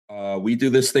We do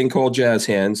this thing called jazz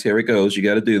hands. Here it goes. You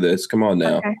got to do this. Come on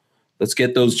now. Okay. Let's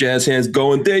get those jazz hands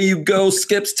going. There you go.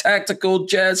 Skip's tactical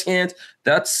jazz hands.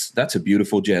 That's a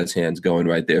beautiful jazz hands going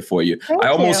right there for you. Thank I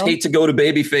almost you. hate to go to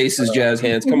Babyface's jazz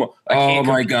hands. Come on. Oh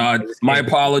my God. My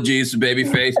apologies to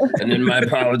Babyface. And then my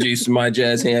apologies to my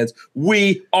jazz hands.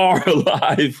 We are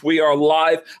live. We are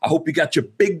live. I hope you got your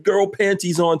big girl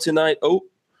panties on tonight. Oh,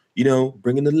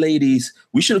 bringing the ladies.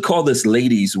 We should have called this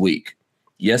Ladies Week.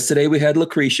 Yesterday we had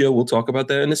Lucretia. We'll talk about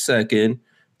that in a second.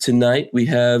 Tonight we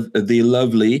have the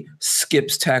lovely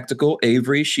Skip's Tactical.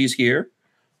 Avery, she's here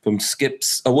from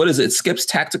Skip's. What is it? Skip's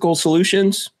Tactical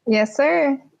Solutions? Yes,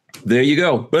 sir. There you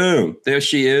go. Boom. There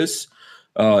she is.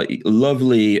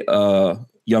 Lovely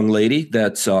young lady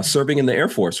that's serving in the Air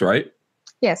Force, right?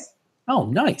 Yes. Oh,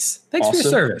 nice. Thanks for your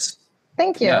Awesome. service.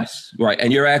 Thank you. Yes. Right.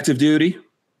 And you're active duty?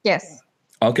 Yes.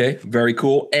 Okay. Very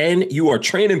cool. And you are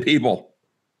training people.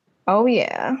 Oh,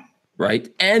 yeah. Right.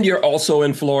 And you're also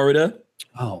in Florida.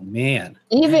 Oh, man.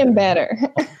 Even better.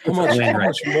 How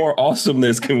much more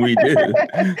awesomeness can we do?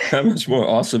 How much more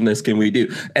awesomeness can we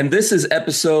do? And this is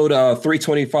episode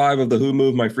 325 of the Who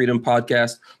Moved My Freedom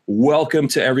podcast. Welcome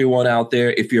to everyone out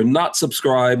there. If you're not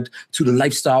subscribed to the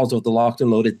Lifestyles of the Locked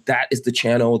and Loaded, that is the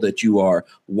channel that you are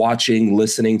watching,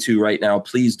 listening to right now.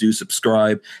 Please do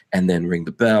subscribe and then ring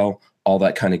the bell. All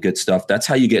that kind of good stuff. That's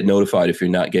how you get notified if you're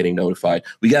not getting notified.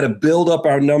 We got to build up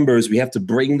our numbers. We have to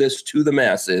bring this to the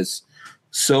masses.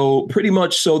 So pretty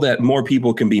much so that more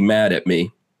people can be mad at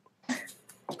me.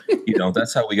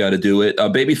 That's how we got to do it.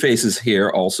 Babyface is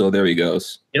here also. There he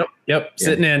goes. Yep. Yeah.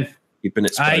 Sitting in. Keeping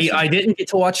it spicy. I didn't get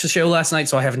to watch the show last night,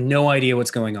 so I have no idea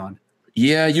what's going on.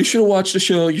 Yeah, you should have watched the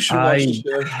show. You should watch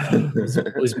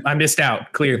the show. I missed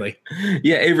out, clearly.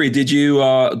 Yeah, Avery, did you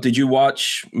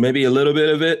watch maybe a little bit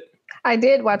of it? I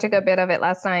did watch a good bit of it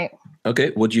last night.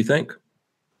 Okay, what'd you think?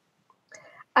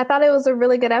 I thought it was a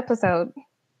really good episode.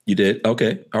 You did?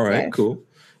 Okay. All right, Yes. cool.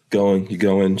 You're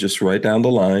going just right down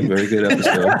the line. Very good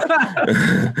episode.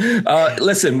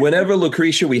 Listen, whenever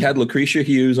we had Lucretia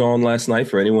Hughes on last night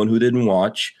for anyone who didn't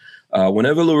watch.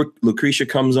 Whenever Lucretia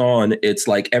comes on, it's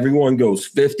like everyone goes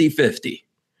 50-50.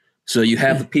 So you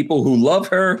have the people who love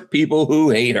her, people who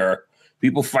hate her.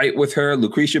 People fight with her.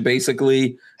 Lucretia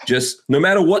basically just, no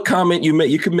matter what comment you make,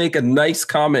 you can make a nice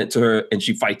comment to her and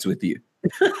she fights with you.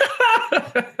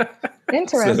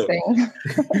 Interesting.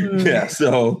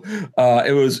 So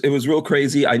it was real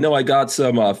crazy. I know I got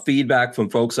some feedback from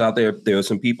folks out there. There were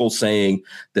some people saying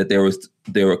that there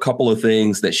were a couple of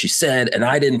things that she said and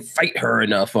I didn't fight her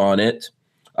enough on it.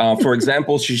 For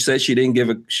example, she said she didn't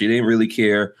really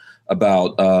care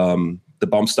about the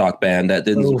bump stock ban. That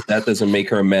doesn't make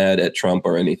her mad at Trump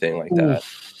or anything like that.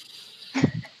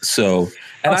 So,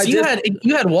 you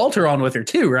had Walter on with her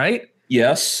too, right?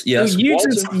 Yes. So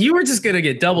you were just gonna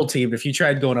get double teamed if you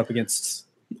tried going up against.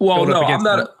 Well, no, I'm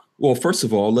not. Well, first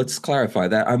of all, let's clarify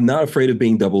that I'm not afraid of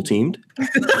being double teamed.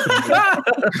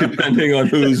 Depending on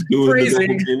who's doing the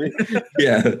double teaming.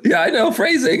 Yeah, I know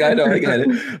phrasing. I know, I get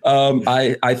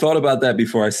it. I thought about that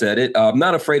before I said it. I'm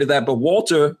not afraid of that. But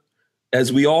Walter,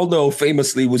 as we all know,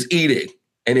 famously was eating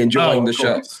and enjoying the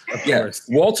show. Course.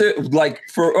 Walter, like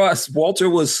for us, Walter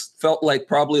felt like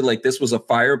probably like this was a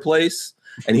fireplace.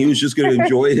 And he was just going to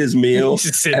enjoy his meal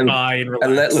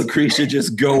and let Lucretia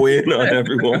just go in on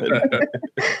everyone.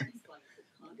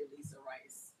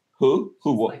 Who?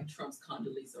 What? Like Trump's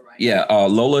Condoleezza Rice. Yeah,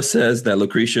 Lola says that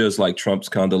Lucretia is like Trump's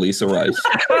Condoleezza Rice.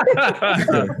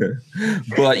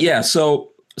 But yeah,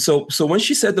 so when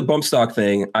she said the bump stock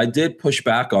thing, I did push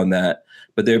back on that.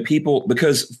 But there are people,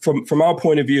 because from our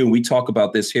point of view, and we talk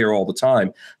about this here all the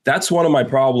time, that's one of my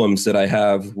problems that I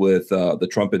have with the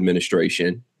Trump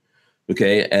administration.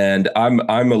 Okay, and I'm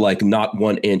a like not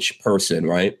 1 inch person,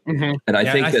 right? Mm-hmm. And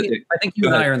I think you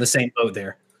and I are in the same boat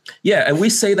there. Yeah, and we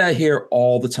say that here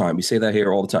all the time.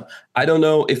 I don't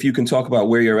know if you can talk about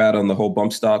where you're at on the whole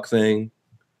bump stock thing,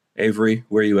 Avery.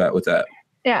 Where are you at with that?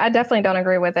 Yeah, I definitely don't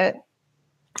agree with it.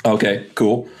 Okay,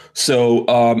 cool. So,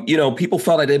 people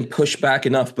felt I didn't push back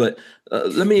enough, but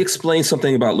let me explain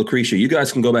something about Lucretia. You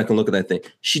guys can go back and look at that thing.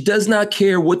 She does not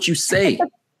care what you say.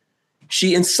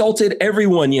 She insulted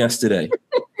everyone yesterday.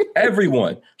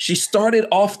 Everyone. She started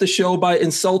off the show by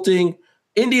insulting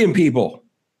Indian people.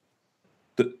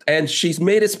 And she's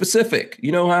made it specific.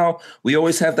 You know how we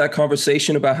always have that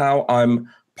conversation about how I'm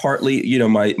partly,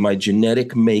 my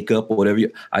genetic makeup or whatever.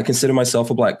 I consider myself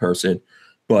a black person,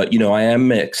 but, I am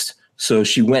mixed. So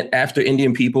she went after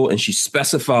Indian people and she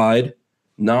specified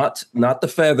not the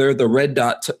feather, the red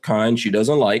dot kind she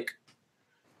doesn't like.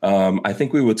 I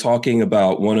think we were talking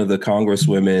about one of the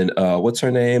congresswomen. What's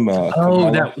her name?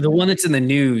 The one that's in the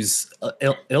news.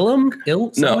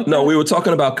 No, we were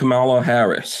talking about Kamala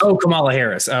Harris. Oh, Kamala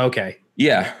Harris. Oh, okay.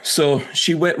 Yeah. So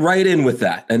she went right in with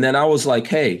that. And then I was like,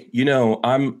 hey,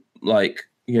 I'm like,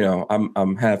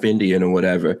 I'm half Indian or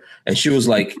whatever. And she was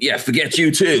like, yeah, forget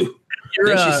you too.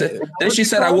 Then she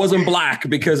said I wasn't black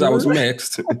because I was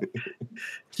mixed.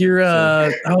 You're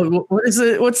what is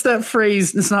it? What's that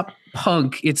phrase? It's not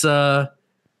punk. It's like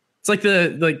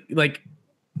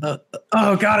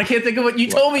oh God, I can't think of what you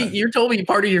told me. You told me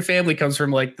part of your family comes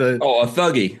from like a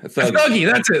thuggy. A thuggy.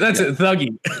 That's it.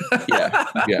 Thuggy.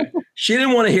 Yeah. She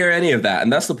didn't want to hear any of that.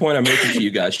 And that's the point I'm making to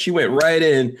you guys. She went right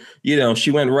in,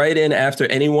 she went right in after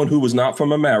anyone who was not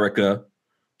from America.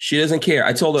 She doesn't care.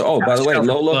 I told her, by the way,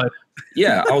 Lola.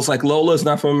 Yeah. I was like, Lola's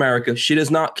not from America. She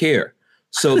does not care.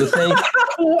 So the thing,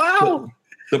 wow.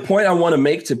 The point I want to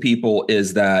make to people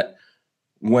is that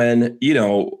when,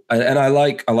 and I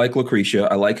like Lucretia,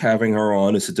 I like having her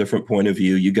on. It's a different point of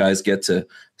view. You guys get to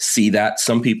see that.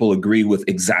 Some people agree with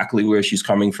exactly where she's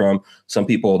coming from. Some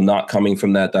people not coming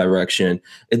from that direction.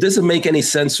 It doesn't make any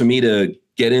sense for me to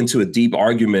get into a deep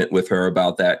argument with her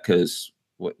about that because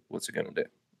what's it going to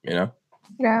do,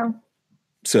 Yeah.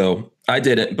 So I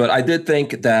didn't, but I did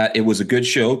think that it was a good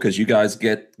show because you guys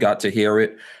got to hear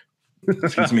it.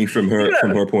 Excuse me, from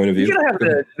her point of view. You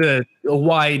gotta have a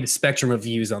wide spectrum of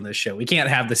views on this show. We can't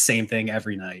have the same thing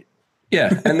every night.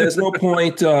 Yeah, and there's no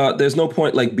point. There's no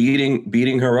point like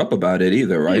beating her up about it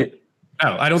either, right?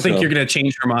 Oh, I don't think you're gonna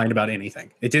change her mind about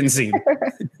anything. It didn't seem.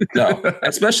 No,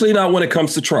 especially not when it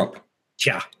comes to Trump.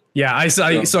 Yeah. So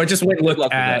I just went and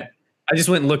looked at. I just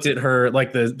went and looked at her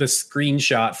like the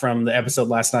screenshot from the episode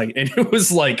last night, and it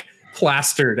was like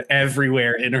plastered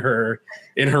everywhere in her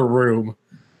room.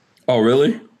 Oh,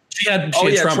 really? She had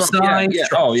Trump signs,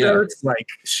 Trump shirts. Like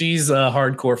she's a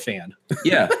hardcore fan.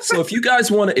 Yeah. So if you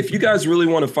guys really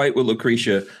want to fight with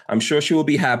Lucretia, I'm sure she will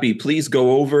be happy. Please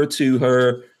go over to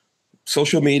her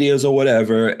social medias or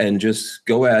whatever and just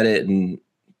go at it and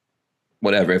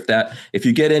whatever. If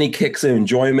you get any kicks and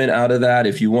enjoyment out of that,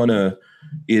 if you want to,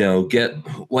 get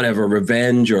whatever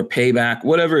revenge or payback,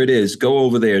 whatever it is, go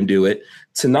over there and do it.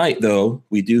 Tonight, though,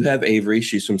 we do have Avery.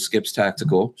 She's from Skips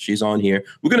Tactical. She's on here.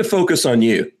 We're going to focus on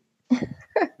you.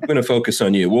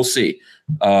 We'll see.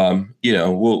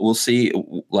 We'll see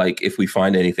like if we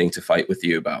find anything to fight with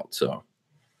you about. So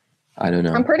I don't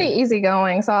know. I'm pretty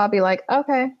easygoing, so I'll be like,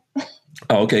 okay.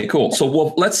 Oh, okay, cool. So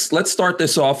let's start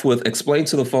this off with explain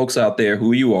to the folks out there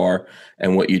who you are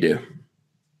and what you do.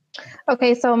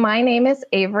 Okay, so my name is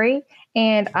Avery,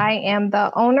 and I am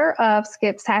the owner of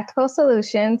Skips Tactical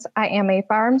Solutions. I am a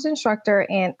firearms instructor,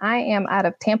 and I am out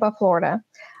of Tampa, Florida.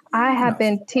 I have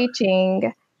been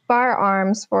teaching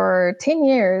firearms for 10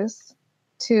 years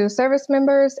to service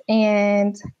members,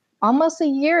 and almost a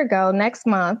year ago, next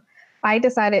month, I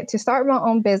decided to start my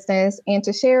own business and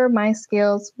to share my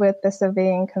skills with the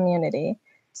civilian community.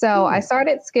 So I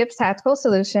started Skips Tactical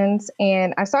Solutions,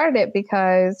 and I started it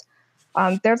because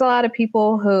there's a lot of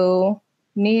people who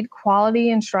need quality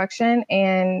instruction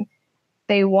and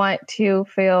they want to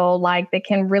feel like they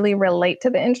can really relate to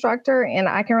the instructor. And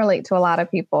I can relate to a lot of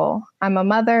people. I'm a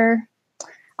mother,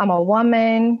 I'm a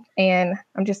woman, and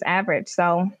I'm just average.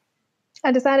 So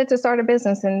I decided to start a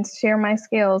business and share my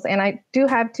skills. And I do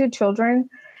have 2 children,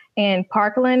 and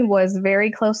Parkland was very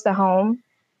close to home.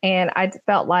 And I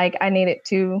felt like I needed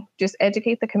to just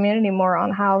educate the community more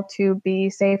on how to be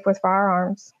safe with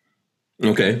firearms.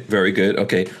 Okay, very good.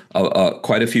 Okay,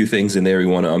 quite a few things in there we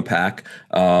want to unpack.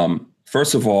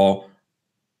 First of all,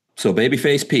 so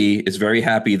Babyface P is very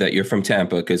happy that you're from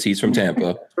Tampa because he's from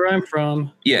Tampa. That's where I'm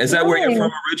from. Yeah, is that where you're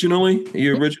from originally? Are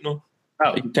you original?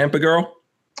 Oh, Tampa girl?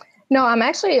 No, I'm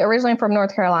actually originally from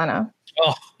North Carolina.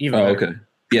 Oh, even better. Okay.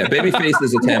 Yeah, Babyface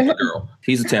is a Tampa girl.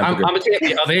 He's a Tampa girl. I'm a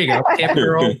Tampa. Oh, there you go, Tampa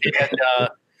girl.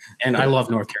 And I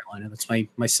love North Carolina. That's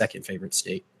my second favorite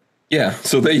state. Yeah,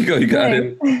 so there you go. You got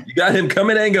him. You got him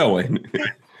coming and going.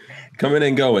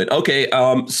 Okay.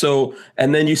 So,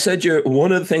 and then you said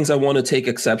one of the things I want to take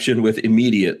exception with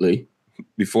immediately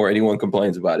before anyone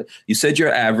complains about it. You said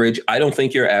you're average. I don't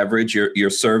think you're average. You're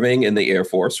serving in the Air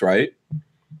Force, right?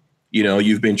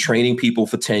 You've been training people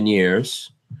for 10 years.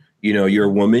 You're a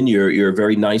woman. You're a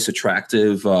very nice,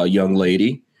 attractive young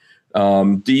lady.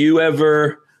 Do you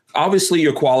ever? Obviously,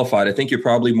 you're qualified. I think you're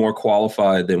probably more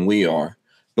qualified than we are.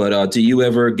 But do you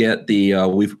ever get the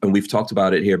we've talked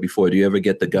about it here before? Do you ever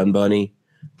get the gun bunny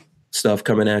stuff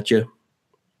coming at you?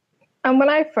 When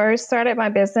I first started my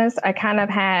business, I kind of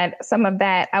had some of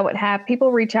that. I would have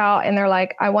people reach out and they're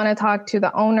like, I want to talk to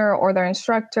the owner or their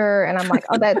instructor. And I'm like,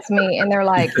 oh, that's me. And they're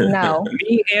like, no.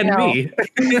 Me and no. me.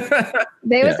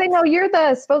 They would say, no, you're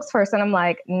the spokesperson. I'm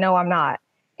like, no, I'm not.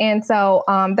 And so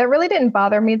that really didn't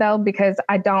bother me, though, because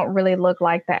I don't really look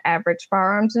like the average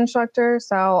firearms instructor.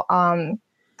 So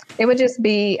it would just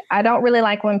be, I don't really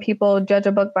like when people judge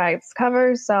a book by its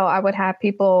cover. So I would have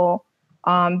people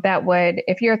that would,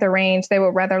 if you're at the range, they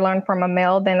would rather learn from a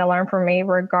male than to learn from me,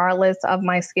 regardless of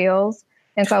my skills.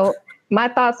 And so my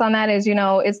thoughts on that is,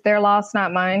 it's their loss,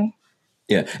 not mine.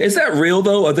 Yeah. Is that real,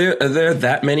 though? Are there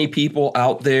that many people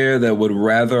out there that would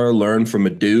rather learn from a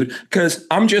dude? Because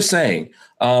I'm just saying,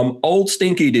 old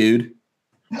stinky dude,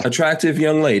 attractive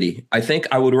young lady. I think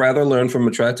I would rather learn from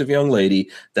attractive young lady.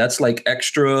 That's like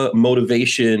extra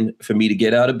motivation for me to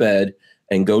get out of bed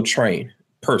and go train.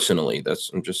 Personally,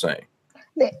 I'm just saying.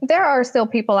 There are still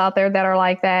people out there that are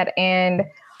like that. And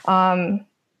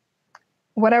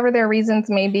whatever their reasons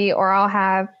may be, or I'll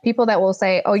have people that will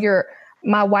say, oh,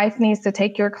 my wife needs to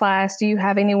take your class. Do you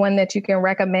have anyone that you can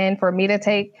recommend for me to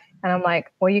take? And I'm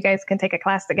like, well, you guys can take a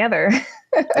class together.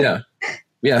 Yeah.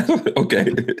 Yeah.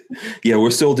 Okay. Yeah, we're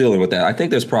still dealing with that. I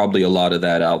think there's probably a lot of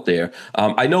that out there.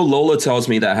 I know Lola tells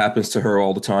me that happens to her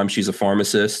all the time. She's a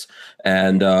pharmacist,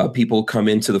 and people come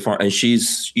into the farm, and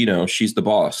she's the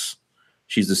boss.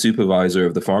 She's the supervisor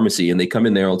of the pharmacy, and they come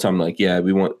in there all the time like, yeah,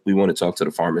 we want to talk to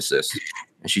the pharmacist.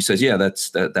 And she says, yeah,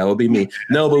 that would be me.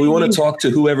 No, but we want to talk to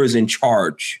whoever's in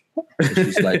charge. And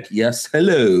she's like, yes,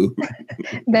 hello.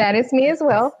 That is me as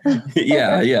well.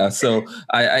 Yeah. So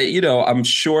I'm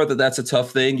sure that's a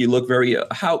tough thing. You look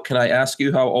how can I ask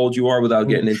you how old you are without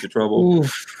getting into trouble?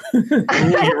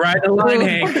 You're right the line,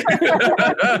 Hank.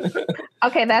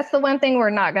 Okay, that's the one thing we're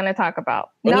not going to talk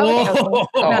about. No.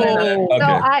 Okay.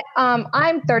 So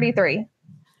I'm 33.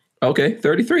 Okay,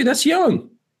 33. That's young.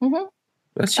 Mm-hmm.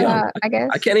 That's young. I guess.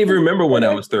 I can't even remember when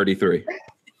I was 33.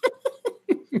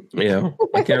 Yeah,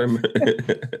 I can't remember.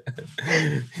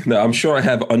 No, I'm sure I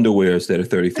have underwears that are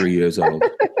 33 years old.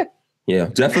 Yeah,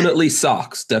 definitely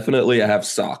socks. Definitely I have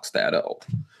socks that old.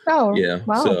 Oh, yeah.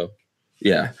 Wow. So,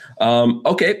 yeah.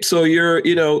 Okay. So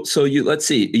let's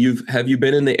see. Have you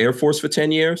been in the Air Force for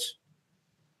 10 years?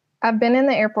 I've been in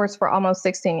the Air Force for almost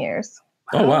 16 years.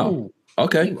 Oh, wow.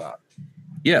 Okay.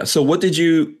 Yeah. So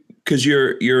because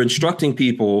you're instructing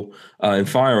people in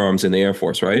firearms in the Air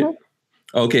Force, right? Mm-hmm.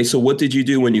 Okay, so what did you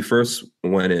do when you first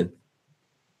went in?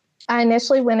 I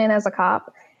initially went in as a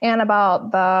cop, and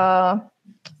about the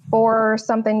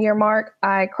 4-something year mark,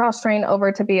 I cross-trained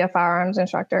over to be a firearms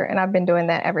instructor, and I've been doing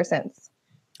that ever since.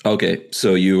 Okay,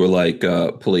 so you were like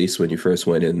police when you first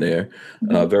went in there.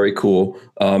 Mm-hmm. Very cool.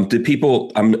 Did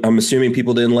people? I'm assuming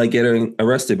people didn't like getting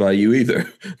arrested by you either.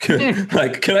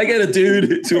 Like, can I get a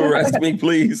dude to arrest me,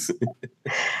 please?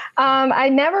 I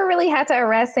never really had to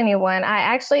arrest anyone. I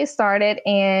actually started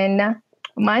in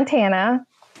Montana.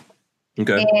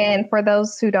 Okay. And for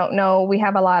those who don't know, we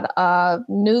have a lot of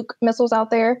nuke missiles out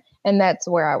there, and that's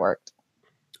where I worked.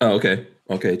 Oh, okay.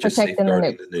 Okay, just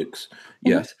safeguarding the nukes.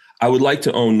 Yes. Mm-hmm. I would like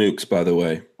to own nukes, by the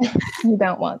way. You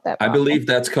don't want that problem. I believe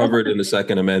that's covered in the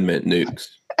Second Amendment, nukes.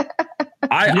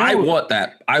 I want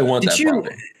that. I want that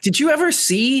problem. Did you ever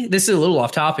see, this is a little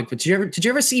off topic, but did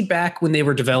you ever see back when they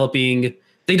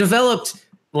developed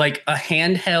like a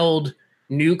handheld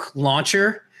nuke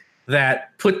launcher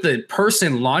that put the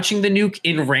person launching the nuke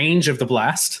in range of the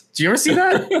blast? Did you ever see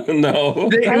that? No.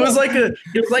 It was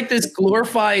like this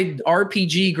glorified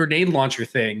RPG grenade launcher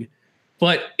thing,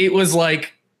 but it was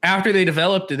like after they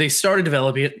started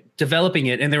developing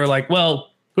it, and they were like, well,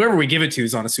 whoever we give it to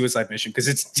is on a suicide mission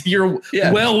because you're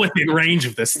well within range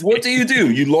of this thing. What do?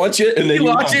 You launch it and then you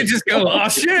launch it, just go, oh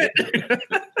shit.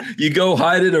 You go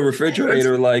hide in a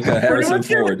refrigerator like a Harrison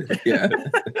Ford. Yeah.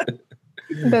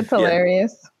 That's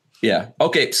hilarious. Yeah.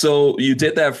 Okay. So you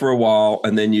did that for a while,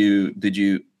 and then did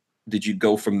you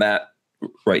go from that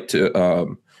right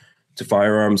to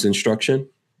firearms instruction?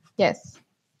 Yes.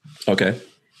 Okay.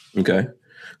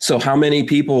 So how many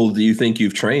people do you think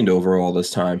you've trained over all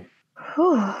this time?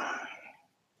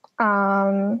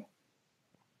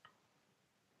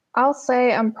 I'll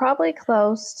say I'm probably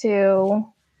close to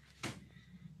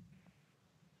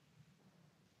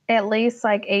at least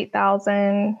like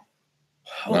 8,000.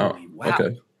 Wow.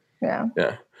 Okay. Yeah.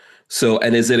 So,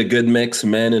 and is it a good mix,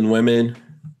 men and women?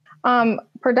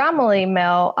 Predominantly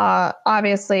male.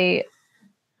 Obviously,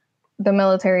 the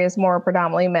military is more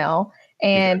predominantly male,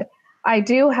 and I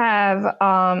do have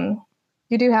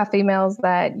you do have females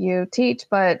that you teach,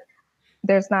 but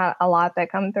there's not a lot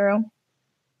that come through.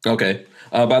 Okay.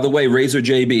 By the way, Razor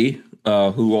JB,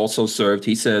 who also served.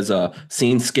 He says,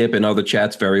 "Seen Skip in other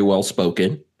chats, very well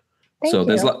spoken." Thank so you.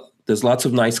 there's lots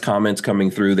of nice comments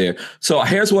coming through there. So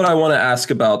here's what I want to ask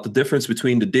about the difference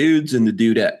between the dudes and the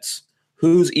dudettes.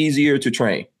 Who's easier to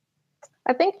train?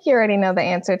 I think you already know the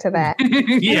answer to that.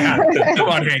 Yeah, come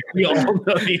on, Hank. We all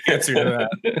know the answer to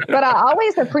that. But I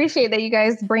always appreciate that you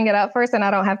guys bring it up first, and I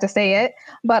don't have to say it.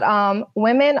 But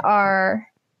women are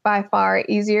by far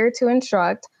easier to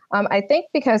instruct. I think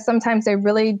because sometimes they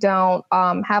really don't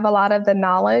have a lot of the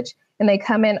knowledge, and they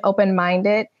come in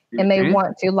open-minded and they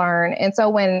want to learn. And so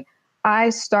when I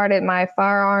started my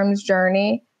firearms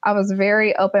journey, I was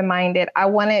very open-minded. I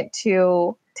wanted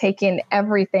to take in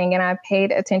everything, and I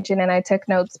paid attention and I took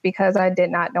notes because I did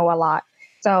not know a lot.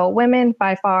 So women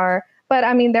by far, but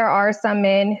I mean, there are some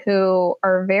men who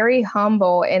are very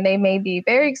humble and they may be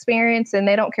very experienced and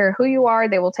they don't care who you are.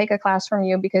 They will take a class from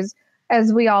you because,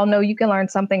 as we all know, you can learn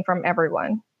something from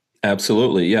everyone.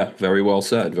 Absolutely. Yeah. Very well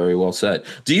said. Very well said.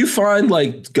 Do you find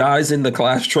like guys in the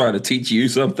class trying to teach you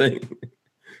something?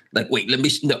 Like, wait,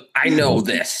 I know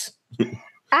this.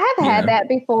 I have had that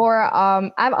before.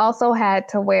 I've also had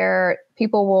to where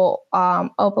people will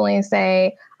openly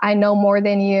say, I know more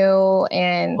than you,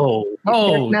 and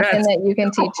there's nothing that you can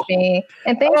teach me.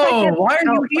 And things like that. Why are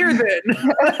you here then?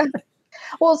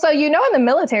 Well, so, in the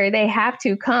military, they have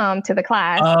to come to the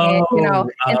class. Okay.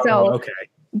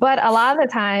 But a lot of the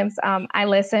times I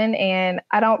listen, and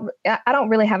I don't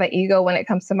really have an ego when it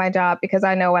comes to my job because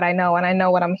I know what I know and I know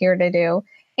what I'm here to do.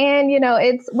 And,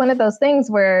 it's one of those things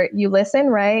where you listen,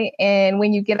 right? And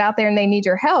when you get out there and they need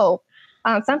your help,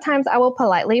 sometimes I will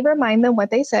politely remind them what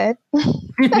they said. But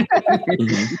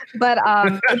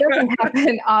it doesn't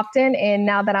happen often. And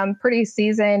now that I'm pretty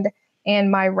seasoned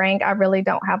in my rank, I really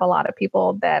don't have a lot of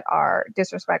people that are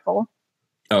disrespectful.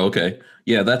 Oh, okay.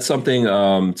 Yeah, that's something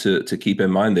to keep in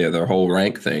mind there, their whole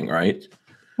rank thing, right?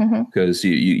 Because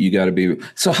you got to be.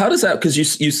 So how does that? Because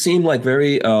you seem like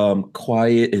very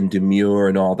quiet and demure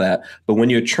and all that. But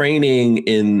when you're training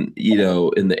in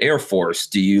the Air Force,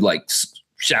 do you like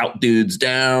shout dudes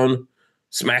down,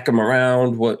 smack them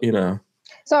around?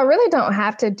 So I really don't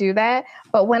have to do that.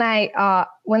 But when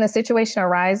the situation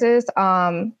arises,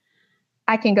 I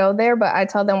can go there. But I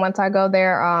tell them once I go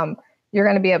there, you're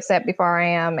going to be upset before I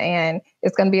am, and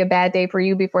it's going to be a bad day for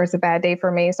you before it's a bad day for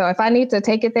me. So if I need to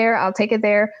take it there, I'll take it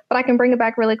there, but I can bring it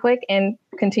back really quick and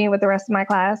continue with the rest of my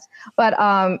class. But,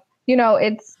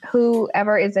 it's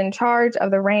whoever is in charge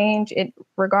of the range,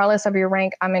 regardless of your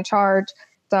rank, I'm in charge.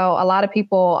 So a lot of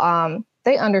people,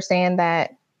 they understand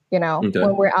that,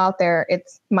 when we're out there,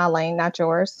 it's my lane, not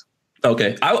yours.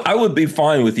 Okay. I would be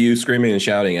fine with you screaming and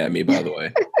shouting at me, by the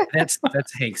way. That's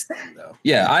Hank's thing, though.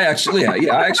 Yeah, I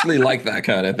actually like that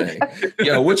kind of thing.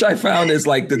 Which I found is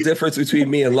like the difference between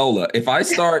me and Lola. If I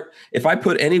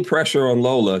put any pressure on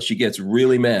Lola, she gets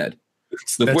really mad.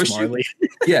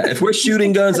 If we're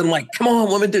shooting guns, I'm like, come on,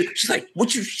 woman, dude. She's like,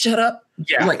 would you shut up?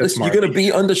 Yeah, I'm like, listen, you're gonna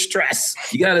be under stress.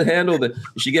 You gotta handle that.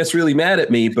 She gets really mad at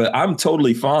me, but I'm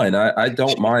totally fine. I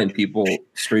don't mind people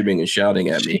screaming and shouting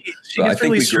at me. She gets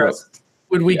really stressed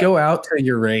when we go out to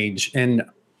your range, and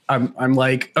I'm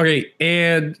like, okay,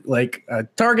 and like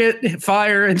target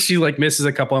fire, and she like misses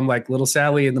a couple. I'm like, little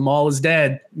Sally in the mall is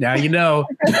dead. Now you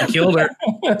killed her.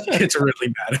 She gets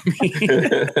really mad at me.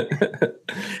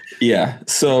 Yeah.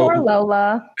 So poor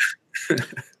Lola.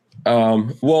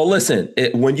 Well, listen,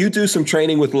 when you do some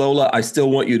training with Lola, I still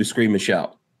want you to scream and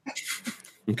shout.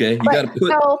 Okay, you got to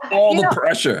put all the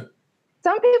pressure.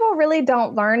 Some people really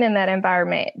don't learn in that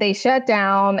environment. They shut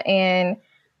down, and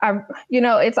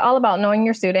it's all about knowing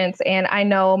your students. And I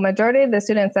know majority of the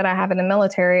students that I have in the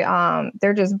military,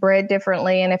 they're just bred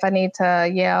differently. And if I need to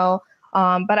yell,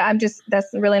 but that's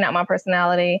really not my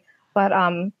personality. But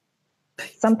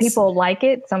some people like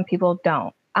it, some people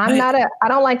don't. I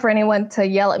don't like for anyone to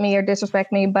yell at me or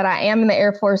disrespect me, but I am in the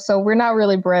Air Force, so we're not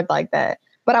really bred like that.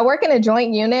 But I work in a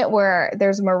joint unit where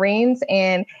there's Marines,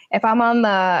 and if I'm on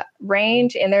the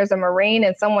range and there's a Marine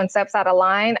and someone steps out of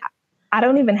line, I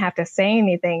don't even have to say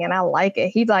anything, and I like it.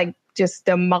 He like just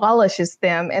demolishes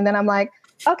them, and then I'm like,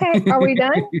 okay, are we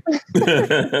done?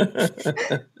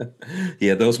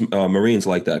 Yeah, those Marines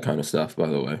like that kind of stuff, by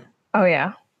the way. Oh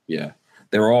yeah. Yeah.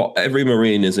 Every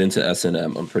Marine is into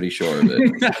S&M. I'm pretty sure of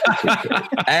it.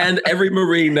 And every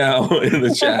Marine now in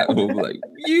the chat will be like,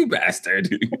 you bastard.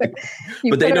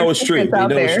 But they know it's true.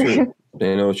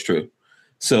 They know it's true.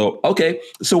 So, okay.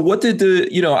 So what did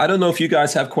I don't know if you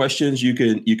guys have questions. You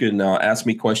can ask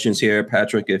me questions here,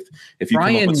 Patrick, if you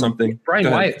come up with something.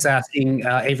 Brian Wyatt's asking,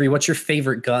 Avery, what's your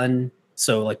favorite gun?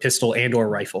 So like pistol and or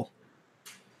rifle.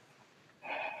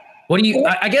 What do you,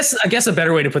 I guess a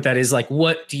better way to put that is like,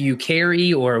 what do you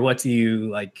carry, or what do you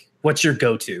like, what's your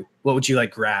go-to? What would you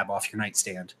like grab off your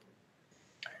nightstand?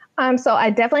 So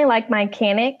I definitely like my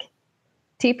Canik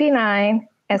TP9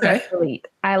 SF Elite.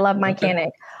 I love my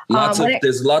Canik.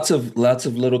 There's lots of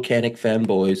little Canik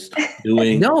fanboys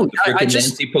doing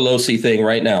Nancy Pelosi thing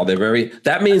right now.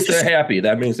 That means they're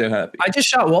happy. I just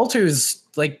shot Walters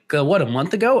like a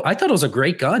month ago. I thought it was a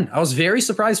great gun. I was very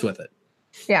surprised with it.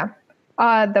 Yeah.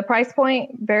 The price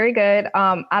point, very good.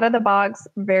 Out of the box,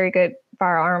 very good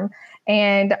firearm.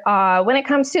 And when it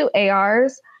comes to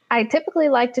ARs, I typically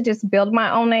like to just build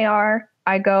my own AR.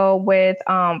 I go with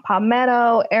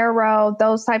Palmetto, Arrow,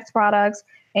 those types of products.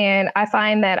 And I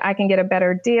find that I can get a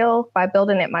better deal by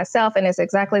building it myself. And it's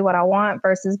exactly what I want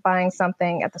versus buying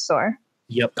something at the store.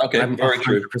 Yep. Okay. I'm very 100%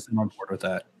 true. on board with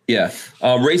that. Yeah.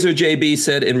 Razor JB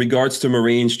said, in regards to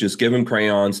Marines, just give them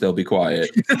crayons. They'll be quiet.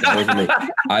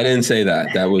 I didn't say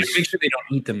that. That was. Make sure they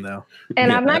don't eat them, though.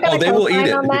 And I'm not going to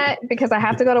co-sign on that because I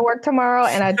have to go to work tomorrow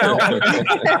and I don't.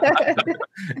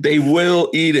 They will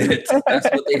eat it. That's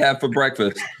what they have for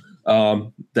breakfast.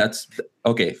 That's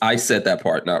okay. I said that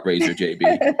part, not Razor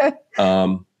JB.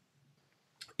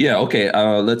 Yeah. Okay.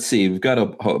 Let's see. We've got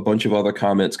a bunch of other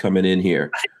comments coming in here.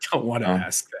 I don't want to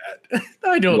ask that.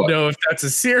 I don't know if that's a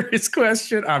serious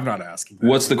question. I'm not asking that.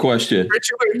 What's the question?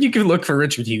 Richard, you can look for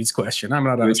Richard Hughes' question. I'm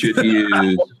not asking. Richard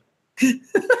Hughes.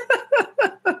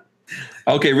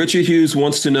 Okay. Richard Hughes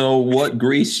wants to know what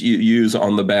grease you use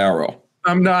on the barrel.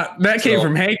 I'm not. That came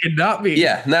from Hank and not me.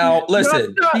 Yeah. Now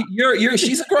listen.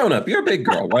 She's a grown up. You're a big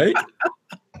girl, right?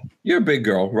 You're a big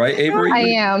girl, right, Avery? I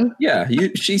am. Yeah,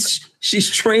 she's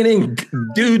training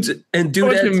dudes and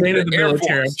dudettes in the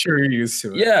military. I'm sure you're used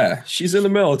to it. Yeah, she's in the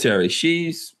military.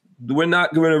 We're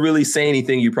not going to really say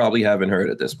anything you probably haven't heard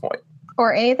at this point,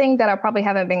 or anything that I probably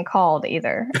haven't been called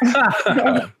either.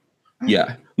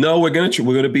 Yeah, no, we're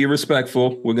gonna be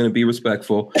respectful. We're gonna be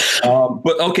respectful.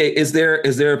 But okay, is there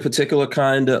a particular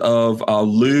kind of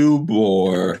lube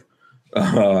or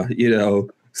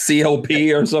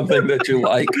CLP or something that you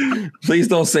like? Please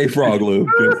don't say frog lube,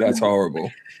 because that's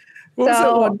horrible.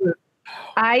 So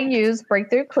I use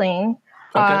Breakthrough Clean.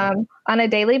 On a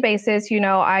daily basis.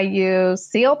 I use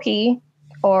CLP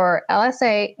or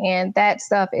LSA, and that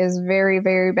stuff is very,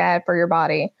 very bad for your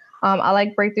body. I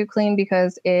like Breakthrough Clean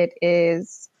because it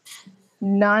is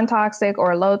non-toxic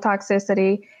or low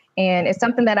toxicity, and it's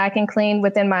something that I can clean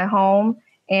within my home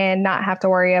and not have to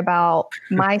worry about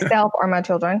myself or my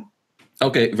children.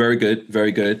 Okay, very good,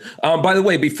 very good. By the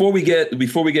way, before we get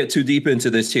too deep into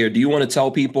this here, do you want to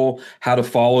tell people how to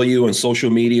follow you on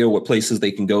social media, what places they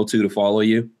can go to follow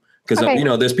you? Because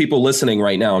there's people listening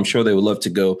right now. I'm sure they would love to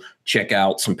go check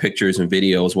out some pictures and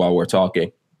videos while we're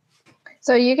talking.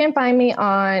 So you can find me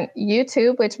on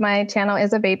YouTube, which my channel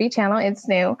is a baby channel. It's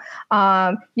new.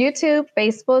 YouTube,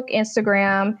 Facebook,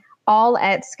 Instagram, all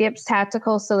at Skips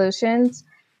Tactical Solutions.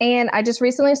 And I just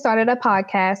recently started a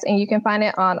podcast, and you can find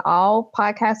it on all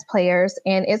podcast players,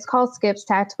 and it's called Skips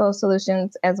Tactical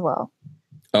Solutions as well.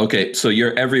 Okay, so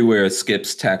you're everywhere at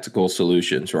Skips Tactical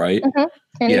Solutions, right? Mm-hmm.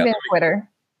 And even Twitter.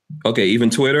 Okay, even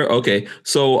Twitter. Okay,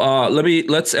 so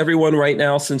let's everyone right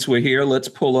now, since we're here, let's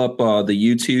pull up the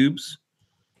YouTubes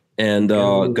and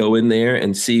go in there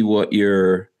and see what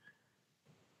your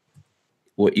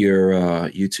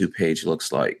YouTube page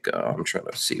looks like. I'm trying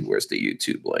to see where's the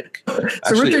YouTube link.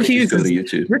 So Richard Hughes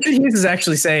is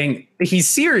actually saying he's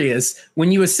serious.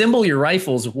 When you assemble your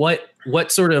rifles, what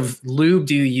sort of lube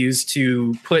do you use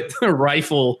to put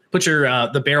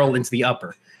the barrel into the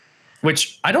upper?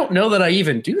 Which I don't know that I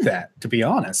even do that, to be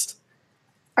honest.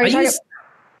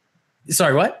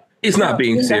 Sorry, what? He's not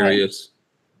being serious.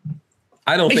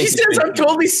 I don't think he says I'm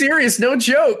totally serious. No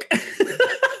joke.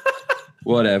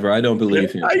 Whatever. I don't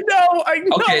believe him. I know.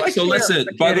 Okay, so listen.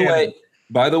 By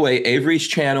the way, Avery's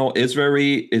channel is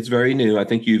very new. I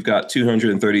think you've got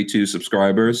 232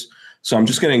 subscribers. So I'm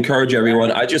just going to encourage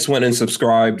everyone. I just went and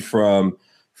subscribed from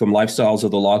Lifestyles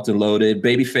of the Locked and Loaded.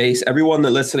 Babyface, everyone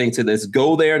that listening to this,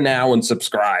 go there now and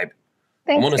subscribe.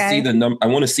 Thanks, I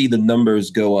want to see the numbers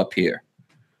go up here.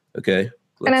 Okay.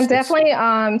 And I'm definitely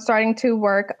starting to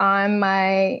work on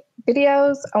my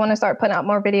videos. I want to start putting out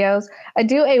more videos. I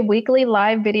do a weekly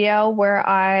live video where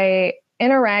I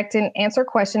interact and answer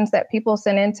questions that people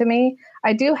send in to me.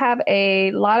 I do have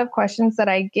a lot of questions that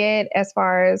I get as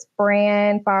far as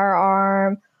brand,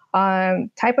 firearm,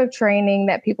 type of training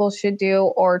that people should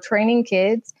do, or training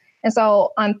kids. And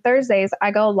so on Thursdays, I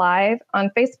go live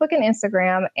on Facebook and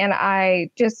Instagram, and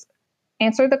I just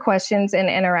answer the questions and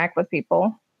interact with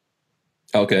people.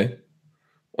 Okay.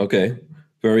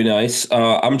 Very nice.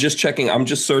 I'm just checking. I'm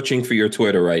just searching for your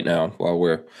Twitter right now while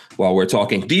we're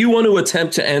talking. Do you want to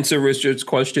attempt to answer Richard's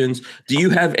questions? Do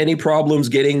you have any problems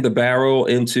getting the barrel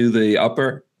into the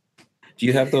upper? Do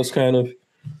you have those kind of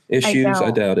issues?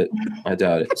 I doubt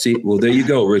it. See, well, there you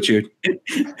go, Richard.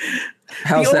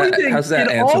 How's that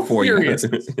answer for you?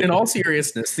 In all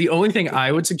seriousness, the only thing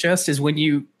I would suggest is when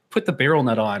you put the barrel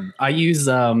nut on, I use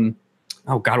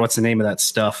oh God, what's the name of that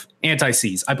stuff?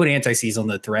 Anti-seize. I put anti-seize on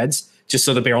the threads just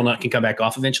so the barrel nut can come back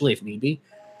off eventually if need be.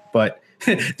 But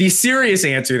the serious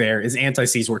answer there is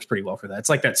anti-seize works pretty well for that. It's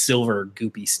like that silver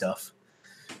goopy stuff.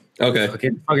 Okay.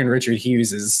 Fucking Richard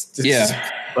Hughes is just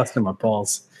busting my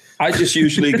balls. I just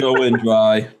usually go in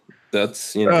dry.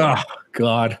 That's, oh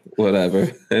God, whatever.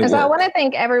 So I want to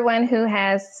thank everyone who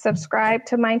has subscribed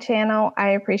to my channel. I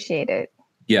appreciate it.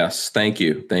 Yes, thank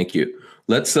you.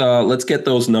 Let's get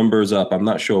those numbers up. I'm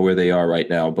not sure where they are right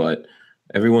now, but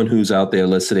everyone who's out there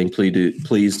listening,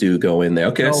 please do go in there.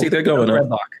 Okay, I see they're going up.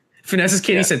 Threadlock. Finesse's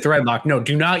Kitty said Threadlock. No,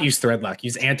 do not use Threadlock.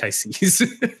 Use anti-seize.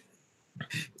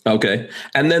 Okay,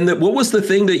 and then what was the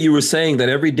thing that you were saying that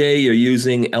every day you're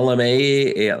using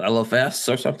LMA,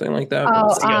 LFS, or something like that?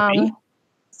 Oh,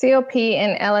 COP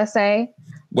and LSA.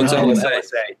 What's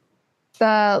LSA?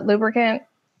 The lubricant.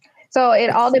 So it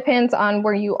all depends on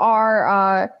where you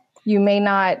are. You may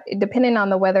not, depending on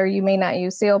the weather, you may not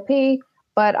use COP.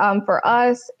 But for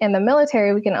us in the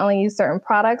military, we can only use certain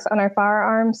products on our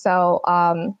firearms. So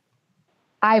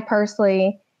I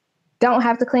personally don't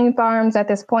have to clean firearms at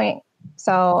this point.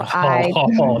 So that's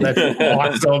awesome.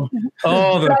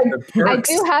 I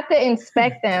do have to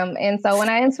inspect them. And so when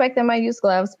I inspect them, I use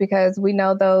gloves because we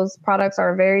know those products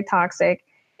are very toxic.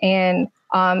 And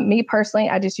me personally,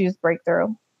 I just use Breakthrough.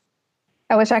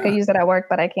 I wish I could use it at work,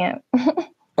 but I can't.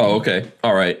 Oh, okay.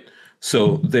 All right.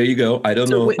 So there you go. I don't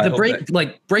know.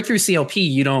 Breakthrough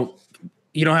CLP, you don't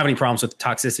have any problems with the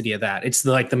toxicity of that. It's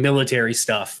the military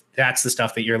stuff. That's the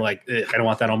stuff that you're like, I don't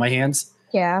want that on my hands.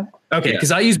 Yeah. Okay,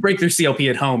 because I use Breakthrough CLP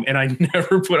at home and I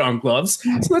never put on gloves.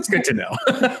 So that's good to know.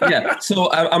 Yeah.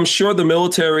 So I'm sure the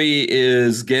military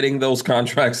is getting those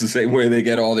contracts the same way they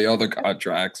get all the other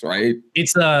contracts, right?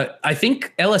 It's I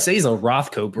think LSA is a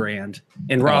Rothko brand.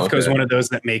 And Rothko is one of those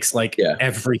that makes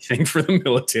everything for the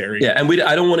military. Yeah. And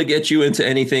I don't want to get you into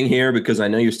anything here because I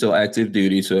know you're still active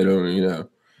duty. So I don't,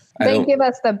 They give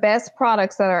us the best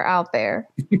products that are out there.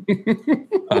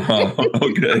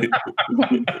 Okay.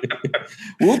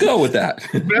 We'll go with that.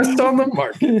 Best on the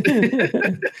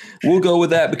market. We'll go with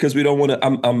that because we don't want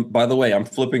to. By the way, I'm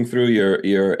flipping through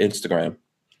your Instagram.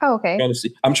 Oh, okay.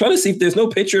 I'm trying to see if there's no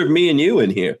picture of me and you in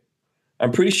here.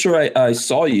 I'm pretty sure I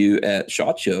saw you at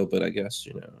SHOT Show, but I guess,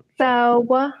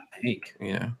 So,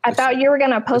 yeah. I thought you were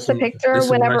going to post a picture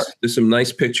whenever. There's some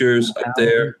nice pictures up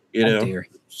there,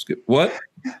 What?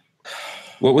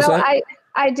 What was that?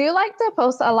 I do like to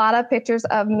post a lot of pictures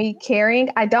of me carrying.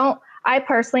 I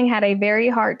personally had a very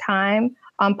hard time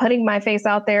putting my face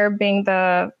out there, being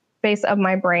the face of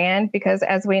my brand, because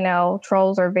as we know,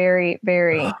 trolls are very,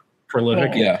 very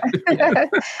prolific. Yeah.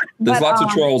 There's lots of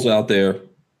trolls out there.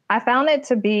 I found it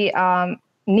to be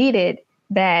needed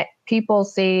that people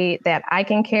see that I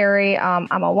can carry.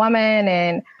 I'm a woman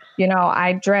and,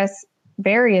 I dress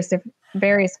various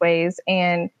ways,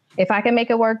 and if I can make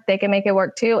it work, they can make it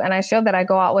work too. And I show that I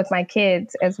go out with my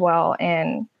kids as well.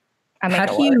 And I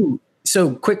make it work.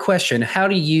 So quick question. How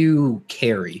do you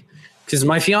carry? Because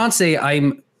my fiance,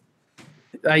 she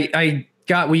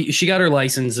got her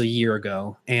license a year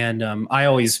ago, and I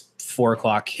always 4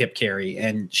 o'clock hip carry,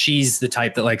 and she's the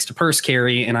type that likes to purse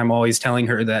carry. And I'm always telling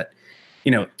her that,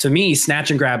 to me,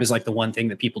 snatch and grab is like the one thing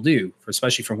that people do,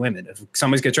 especially from women. If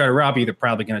somebody's going to try to rob you, they're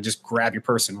probably going to just grab your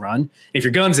purse and run. If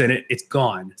your gun's in it, it's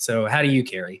gone. So how do you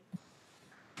carry?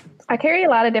 I carry a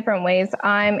lot of different ways.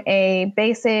 I'm a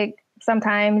basic,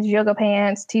 sometimes yoga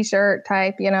pants, t-shirt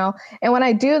type, and when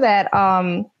I do that,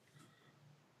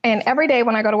 and every day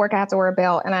when I go to work, I have to wear a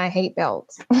belt, and I hate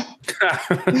belts.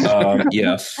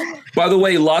 Yes. By the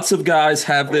way, lots of guys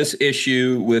have this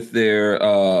issue with their,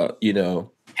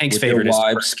 Hank's favorite is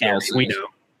we know.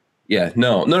 Yeah,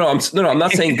 no. I'm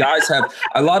not saying guys have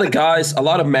a lot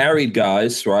of married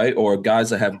guys, right? Or guys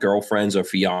that have girlfriends or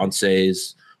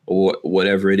fiancés or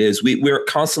whatever it is. We're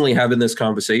constantly having this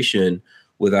conversation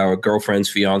with our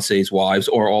girlfriends, fiancés, wives,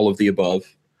 or all of the above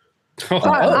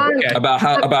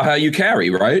about how you carry,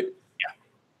 right? Yeah.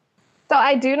 So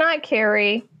I do not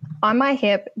carry on my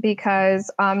hip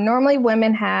because normally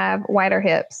women have wider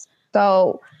hips.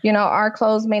 So, our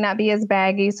clothes may not be as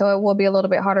baggy, so it will be a little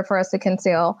bit harder for us to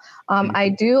conceal. I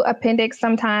do appendix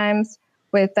sometimes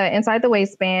with inside the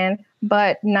waistband,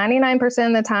 but 99%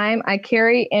 of the time I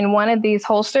carry in one of these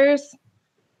holsters.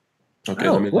 Okay,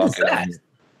 let me lock it on.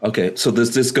 Okay, so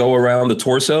does this go around the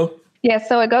torso? Yes,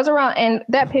 so it goes around, and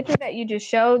that picture that you just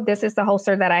showed, this is the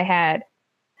holster that I had.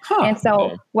 And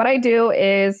so what I do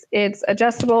is it's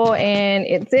adjustable and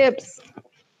it zips.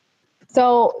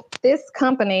 So this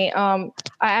company, I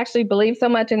actually believe so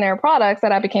much in their products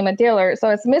that I became a dealer. So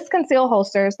it's Miss Conceal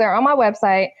holsters. They're on my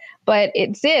website, but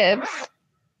it zips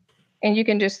and you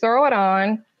can just throw it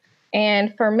on.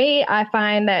 And for me, I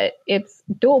find that it's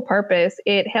dual purpose.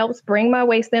 It helps bring my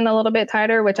waist in a little bit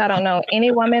tighter, which I don't know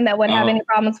any woman that wouldn't have any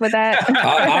problems with that.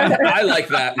 I like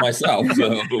that myself.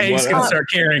 So He's going to start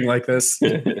carrying like this.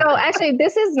 So actually,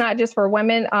 this is not just for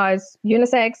women, it's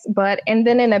unisex, and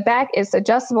then in the back, it's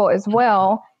adjustable as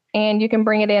well. And you can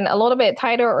bring it in a little bit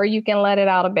tighter or you can let it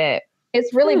out a bit.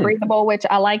 It's really breathable, which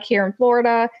I like here in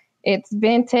Florida. It's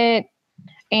vented.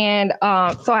 And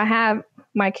so I have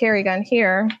my carry gun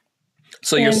here.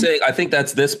 So you're saying, I think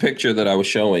that's this picture that I was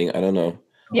showing. I don't know.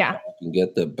 Yeah. You can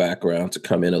get the background to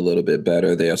come in a little bit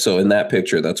better there. So in that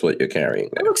picture, that's what you're carrying.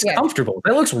 That looks comfortable.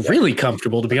 That looks really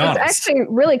comfortable, to be honest. It's actually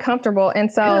really comfortable.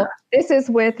 And so this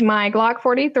is with my Glock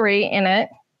 43 in it.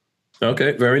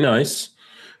 Okay, very nice.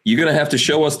 You're going to have to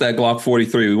show us that Glock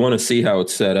 43. We want to see how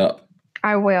it's set up.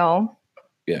 I will.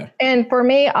 Yeah. And for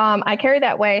me, I carry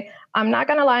that way. I'm not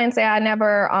going to lie and say I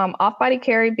never off-body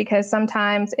carry, because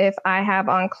sometimes if I have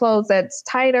on clothes that's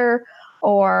tighter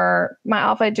or my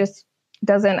outfit just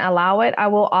doesn't allow it, I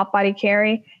will off-body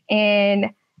carry.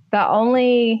 And the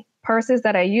only purses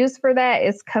that I use for that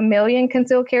is Chameleon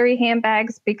concealed carry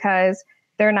handbags, because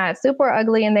they're not super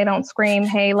ugly and they don't scream,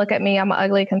 hey, look at me, I'm an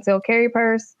ugly concealed carry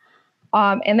purse.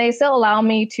 And they still allow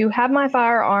me to have my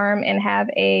firearm and have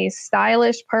a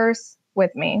stylish purse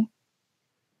with me.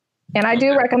 And I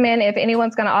do recommend, if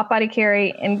anyone's going to off-body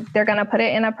carry and they're going to put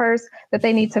it in a purse, that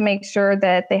they need to make sure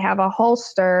that they have a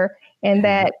holster and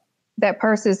that that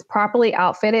purse is properly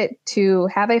outfitted to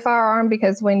have a firearm,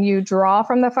 because when you draw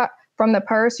from the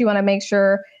purse, you want to make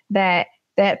sure that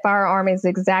that firearm is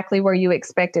exactly where you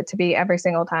expect it to be every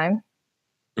single time.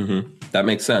 Mm-hmm. That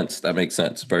makes sense. That makes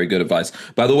sense. Very good advice.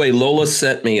 By the way, Lola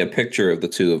sent me a picture of the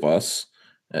two of us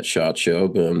at SHOT Show.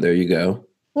 Boom. There you go.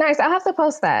 Nice. I'll have to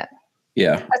post that.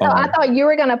 Yeah. So I thought you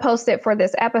were going to post it for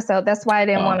this episode. That's why I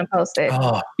didn't want to post it.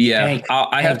 Yeah.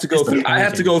 I have to go through. I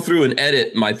have to go through and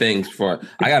edit my things I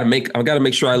got to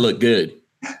make sure I look good.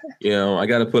 You know, I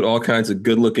got to put all kinds of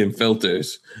good looking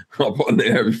filters up on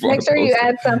there before. Make sure you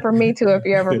add some for me too if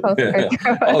you ever post a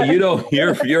picture. Oh, you don't.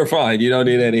 You're fine. You don't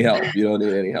need any help. You don't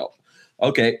need any help.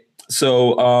 Okay.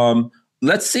 So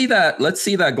let's see that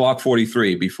Glock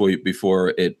 43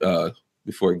 before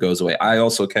it goes away. I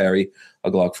also carry a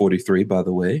Glock 43, by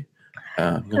the way.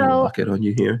 I'm going to lock it on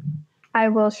you here. I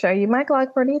will show you my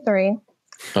Glock 43.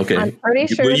 Okay. I'm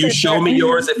pretty sure. Will you show me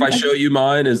yours if I show you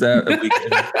mine? Is that?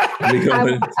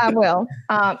 I will.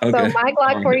 Okay. So my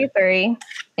Glock 43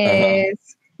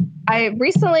 is. I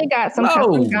recently got some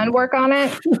custom gun work on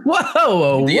it.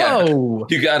 Whoa! Yeah,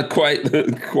 you got quite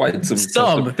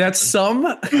some. That's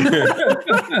some.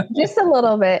 Just a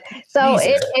little bit. So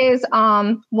Jesus. It is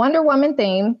Wonder Woman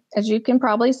theme, as you can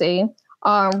probably see.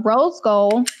 Rose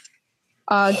gold,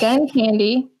 gun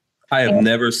candy. I have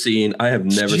never seen a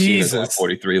Glock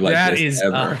 43 like that this. That is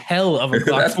ever. a hell of a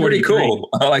Glock. That's 43. Pretty cool.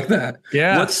 I like that.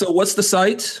 Yeah. What's the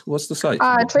site?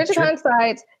 Trijicon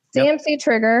site, CMC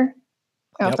trigger.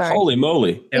 Oh, sorry. Holy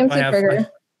moly.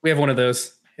 Yep, we have one of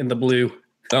those in the blue.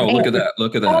 Oh, look at that.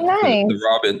 Look at that. Oh, nice.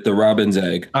 The Robin's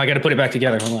egg. I got to put it back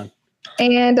together. Hold on.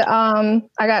 And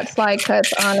I got slide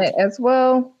cuts on it as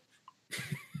well.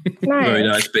 Nice. Very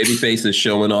nice. Babyface is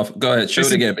showing off. Go ahead. Show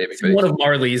it again, Babyface. One of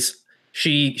Marley's.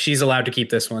 She's allowed to keep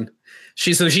this one.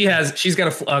 She's got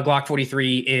a Glock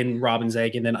 43 in Robin's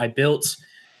egg, and then I built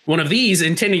one of these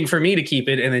intending for me to keep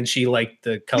it, and then she liked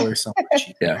the color so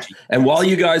much. Yeah. And while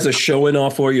you guys are showing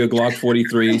off all your Glock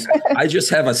 43s, I just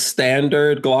have a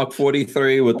standard Glock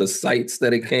 43 with the sights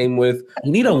that it came with.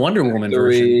 You need a Wonder Woman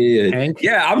version. And,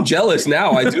 yeah, I'm jealous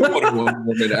now. I do want a Wonder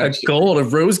Woman. A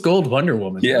rose gold Wonder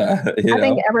Woman. Yeah. I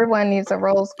think everyone needs a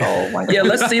rose gold Wonder Woman. Yeah,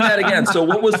 let's see that again. So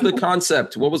what was the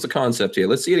concept? What was the concept here?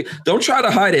 Let's see it. Don't try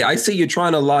to hide it. I see you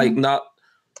trying to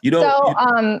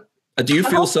do you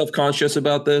feel self-conscious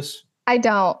about this? I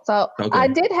don't. So okay. I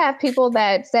did have people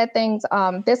that said things,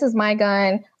 this is my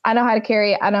gun. I know how to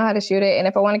carry it. I know how to shoot it. And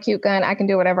if I want a cute gun, I can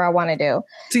do whatever I want to do.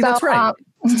 See, that's right.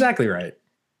 That's exactly right.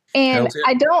 And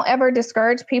I don't ever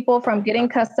discourage people from getting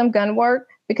custom gun work,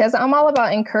 because I'm all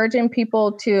about encouraging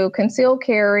people to conceal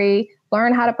carry,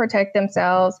 learn how to protect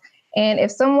themselves. And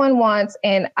if someone wants,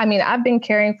 and I mean, I've been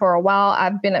carrying for a while.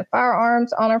 I've been a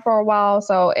firearms owner for a while.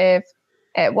 So if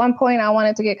at one point I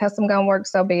wanted to get custom gun work,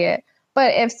 so be it.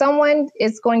 But if someone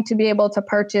is going to be able to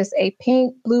purchase a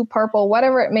pink, blue, purple,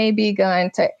 whatever it may be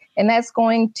gun, and that's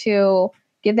going to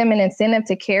give them an incentive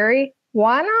to carry,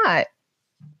 why not?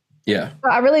 Yeah. So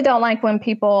I really don't like when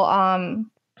people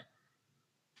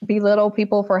belittle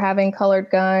people for having colored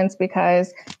guns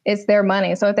because it's their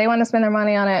money. So if they want to spend their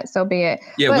money on it, so be it.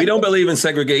 Yeah, but we don't believe in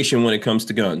segregation when it comes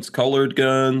to guns. Colored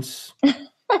guns,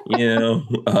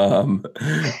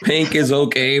 pink is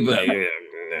okay, but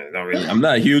not really. I'm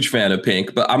not a huge fan of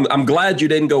pink, but I'm glad you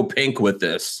didn't go pink with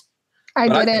this. I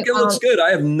think it looks good. I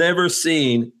have never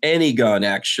seen any gun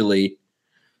actually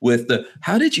with the.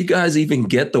 How did you guys even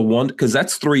get the one? Because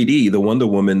that's 3D, the Wonder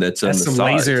Woman that's on the some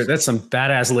sides. laser. That's some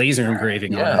badass laser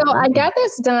engraving. Yeah. So I got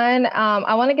this done.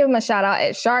 I want to give him a shout out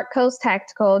at Shark Coast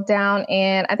Tactical down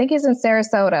in, I think he's in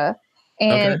Sarasota,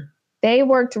 and they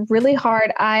worked really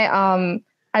hard.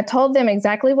 I told them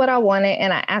exactly what I wanted,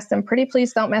 and I asked them, pretty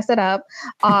please don't mess it up.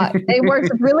 They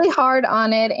worked really hard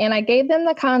on it, and I gave them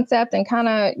the concept and kind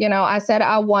of, I said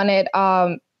I wanted,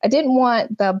 I didn't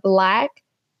want the black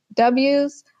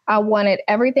W's. I wanted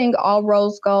everything all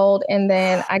rose gold, and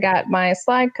then I got my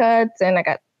slide cuts and I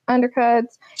got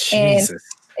undercuts, Jesus.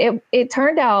 And it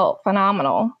turned out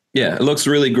phenomenal. Yeah, it looks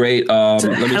really great. It's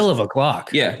a hell of a Glock.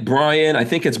 Yeah, Brian, I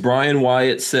think it's Brian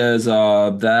Wyatt says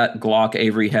that Glock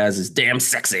Avery has is damn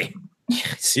sexy.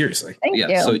 Seriously. Thank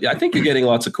you. So I think you're getting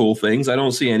lots of cool things. I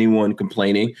don't see anyone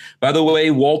complaining. By the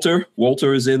way, Walter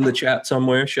is in the chat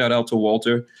somewhere. Shout out to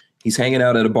Walter. He's hanging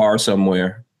out at a bar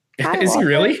somewhere. Is he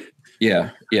really?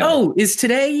 Yeah. Oh,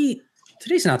 today's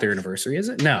not their anniversary, is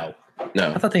it? No.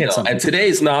 I thought they had something. And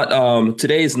today's not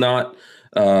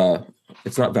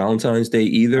it's not Valentine's Day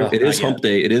either. It is Hump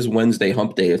Day. It is Wednesday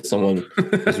Hump Day. As someone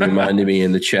was reminding me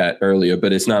in the chat earlier,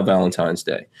 but it's not Valentine's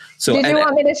Day. So did you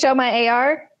want me to show my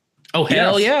AR? Oh,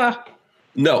 hell yeah.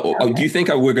 No. Oh, do you think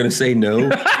we're going to say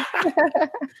no?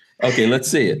 Okay, let's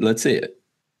see it.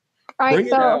 All right.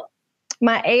 So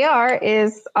my AR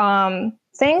is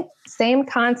same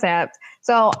concept.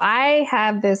 So I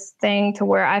have this thing to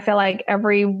where I feel like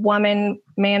every woman,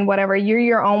 man, whatever, you're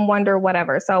your own Wonder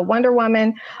whatever. So Wonder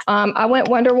Woman, I went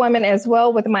Wonder Woman as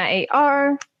well with my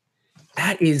AR.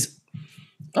 That is...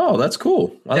 Oh, that's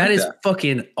cool. That is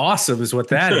fucking awesome is what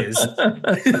that is.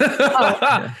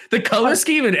 The color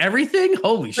scheme and everything?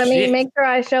 Holy shit. Let me make sure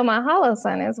I show my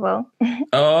Holosun as well.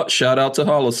 Shout out to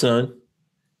Holosun.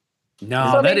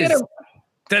 No, so they did awesome.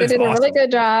 A really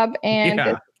good job.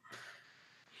 And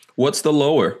what's the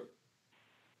lower?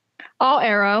 All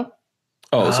arrow.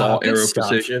 Oh, it's all arrow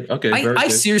precision. Okay. I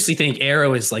seriously think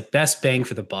arrow is like best bang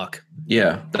for the buck.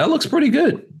 Yeah, that looks pretty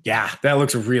good. Yeah, that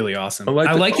looks really awesome.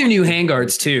 I like their new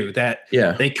handguards too. That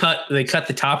they cut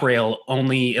the top rail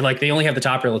only, like they only have the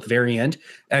top rail at the very end.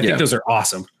 I think those are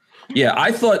awesome. Yeah,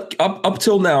 I thought up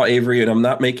till now, Avery, and I'm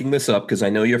not making this up because I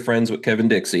know you're friends with Kevin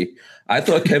Dixie. I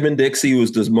thought Kevin Dixie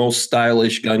was the most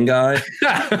stylish gun guy,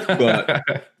 but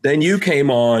then you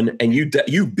came on and you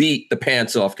beat the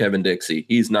pants off Kevin Dixie.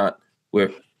 He's number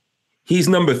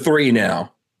 3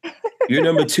 now. You're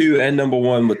number 2 and number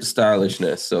 1 with the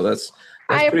stylishness. So that's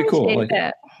pretty cool.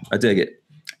 I dig it.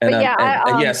 And,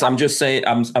 and yes, I'm just saying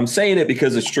I'm saying it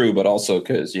because it's true, but also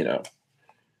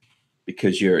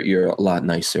because you're a lot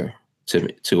nicer to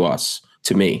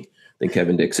me than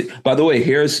Kevin Dixie. By the way,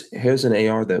 here's an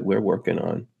AR that we're working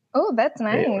on. Oh, that's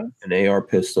nice. An AR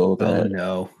pistol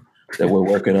that we're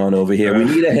working on over here. We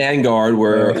need a handguard.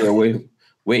 We're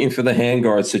waiting for the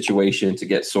handguard situation to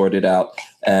get sorted out.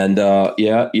 And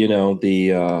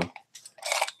the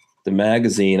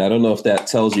magazine, I don't know if that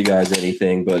tells you guys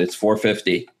anything, but it's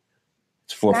 450.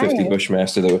 It's 450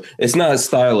 Bushmaster. It's not as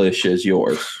stylish as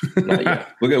yours. Not yet.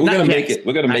 We're gonna make it.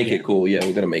 We're gonna make it cool. Yeah,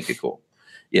 we're gonna make it cool.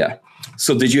 Yeah.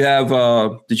 So did you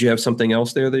have something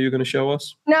else there that you're gonna show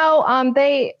us? No,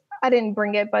 I didn't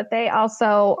bring it, but they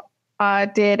also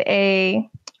did a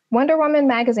Wonder Woman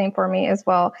magazine for me as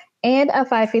well, and a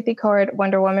 550 cord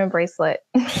Wonder Woman bracelet.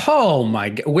 Oh my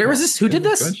God! Where was this? Who did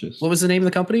this? Gracious. What was the name of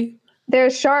the company?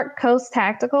 There's Shark Coast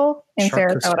Tactical in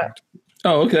Sarasota.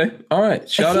 Oh, okay. All right.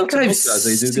 Shout out to those guys.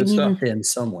 They do good stuff. Them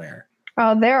somewhere.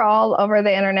 Oh, they're all over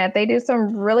the internet. They do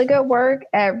some really good work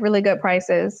at really good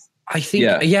prices. I think,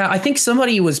 I think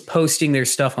somebody was posting their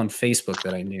stuff on Facebook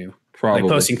that I knew. Probably.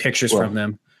 Like posting pictures from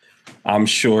them. I'm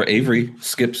sure Avery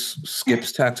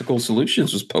Skips Tactical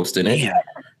Solutions was posting it. Yeah.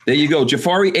 There you go.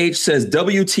 Jafari H says,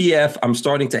 WTF, I'm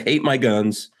starting to hate my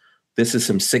guns. This is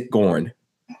some sick Gorn.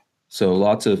 So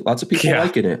lots of people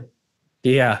liking it.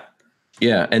 Yeah.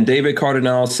 Yeah, and David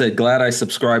Cardinal said, glad I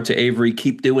subscribed to Avery.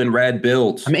 Keep doing rad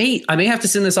builds. I may have to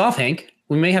send this off, Hank.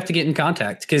 We may have to get in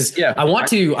contact because I want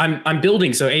to. I'm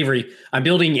building. So Avery, I'm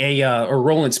building a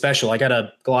Roland Special. I got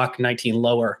a Glock 19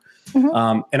 lower,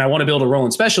 And I want to build a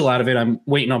Roland Special out of it. I'm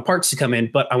waiting on parts to come in,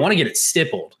 but I want to get it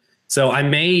stippled. So I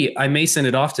may send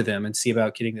it off to them and see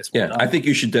about getting this one done. I think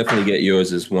you should definitely get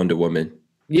yours as Wonder Woman.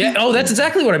 Yeah. Oh, that's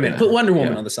exactly what I meant. Put Wonder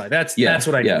Woman on the side. That's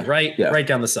what I mean. Right. Yeah. Right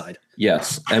down the side.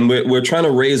 Yes. And we're trying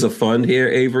to raise a fund here,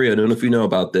 Avery. I don't know if you know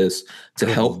about this,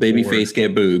 to help Babyface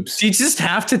get boobs. Do you just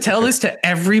have to tell this to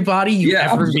everybody you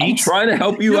ever meet? I'm trying to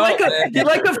help you out. You're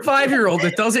like a 5-year-old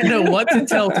that doesn't know what to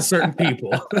tell to certain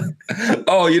people.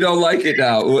 Oh, you don't like it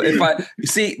now. If I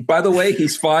see, by the way,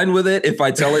 he's fine with it if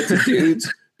I tell it to dudes,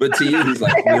 but to you, he's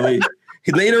like, really?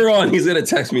 Later on, he's gonna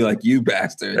text me like, "You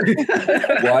bastard!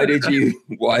 Why did you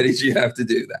have to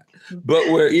do that?" But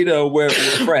we're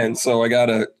friends, so I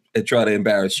gotta try to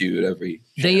embarrass you at every.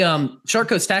 Shark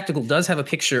Coast Tactical does have a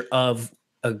picture of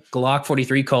a Glock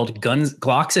 43 called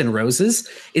Glocks and Roses.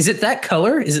 Is it that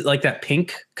color? Is it like that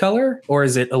pink color, or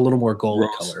is it a little more gold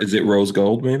color? Is it rose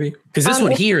gold maybe? Because this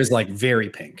one here is like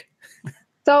very pink.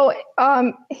 So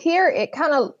here it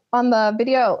kind of on the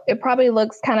video it probably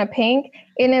looks kind of pink,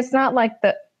 and it's not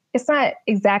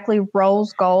exactly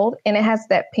rose gold, and it has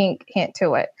that pink hint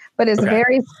to it, but it's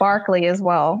very sparkly as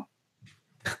well.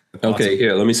 Okay, awesome.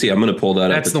 Here, let me see. I'm going to pull that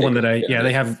up. That's the one that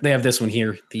they have this one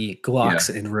here, the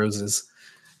Glocks and Roses,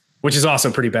 which is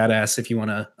also pretty badass if you want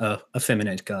a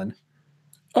effeminate gun.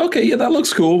 Okay, yeah, that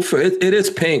looks cool. It is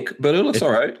pink, but it looks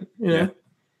all right. Yeah.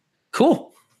 Cool.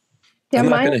 Yeah, I'm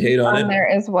not going to hate on it. There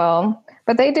as well.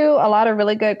 But they do a lot of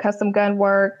really good custom gun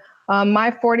work.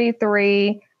 My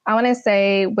 43, I want to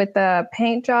say with the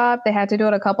paint job, they had to do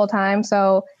it a couple times.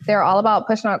 So they're all about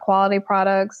pushing out quality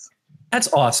products.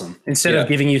 That's awesome. Instead of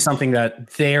giving you something that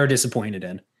they're disappointed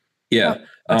in. Yeah.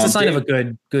 That's a sign of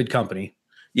a good company.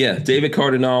 Yeah. David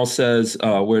Cardinal says,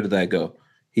 where did that go?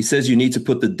 He says you need to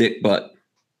put the dick butt.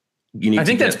 I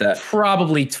think that's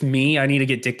probably to me. I need to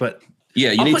get dick butt.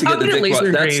 Yeah, you need to get the dick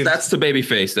butt. That's the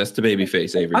Babyface. That's the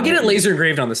Babyface, Avery. I'll get it laser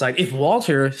engraved on the side. If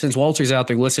since Walter's out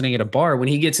there listening at a bar, when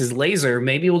he gets his laser,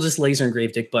 maybe we'll just laser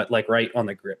engrave dick butt like right on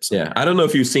the grip. Somewhere. Yeah, I don't know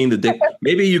if you've seen the dick.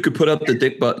 Maybe you could put up the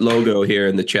dick butt logo here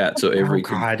in the chat so Avery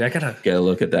can I gotta get a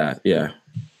look at that. Yeah,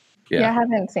 I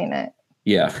haven't seen it.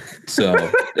 Yeah, so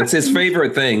it's his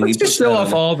favorite thing. Let's just show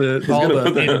off all the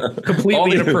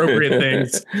completely inappropriate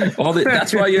things.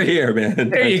 That's why you're here, man.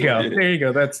 There you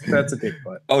go. That's a dick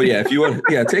butt. Oh yeah, if you want,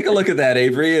 take a look at that,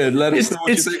 Avery, and let us know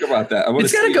what you think about that.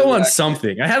 It's got to go on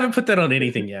something. I haven't put that on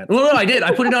anything yet. Well, no, I did.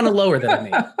 I put it on a lower than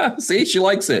I made. See, she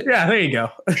likes it. Yeah, there you go.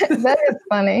 That is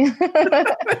funny.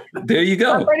 There you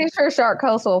go. I'm pretty sure Shark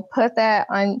Coast will put that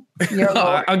on your.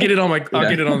 I'll get it on I'll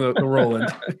get it on the Roland.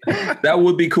 That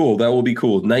would be cool. That would be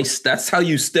cool. Nice. That's how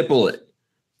you stipple it.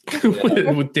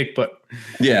 with dick butt.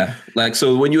 Yeah. Like,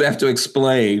 so when you have to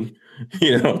explain,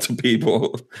 to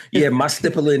people, my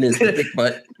stippling is the dick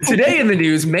butt. Today in the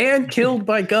news, man killed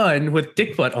by gun with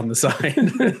dick butt on the side.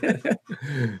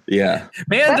 Yeah.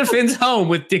 Man defends home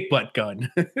with dick butt gun.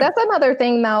 That's another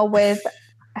thing though with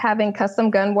having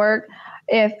custom gun work.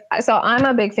 I'm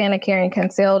a big fan of carrying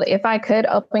concealed. If I could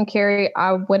open carry,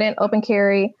 I wouldn't open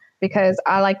carry because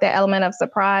I like the element of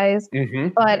surprise. Mm-hmm.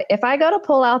 But if I go to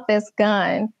pull out this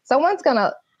gun, someone's going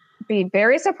to be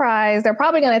very surprised. They're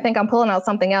probably going to think I'm pulling out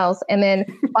something else. And then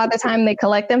by the time they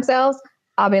collect themselves,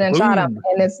 I'll be done shot them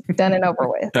and it's done and over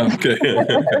with. Okay.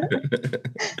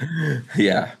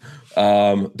 Yeah.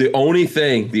 The only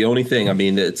thing, I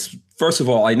mean, it's, first of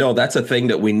all, I know that's a thing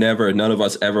that none of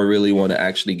us ever really want to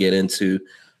actually get into.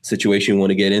 Situation you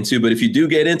want to get into, but if you do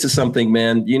get into something,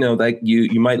 man, that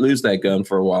you might lose that gun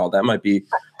for a while. That might be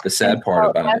the sad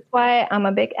part about it. That's why I'm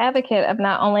a big advocate of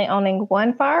not only owning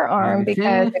one firearm,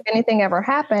 because if anything ever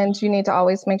happens, you need to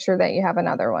always make sure that you have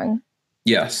another one.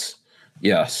 Yes.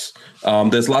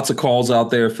 There's lots of calls out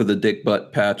there for the dick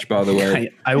butt patch, by the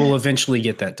way. I will eventually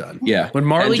get that done. Yeah. When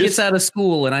Marley gets out of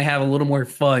school and I have a little more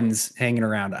funds hanging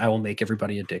around, I will make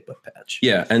everybody a dick butt patch.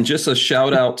 Yeah. And just a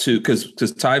shout out to, because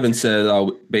Tyven said,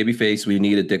 Babyface, we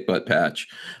need a dick butt patch.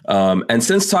 And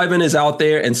since Tyven is out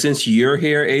there and since you're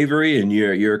here, Avery, and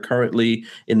you're currently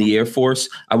in the Air Force,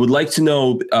 I would like to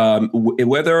know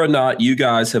whether or not you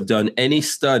guys have done any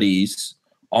studies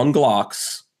on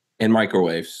Glocks and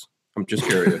microwaves. I'm just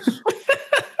curious.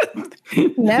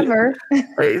 Never.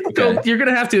 So you're going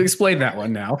to have to explain that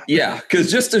one now. Yeah,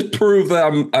 because just to prove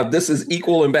this is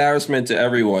equal embarrassment to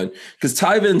everyone, because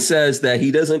Tyven says that he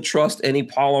doesn't trust any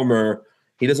polymer.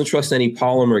 He doesn't trust any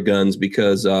polymer guns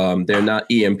because they're not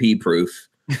EMP proof.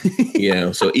 So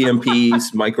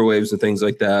EMPs, microwaves, and things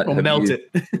like that. Will melt it.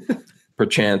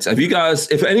 Perchance.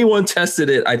 If anyone tested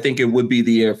it, I think it would be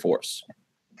the Air Force.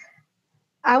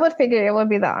 I would figure it would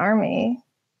be the Army.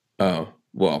 Oh,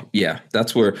 Well, yeah,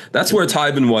 that's where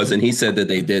Tyven was, and he said that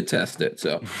they did test it.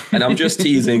 So, and I'm just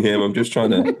teasing him. I'm just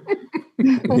trying to.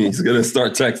 He's gonna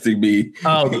start texting me.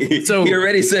 So he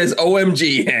already says,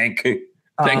 "OMG, Hank."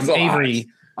 Thanks a lot. Avery,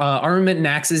 Armament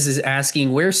Naxes is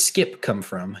asking, where's Skip come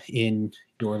from in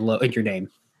your name?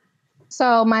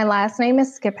 So my last name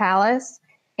is Skipalis,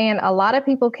 and a lot of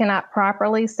people cannot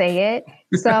properly say it.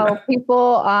 So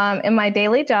people in my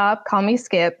daily job call me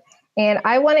Skip. And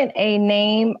I wanted a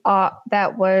name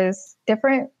that was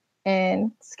different.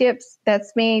 And Skip's,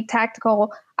 that's me.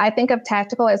 Tactical. I think of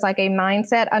tactical as like a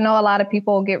mindset. I know a lot of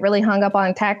people get really hung up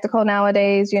on tactical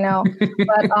nowadays,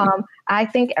 but I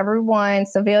think everyone,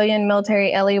 civilian,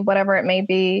 military, LE, whatever it may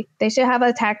be, they should have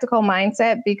a tactical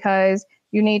mindset because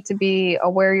you need to be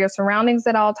aware of your surroundings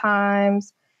at all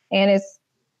times. And it's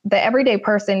the everyday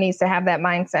person needs to have that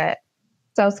mindset.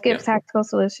 So Skip's Tactical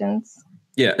Solutions.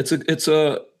 Yeah,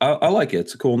 I like it.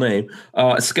 It's a cool name.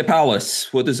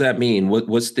 Skipalis, what does that mean?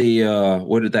 What's the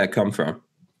where did that come from?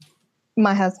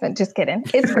 My husband. Just kidding.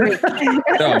 It's Greek.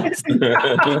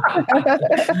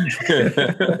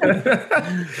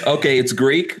 Okay, it's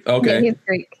Greek. Okay, yeah, he's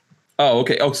Greek. Oh,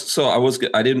 okay. Oh, so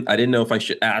I didn't know if I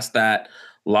should ask that.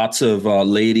 Lots of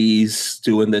ladies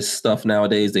doing this stuff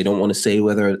nowadays. They don't want to say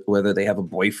whether they have a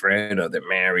boyfriend or they're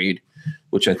married,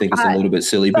 which I think is a little bit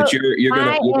silly. But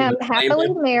I am happily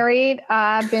married.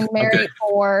 I've been married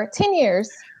for 10 years.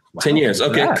 Wow, 10 years.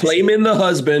 Okay. Claiming the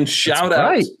husband. Shout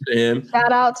out to him.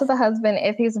 Shout out to the husband.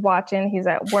 If he's watching, he's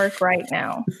at work right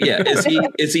now. Yeah.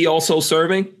 Is he also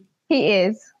serving? He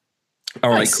is.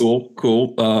 All right, cool.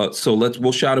 So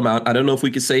we'll shout him out. I don't know if we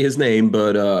could say his name,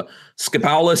 but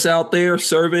Skipalis out there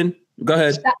serving. Go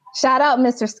ahead. Shout out,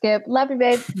 Mr. Skip. Love you,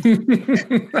 babe.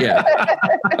 Yeah.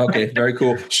 Okay, very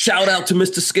cool. Shout out to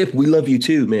Mr. Skip. We love you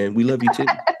too, man. We love you too.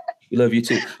 We love you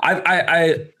too.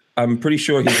 I'm pretty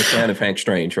sure he's a fan of Hank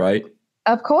Strange, right?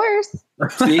 Of course.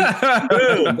 See?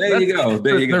 Boom. There you go.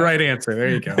 There you go. The right answer. There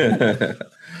you go.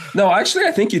 No, actually,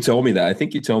 I think you told me that. I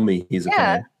think you told me he's a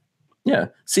fan. Yeah.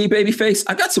 See, Babyface,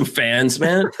 I got some fans,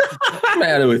 man. What's the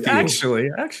matter with you?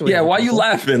 Actually. Yeah, why are you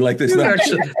laughing like this?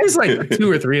 There's like 2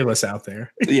 or 3 of us out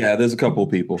there. Yeah, there's a couple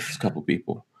people.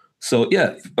 So,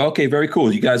 yeah. Okay, very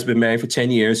cool. You guys have been married for 10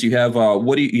 years. You have,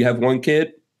 you have one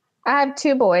kid? I have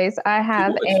 2 boys. I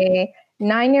have a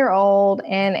 9-year-old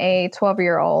and a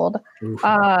 12-year-old. The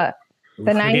 9-year-old.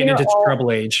 Getting into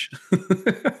trouble age.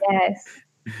 Yes.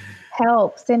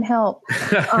 Send help.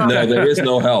 No, there is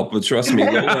no help. But trust me,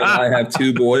 Lola and I have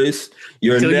 2 boys.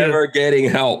 You're never getting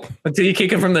help until you kick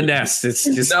them from the nest. It's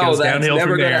just goes downhill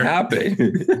never from there. Gonna happen.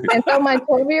 And so my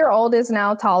 12-year-old is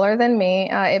now taller than me.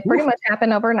 It pretty much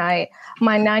happened overnight.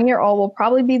 My 9-year-old will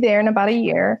probably be there in about a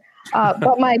year.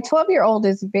 But my 12-year-old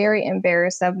is very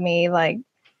embarrassed of me. Like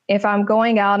if I'm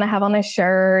going out and I have on a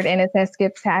shirt and it says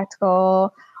Skip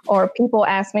Tactical, or people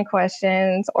ask me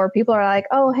questions, or people are like,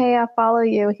 "Oh, hey, I follow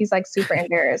you." He's like super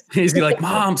embarrassed. He's like,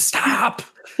 "Mom, stop."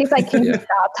 He's like, "Can you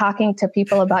stop talking to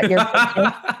people about your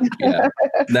business?" Yeah.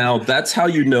 Now that's how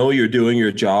you know you're doing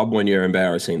your job, when you're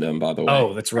embarrassing them, by the way.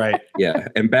 Oh, that's right. Yeah.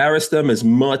 Embarrass them as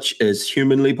much as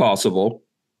humanly possible.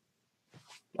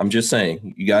 I'm just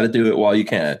saying, you got to do it while you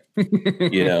can,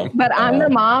 But I'm the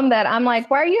mom that I'm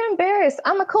like, why are you embarrassed?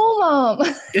 I'm a cool mom.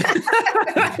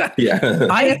 Yeah.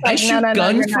 I shoot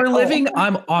guns for a living.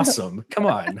 I'm awesome. Come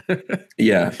on.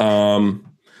 Yeah.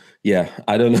 Yeah.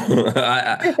 I don't know.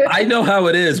 I know how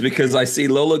it is because I see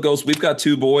Lola goes, we've got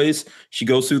 2 boys. She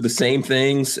goes through the same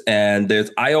things. And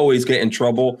I always get in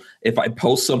trouble if I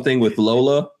post something with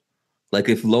Lola. Like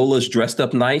if Lola's dressed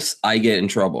up nice, I get in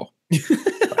trouble.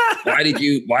 Why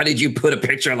did you put a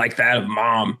picture like that of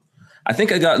mom? I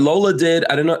think Lola did.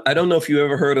 I don't know if you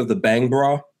ever heard of the Bang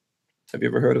Bra. Have you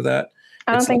ever heard of that?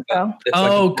 I don't think so. It's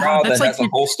like a bra that has a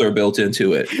holster built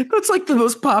into it. That's like the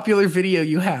most popular video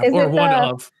you have, or one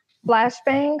of.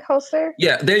 Flashbang holster?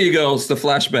 Yeah, there you go. It's the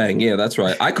flashbang. Yeah, that's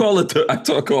right. I call it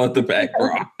the Bang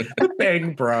Bra. The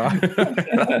Bang Bra.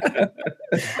 I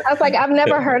was like, I've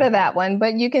never heard of that one,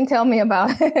 but you can tell me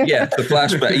about it. Yeah, the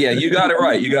flashbang. Yeah, you got it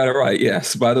right.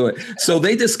 Yes, by the way. So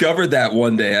they discovered that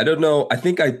one day. I don't know. I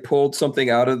think I pulled something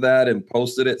out of that and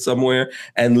posted it somewhere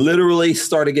and literally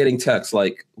started getting texts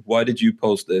like, why did you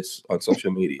post this on social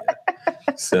media?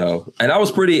 So, and I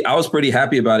was pretty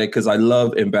happy about it because I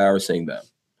love embarrassing them.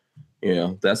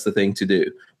 That's the thing to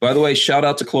do. By the way, shout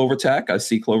out to Clover Tack. I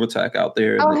see Clover Tack out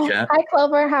there in the chat. Hi,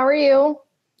 Clover. How are you?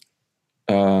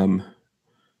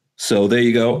 So there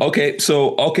you go.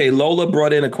 Okay. Lola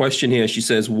brought in a question here. She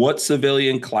says, what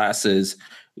civilian classes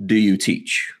do you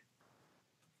teach?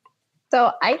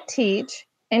 So I teach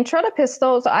intro to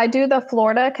pistol. So I do the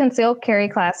Florida concealed carry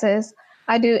classes.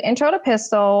 I do intro to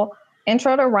pistol,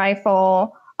 intro to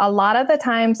rifle. A lot of the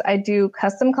times I do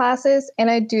custom classes, and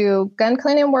I do gun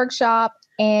cleaning workshop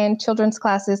and children's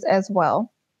classes as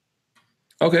well.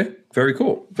 Okay, very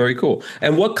cool, very cool.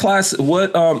 And what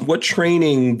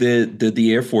training did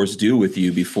the Air Force do with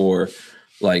you before?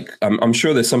 Like, I'm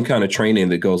sure there's some kind of training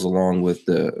that goes along with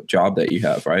the job that you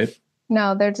have, right?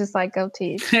 No, they're just like, go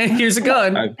teach. Here's a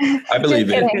gun. I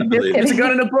believe it. I believe Here's a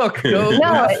gun in a book. Go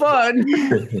have fun.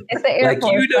 It's the Air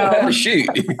Force. You know how to shoot.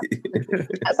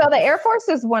 So the Air Force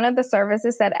is one of the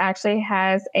services that actually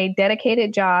has a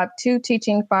dedicated job to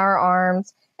teaching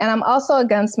firearms. And I'm also a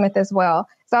gunsmith as well.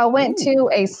 So I went to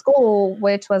a school,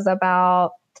 which was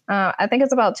about, I think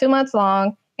it's about 2 months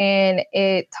long. And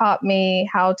it taught me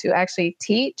how to actually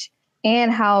teach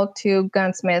and how to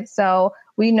gunsmith. So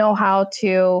we know how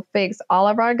to fix all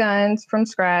of our guns from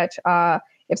scratch.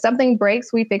 If something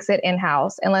breaks, we fix it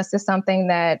in-house, unless it's something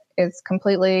that is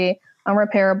completely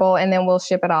unrepairable, and then we'll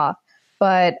ship it off.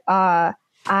 But I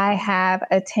have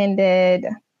attended,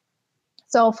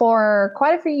 so for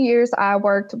quite a few years, I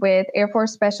worked with Air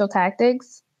Force Special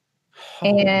Tactics.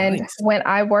 And nice. When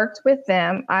I worked with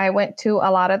them, I went to a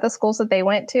lot of the schools that they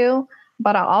went to,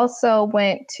 but I also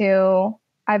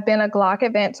I've been a Glock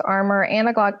Advanced Armor and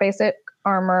a Glock Basic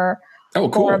Armor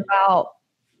for about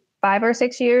 5 or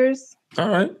 6 years. All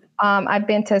right. I've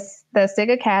been to the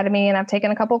SIG Academy, and I've taken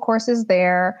a couple courses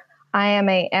there. I am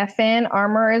a FN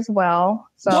Armor as well.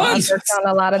 So nice. I've worked on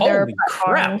a lot of their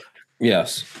platforms.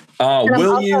 Yes.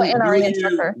 Will you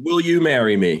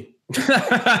marry me?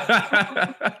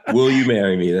 Will you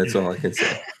marry me? That's all I can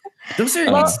say.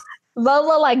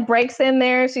 Lola like breaks in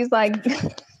there. She's like,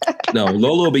 no,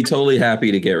 Lola will be totally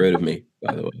happy to get rid of me,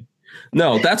 by the way.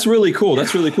 No, that's really cool.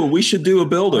 That's really cool. We should do a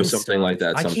build or something like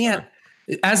that. I can't.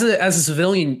 As a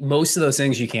civilian, most of those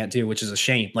things you can't do, which is a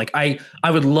shame. Like I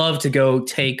would love to go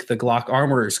take the Glock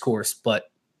Armorer's course,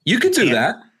 but you could do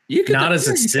that. You could not as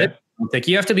a SIP. Like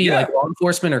you have to be like law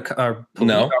enforcement or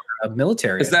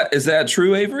military. Is that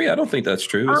true, Avery? I don't think that's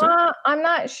true. Is it? I'm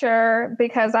not sure,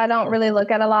 because I don't really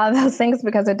look at a lot of those things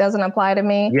because it doesn't apply to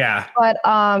me. Yeah. But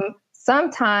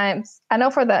sometimes I know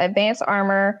for the advanced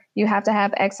armor, you have to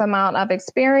have X amount of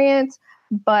experience,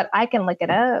 but I can look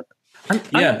it up.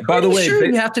 By the way,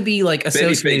 you have to be like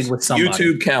associated with somebody.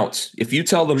 YouTube counts. If you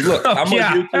tell them, look, I'm on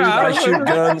YouTube, I shoot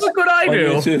guns. Look what I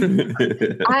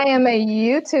do. I am a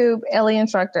YouTube LE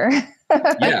instructor.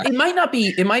 It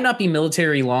might not be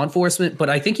military law enforcement, but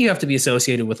I think you have to be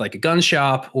associated with like a gun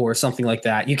shop or something like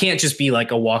that. You can't just be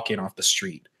like a walk-in off the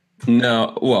street.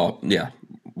 No, well, yeah.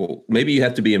 Well, maybe you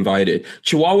have to be invited.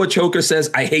 Chihuahua Choker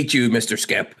says, I hate you, Mr.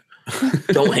 Skip.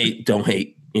 Don't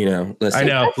hate. You know, listen, I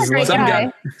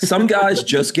know. Some guys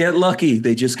just get lucky.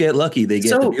 They just get lucky. They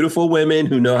get the beautiful women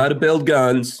who know how to build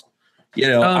guns. You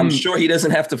know, I'm sure he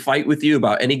doesn't have to fight with you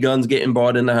about any guns getting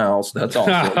bought in the house. That's all.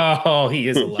 Oh, he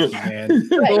is a lucky man.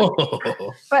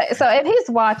 But so if he's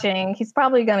watching, he's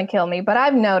probably going to kill me. But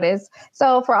I've noticed.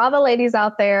 So for all the ladies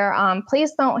out there,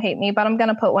 please don't hate me, but I'm going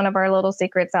to put one of our little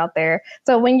secrets out there.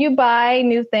 So when you buy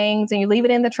new things and you leave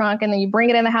it in the trunk and then you bring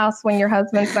it in the house when your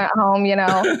husband's not home, you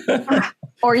know,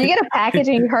 or you get a package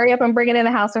and you hurry up and bring it in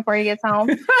the house before he gets home.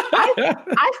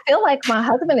 I feel like my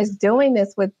husband is doing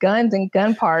this with guns and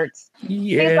gun parts.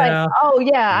 Yeah. He's like, oh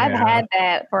yeah, I've had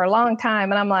that for a long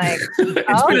time. And I'm like,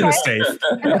 it's been in the safe.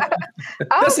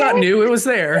 That's not new. It was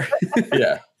there.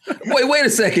 Yeah. Wait a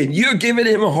second. You're giving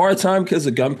him a hard time because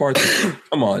of gun parts?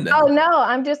 Come on now. Oh no.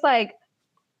 I'm just like,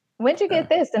 when'd you get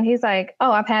this? And he's like,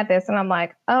 oh, I've had this. And I'm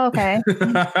like, oh, okay.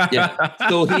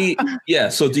 Yeah.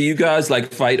 So do you guys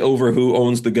like fight over who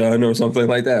owns the gun or something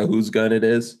like that? Whose gun it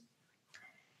is?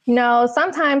 No,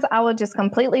 sometimes I would just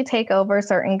completely take over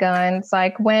certain guns.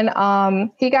 Like when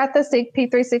he got the SIG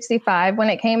P365 when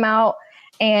it came out,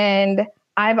 and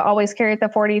I've always carried the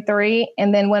 43.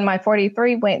 And then when my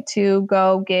 43 went to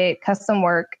go get custom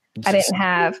work, I didn't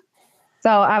have. So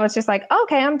I was just like,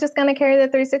 okay, I'm just going to carry the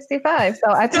 365.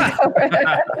 So I took over.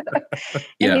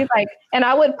 And he's like, and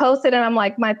I would post it and I'm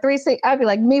like, I'd be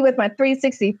like, me with my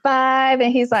 365.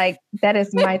 And he's like, that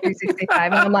is my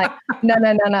 365. And I'm like, no,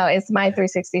 it's my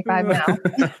 365 now.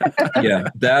 Yeah,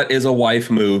 that is a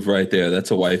wife move right there. That's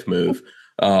a wife move.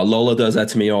 Lola does that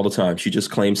to me all the time. She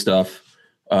just claims stuff.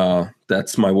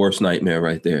 That's my worst nightmare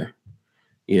right there.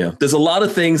 You know, there's a lot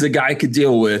of things a guy could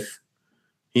deal with.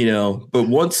 You know, but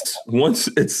once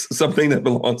it's something that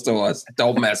belongs to us,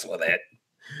 don't mess with it.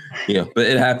 Yeah, but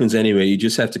it happens anyway. You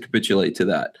just have to capitulate to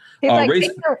that.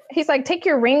 He's like, take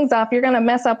your rings off. You're gonna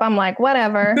mess up. I'm like,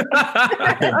 whatever.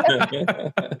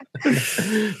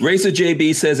 Racer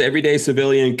JB says everyday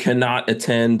civilian cannot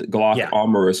attend Glock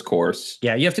armorist course.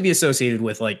 Yeah, you have to be associated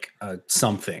with like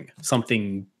something.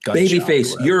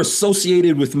 Babyface, you're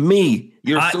associated with me.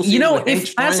 You're associated with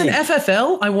if as an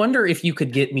FFL, I wonder if you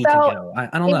could get me to go.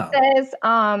 I don't know. It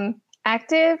says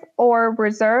active or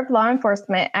reserve law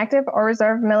enforcement, active or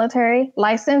reserve military,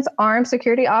 licensed armed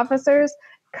security officers,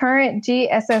 current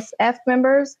GSSF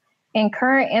members, and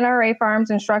current NRA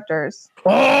firearms instructors.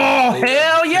 Oh,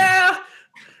 hell yeah!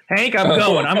 Hank, I'm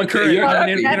going. I'm a current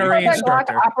NRA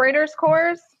instructor. Operators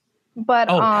course. But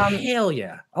hell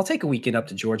yeah. I'll take a weekend up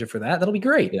to Georgia for that. That'll be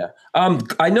great. Yeah.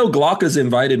 I know Glock has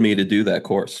invited me to do that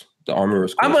course, the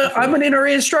armorer's course. I'm an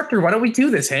NRA instructor. Why don't we do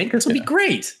this, Hank? This will be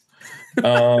great.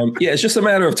 It's just a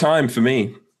matter of time for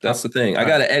me. That's the thing. I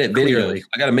got to edit videos. Clearly.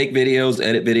 I got to make videos,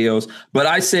 edit videos. But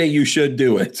I say you should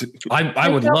do it. I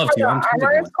would love to.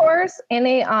 Armorer's course,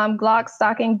 any Glock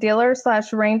stocking dealer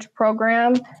 / range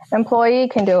program employee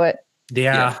can do it.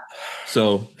 Yeah.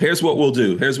 So here's what we'll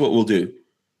do.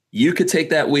 You could take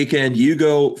that weekend. You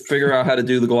go figure out how to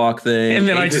do the Glock thing. And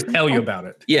then I just tell you about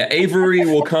it. Yeah, Avery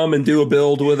will come and do a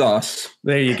build with us.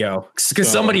 There you go. Because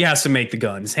somebody has to make the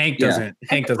guns. Hank doesn't. Yeah.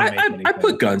 Hank doesn't make anything. I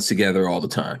put guns together all the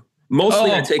time.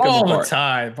 Mostly I take them apart.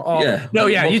 All the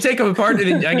time. You take them apart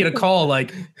and then I get a call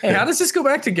like, hey, how does this go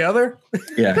back together?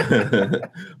 Yeah.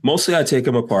 Mostly I take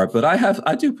them apart, but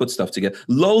I do put stuff together.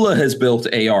 Lola has built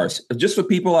ARs. Just for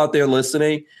people out there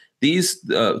listening, these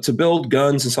to build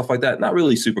guns and stuff like that, not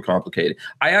really super complicated.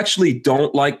 I actually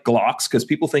don't like Glocks because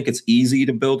people think it's easy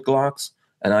to build Glocks,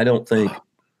 and I don't think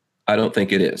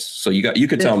it is. So you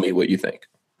could tell me what you think.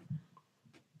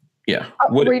 Yeah.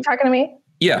 Were you talking to me?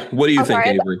 Yeah. What do you think,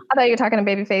 Avery? I thought you were talking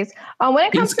to Babyface. When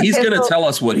it comes to he's going to tell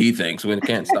us what he thinks. We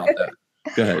can't stop that.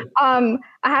 Go ahead. I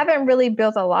haven't really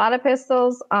built a lot of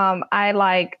pistols. I'm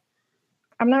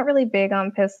not really big on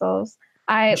pistols.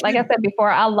 Like I said before,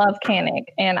 I love Canik,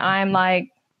 and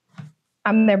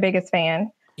I'm their biggest fan.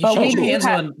 You should get your hands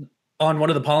on one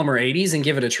of the Polymer 80s and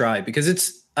give it a try because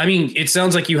it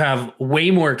sounds like you have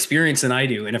way more experience than I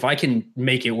do. And if I can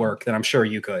make it work, then I'm sure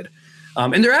you could.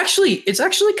 And it's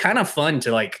actually kind of fun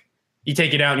to like, you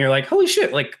take it out and you're like, holy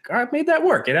shit, like I made that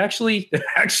work. It actually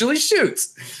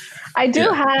shoots. I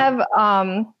do have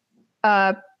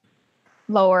a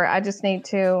lower. I just need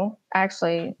to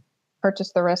actually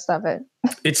purchase the rest of it.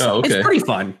 It's pretty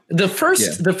fun. The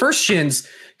first shins,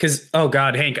 because oh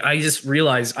god, Hank, I just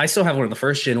realized I still have one of the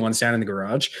first gen ones down in the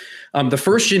garage. The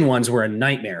first gen ones were a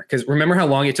nightmare because remember how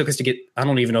long it took us to get. I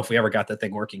don't even know if we ever got that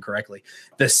thing working correctly.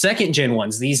 The second gen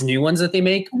ones, these new ones that they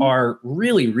make, are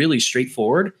really, really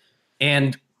straightforward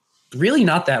and really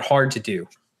not that hard to do.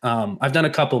 I've done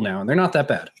a couple now, and they're not that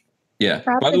bad. Yeah.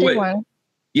 By the way.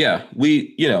 Yeah,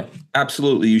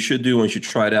 absolutely. You should do one. You should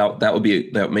try it out. That would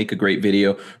make a great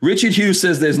video. Richard Hughes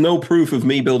says there's no proof of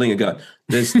me building a gun.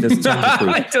 There's tons of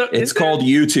proof. It's called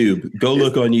YouTube. Go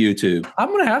look on YouTube. I'm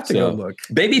going to have to go look.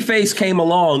 Babyface came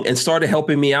along and started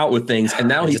helping me out with things. And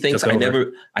now he thinks I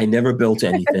never built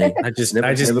anything. I just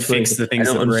fix the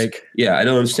things that break. Yeah, I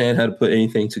don't understand how to put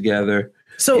anything together.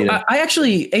 So I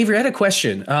actually, Avery, I had a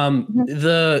question.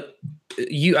 So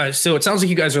it sounds like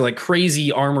you guys are like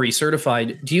crazy armory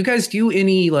certified. Do you guys do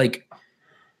any like,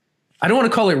 I don't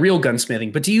want to call it real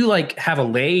gunsmithing, but do you like have a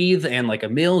lathe and like a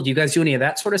mill? Do you guys do any of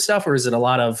that sort of stuff? Or is it a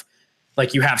lot of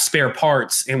like you have spare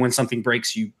parts and when something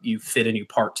breaks, you fit a new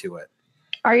part to it?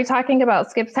 Are you talking about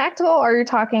Skips Tactical or are you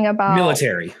talking about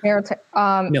military?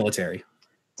 Military.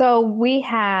 So we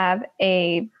have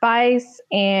a vise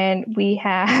and we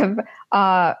have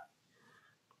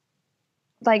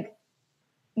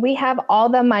we have all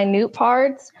the minute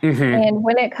parts. Mm-hmm. And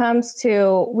when it comes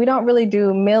to, we don't really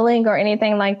do milling or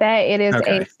anything like that. It is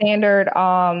a standard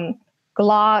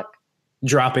Glock.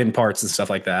 Drop-in parts and stuff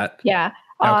like that. Yeah.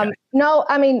 No,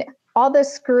 I mean, all the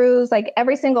screws, like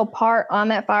every single part on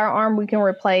that firearm we can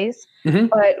replace,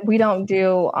 but we don't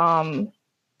do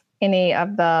any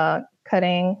of the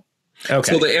cutting.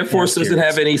 Okay. So the Air Force doesn't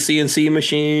have any CNC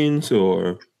machines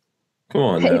or, come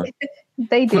on now.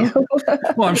 They do.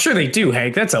 Well, I'm sure they do,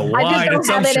 Hank. That's a wide assumption. I just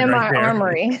don't have it in my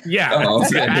armory. Yeah.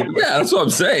 Exactly. Yeah, that's what I'm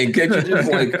saying. Can't you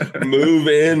just like move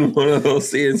in one of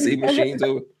those CNC machines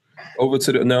over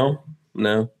to the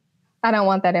no? I don't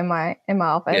want that in my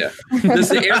office. Yeah. Does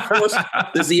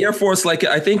the Air Force like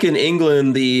I think in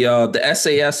England the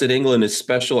SAS in England is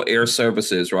Special Air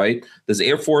Services, right? Does the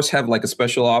Air Force have like a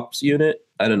special ops unit?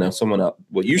 I don't know. Someone up.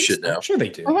 Well, you should know. I'm sure they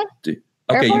do. Mm-hmm.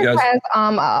 Okay, Air Force you guys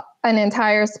has an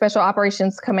entire Special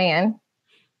Operations Command.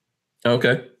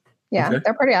 Okay. Yeah, Okay.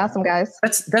 they're pretty awesome guys.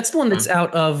 That's the one that's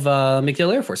out of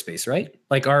MacDill Air Force Base, right?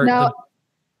 Like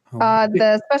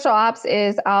the special ops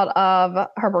is out of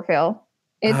Herberville.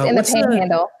 It's in the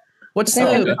Panhandle. What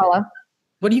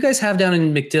do you guys have down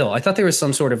in MacDill? I thought there was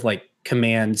some sort of like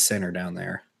command center down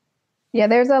there. Yeah,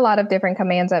 there's a lot of different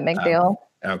commands at MacDill.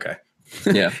 Okay.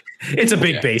 Yeah. It's a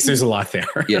big base. There's a lot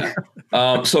there. Yeah.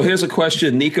 So here's a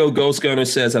question. Nico Ghost Gunner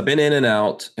says, I've been in and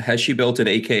out. Has she built an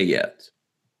AK yet?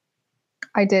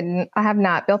 I didn't. I have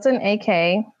not built an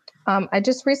AK. I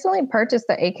just recently purchased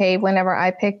the AK whenever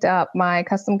I picked up my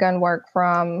custom gun work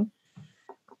from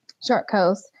Shark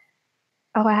Coast.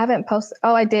 Oh, I haven't posted.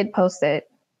 Oh, I did post it.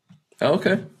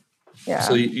 Okay. Yeah.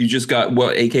 So you just got,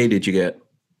 what AK did you get?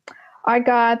 I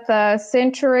got the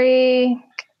Century.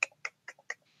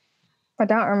 I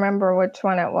don't remember which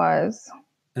one it was.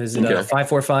 Is it a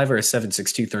 545 or a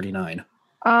 7.62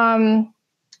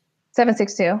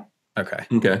 7.62. Okay.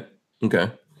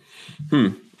 Okay.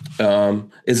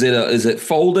 Is it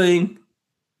folding?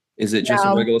 Is it just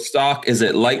a regular stock? Is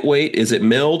it lightweight? Is it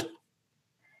milled?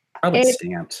 Probably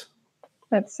stamped.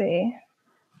 Let's see.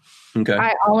 Okay.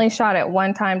 I only shot it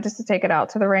one time just to take it out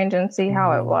to the range and see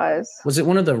how it was. Was it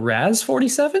one of the Raz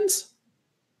 47s?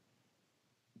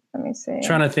 Let me see.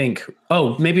 Trying to think.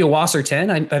 Oh, maybe a Wasser 10.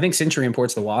 I think Century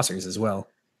imports the Wassers as well.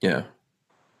 Yeah.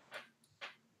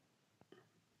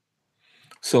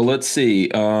 So let's see.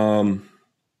 Okay,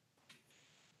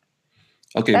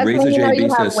 That's Razor when JB you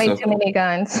says have way too many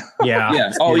guns. Yeah.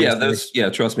 Yeah. Oh yeah.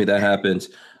 Trust me, that happens.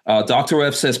 Dr.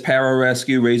 F says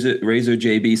Pararescue. Razor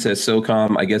JB says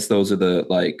SOCOM. I guess those are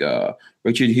the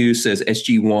Richard Hughes says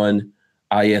SG1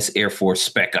 IS Air Force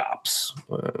Spec Ops.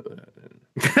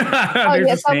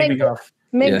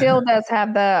 MacDill does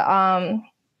have the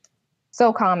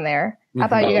SOCOM there. I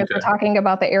thought you guys were talking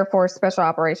about the Air Force Special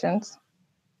Operations.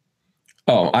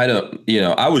 Oh, I don't.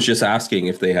 I was just asking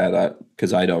if they had that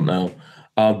because I don't know.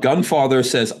 Gunfather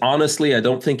says, honestly, I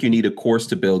don't think you need a course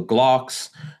to build Glocks.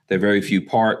 They're very few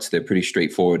parts. They're pretty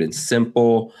straightforward and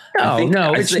simple. I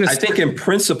think in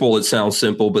principle it sounds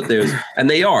simple, but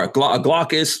they are. A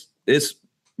Glock is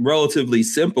relatively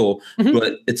simple,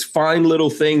 but it's fine little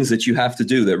things that you have to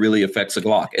do that really affects a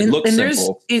Glock. It looks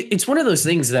simple. It's one of those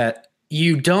things that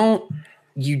you don't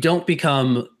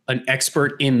become an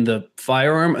expert in the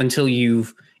firearm until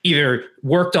you've either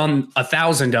worked on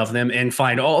 1,000 of them and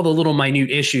find all the little minute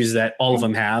issues that all of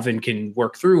them have and can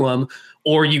work through them,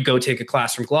 or you go take a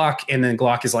class from Glock and then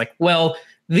Glock is like, well,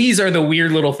 these are the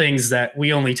weird little things that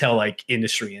we only tell like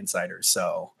industry insiders.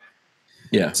 So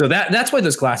yeah. So that's why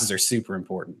those classes are super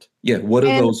important. Yeah. What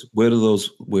are those weird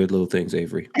little things,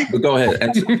 Avery? But go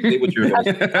ahead. Say what you're I'll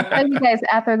tell you guys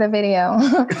after the video.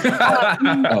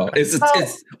 Did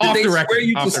they swear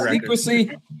you to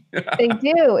secrecy? They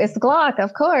do. It's Glock,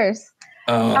 of course.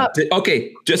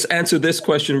 Okay. Just answer this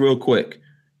question real quick.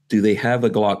 Do they have a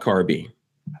Glock carbine?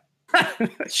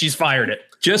 She's fired it.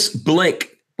 Just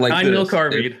blink like 9mm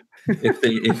carbine. And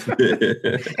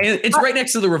it's right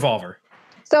next to the revolver.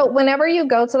 So whenever you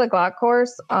go to the Glock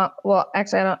course, I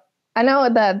know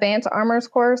the Advanced Armors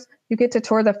course, you get to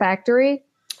tour the factory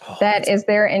that is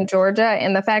there in Georgia.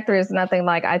 And the factory is nothing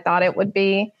like I thought it would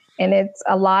be. And it's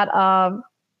a lot of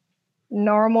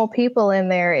normal people in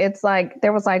there. It's like,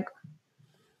 there was like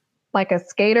a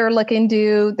skater looking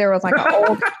dude. There was like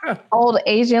an old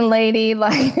Asian lady.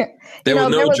 Like there were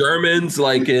no Germans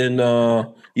like in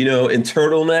in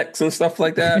turtlenecks and stuff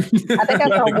like that. I think I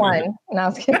saw one. No, I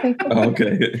was kidding.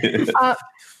 Okay.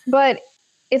 But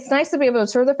it's nice to be able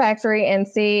to tour the factory and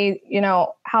see,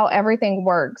 how everything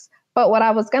works. But what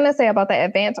I was going to say about the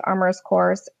Advanced Armors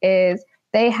course is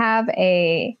they have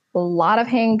a lot of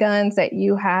handguns that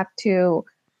you have to,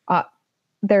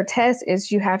 their test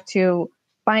is you have to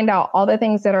find out all the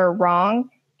things that are wrong.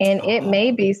 And it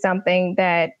may be something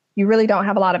that you really don't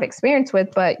have a lot of experience with,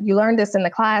 but you learned this in the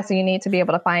class and you need to be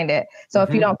able to find it. So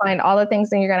if you don't find all the things,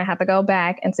 then you're going to have to go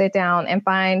back and sit down and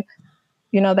find,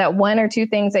 that one or two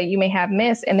things that you may have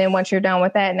missed. And then once you're done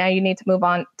with that, now you need to move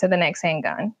on to the next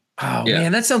handgun. Oh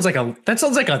man, that sounds like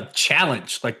a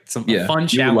challenge, like some fun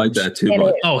challenge. You like that too,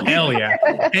 bud. Oh hell yeah!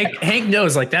 Hank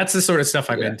knows, like that's the sort of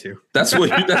stuff I'm into. That's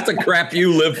the crap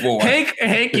you live for.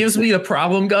 Hank gives me the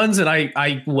problem guns, and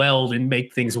I weld and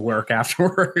make things work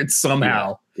afterwards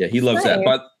somehow. Yeah, he loves that.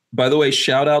 But by the way,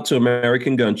 shout out to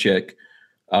American Gun Chick.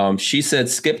 She said,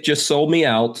 "Skip just sold me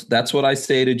out." That's what I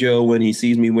say to Joe when he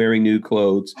sees me wearing new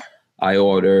clothes. I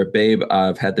order, babe.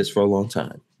 I've had this for a long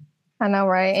time. I know,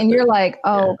 right? And you're like,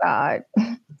 oh God,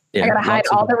 I gotta hide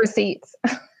all the receipts.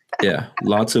 Yeah,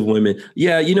 lots of women.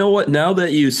 Yeah, you know what? Now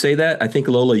that you say that, I think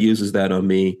Lola uses that on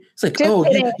me. It's like,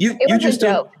 you just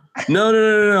don't.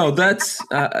 No. That's,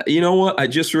 you know what? I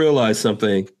just realized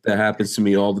something that happens to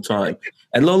me all the time.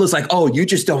 And Lola's like, oh, you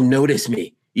just don't notice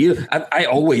me. I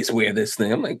always wear this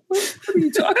thing. I'm like, what are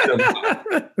you talking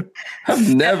about?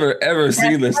 I've never, ever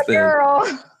seen this thing.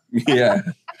 Girl.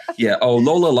 Yeah. Oh,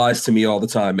 Lola lies to me all the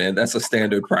time, man. That's a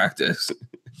standard practice.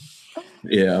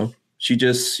 Yeah. She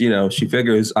just, she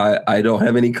figures I don't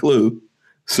have any clue.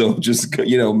 So just,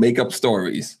 make up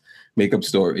stories.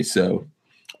 So,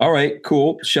 all right,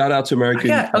 cool. Shout out to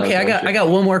American. I got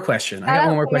one more question.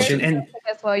 And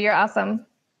well, you're awesome.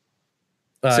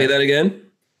 Say that again.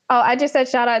 Oh, I just said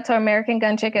shout out to American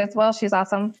Gun Chick as well. She's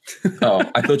awesome. Oh,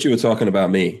 I thought you were talking about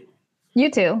me.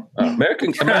 You too.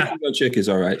 American Gun Chick is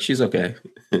all right. She's okay.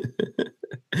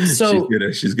 So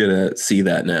she's gonna see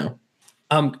that now.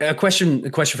 A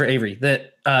question for Avery,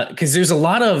 that because there's a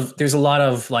lot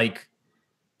of like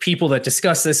people that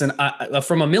discuss this, and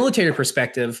from a military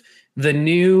perspective, the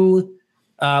new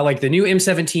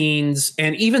M17s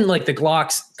and even like the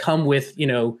Glocks come with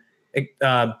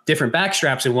different back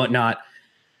straps and whatnot.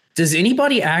 Does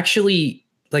anybody actually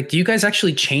do you guys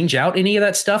actually change out any of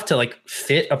that stuff to like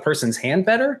fit a person's hand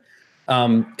better?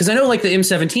 Because I know like the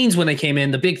M17s, when they came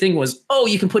in, the big thing was, oh,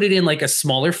 you can put it in like a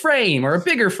smaller frame or a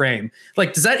bigger frame.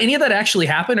 Like, does any of that actually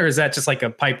happen, or is that just like a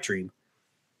pipe dream?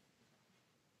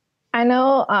 I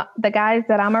know the guys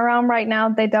that I'm around right now,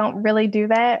 they don't really do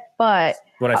that, but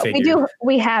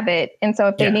we have it. And so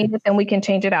if they need it, then we can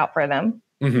change it out for them.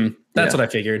 Mm-hmm. That's what I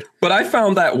figured. But I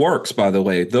found that works, by the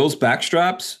way. Those back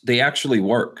straps, they actually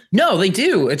work. No, they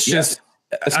do. It's just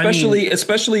especially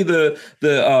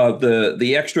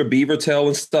the extra beaver tail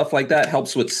and stuff like that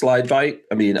helps with slide bite.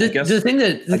 I mean, I guess the thing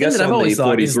that I've always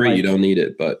thought is like, you don't need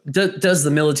it, but does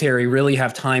the military really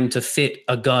have time to fit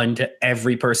a gun to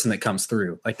every person that comes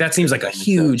through? Like, that seems like a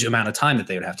huge amount of time that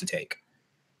they would have to take.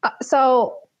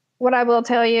 So what I will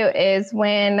tell you is,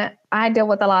 when I deal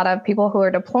with a lot of people who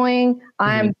are deploying,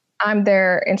 I'm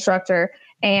their instructor,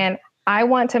 and I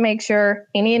want to make sure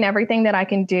any and everything that I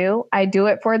can do, I do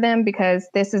it for them, because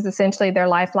this is essentially their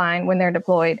lifeline when they're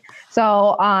deployed.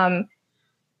 So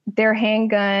their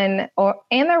handgun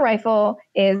and their rifle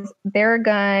is their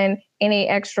gun, any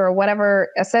extra whatever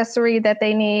accessory that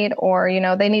they need, or,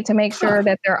 they need to make sure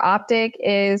that their optic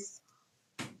is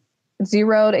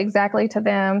zeroed exactly to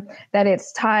them, that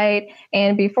it's tight.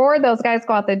 And before those guys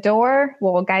go out the door,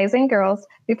 well, guys and girls,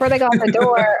 before they go out the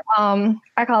door,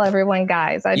 I call everyone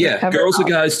guys. Girls are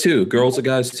guys too.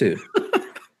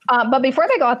 But before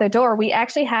they go out the door, we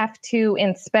actually have to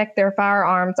inspect their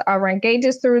firearms. Run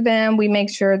gauges through them. We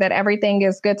make sure that everything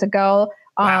is good to go.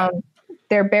 Wow.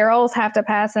 Their barrels have to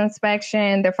pass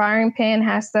inspection. Their firing pin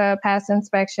has to pass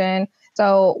inspection.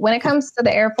 So when it comes to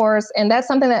the Air Force, and that's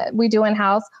something that we do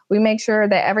in-house, we make sure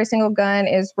that every single gun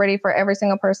is ready for every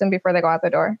single person before they go out the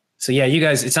door. So yeah,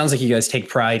 it sounds like you guys take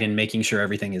pride in making sure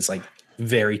everything is like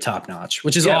very top notch,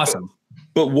 which is awesome.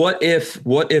 But what if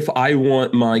I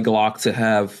want my Glock to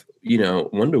have,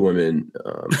 Wonder Woman?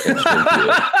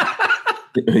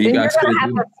 You're gonna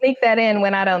have to sneak that in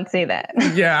when I don't see that.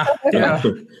 Yeah.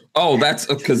 Oh, that's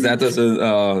because that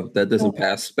doesn't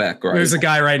pass spec, right? There's a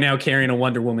guy right now carrying a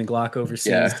Wonder Woman Glock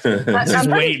overseas. Yeah.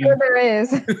 I'm waiting. Sure there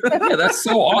is. Yeah, that's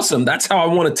so awesome. That's how I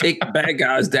want to take bad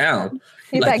guys down.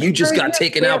 Like you just got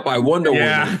taken out by Wonder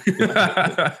Woman.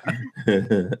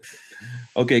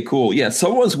 Okay, cool. Yeah,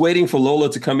 someone's waiting for Lola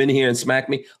to come in here and smack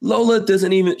me. Lola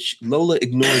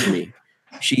ignores me.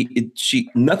 She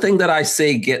nothing that I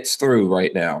say gets through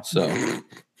right now. So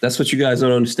that's what you guys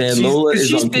don't understand. Lola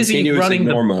is on continuous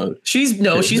ignore mode. She's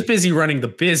busy running the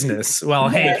business while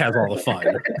Hank has all the fun.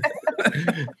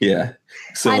 Yeah.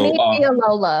 So I need a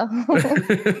Lola.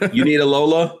 You need a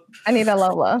Lola? I need a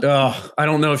Lola. Oh, I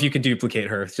don't know if you could duplicate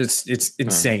her. It's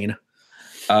insane.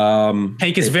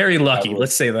 Hank is very lucky.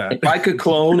 Let's say that. If I could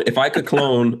clone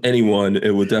anyone,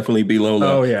 it would definitely be Lola.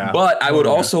 Oh yeah. But I would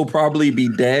also probably be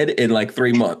dead in like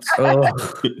 3 months. Because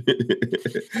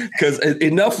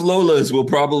enough Lolas will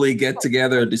probably get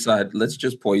together and decide, let's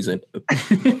just poison. That's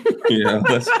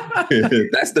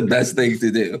the best thing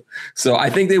to do. So I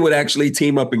think they would actually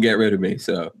team up and get rid of me.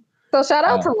 So shout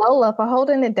out to Lola for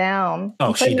holding it down.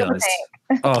 Oh, she does.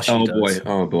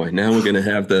 Oh boy! Now we're gonna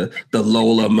have the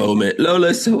Lola moment.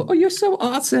 Lola, you're so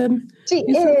awesome.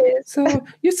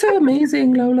 You're so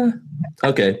amazing, Lola.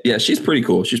 Okay, yeah, she's pretty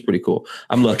cool.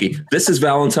 I'm lucky. This is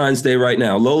Valentine's Day right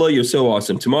now. Lola, you're so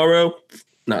awesome. Tomorrow,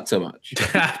 not so much.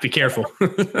 Be careful.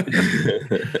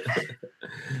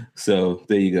 So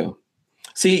there you go.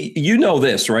 See,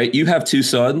 this, right? You have 2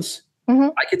 sons. Mm-hmm.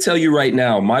 I can tell you right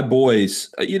now, my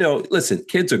boys, listen,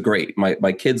 kids are great.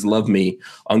 My kids love me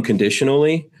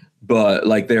unconditionally, but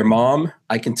like their mom,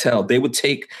 I can tell they would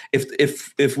take if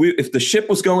the ship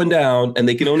was going down and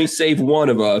they can only save one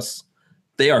of us,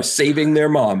 they are saving their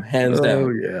mom hands down. Oh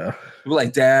yeah. We're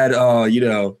like, Dad,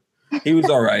 he was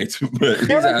all right, but he's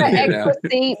There was out an here extra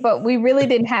seat, but we really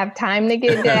didn't have time to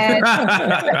get Dad.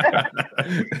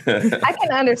 I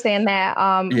can understand that.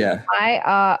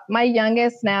 My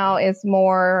youngest now is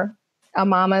more a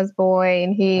mama's boy,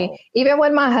 and even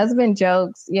when my husband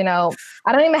jokes, I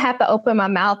don't even have to open my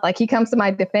mouth. Like, he comes to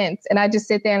my defense, and I just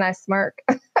sit there and I smirk.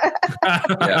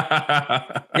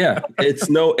 Yeah. It's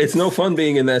no fun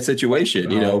being in that situation.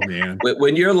 Man.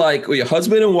 When you're like your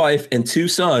husband and wife and two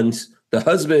sons, the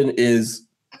husband is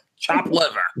chopped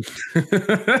liver.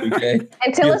 Okay.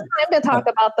 Until it's time to talk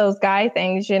about those guy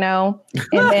things, and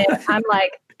then I'm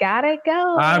like, gotta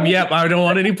go. Yep. I don't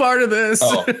want any part of this.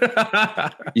 Oh.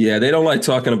 Yeah, they don't like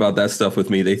talking about that stuff with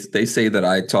me. They say that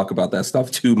I talk about that stuff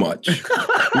too much,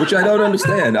 which I don't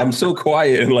understand. I'm so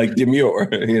quiet and like demure.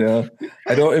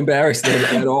 I don't embarrass them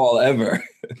at all ever.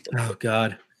 Oh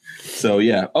God. So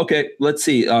yeah. Okay. Let's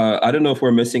see. I don't know if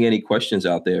we're missing any questions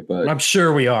out there, but I'm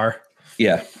sure we are.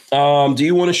 Yeah. Do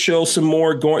you want to show some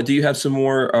more? Do you have some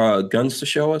more guns to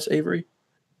show us, Avery?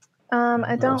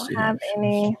 I don't have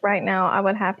any right now. I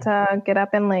would have to get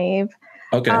up and leave.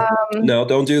 Okay. No,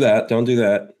 don't do that. Don't do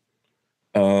that.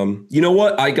 You know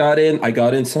what? I got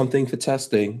in something for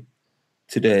testing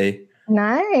today.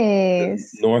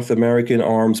 Nice. North American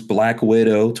Arms Black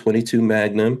Widow 22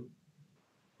 Magnum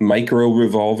micro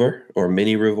revolver or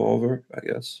mini revolver, I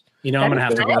guess. I'm going to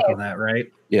have to work on that,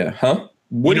 right? Yeah. Huh?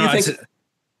 What do you think?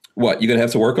 What? You're going to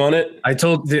have to work on it?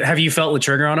 Have you felt the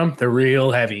trigger on them? They're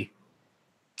real heavy.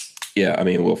 Yeah, I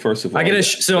mean, well, first of all,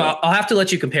 I'll have to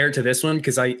let you compare it to this one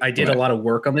because I did a lot of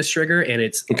work on this trigger and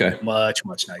it's much,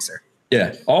 much nicer.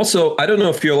 Yeah. Also, I don't know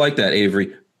if you're like that,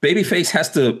 Avery. Babyface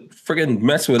has to friggin'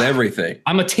 mess with everything.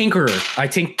 I'm a tinkerer. I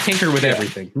tinker with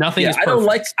everything. Nothing is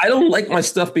perfect. I don't like my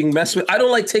stuff being messed with. I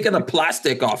don't like taking the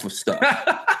plastic off of stuff.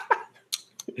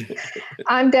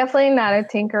 I'm definitely not a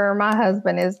tinkerer. My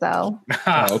husband is, though.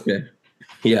 Oh, okay.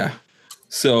 Yeah.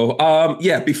 So,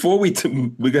 before we're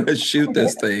going to shoot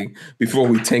this thing before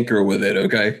we tinker with it.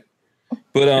 Okay.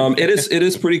 But, it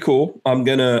is pretty cool. I'm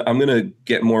going to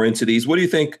get more into these. What do you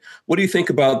think? What do you think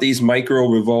about these micro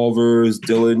revolvers,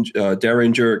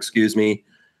 Derringer,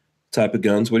 type of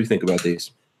guns? What do you think about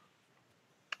these?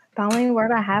 The only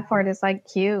word I have for it is like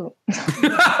cute.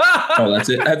 Oh, that's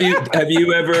it. Have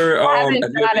you ever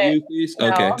used these?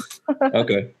 No.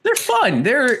 Okay. They're fun.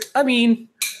 They're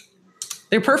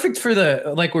perfect for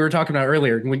like we were talking about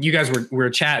earlier when you guys were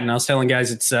chatting. I was telling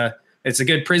guys it's a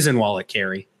good prison wallet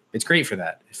carry. It's great for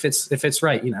that if it's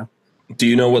right, Do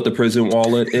you know what the prison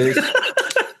wallet is?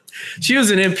 She was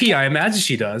an MP. I imagine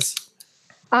she does.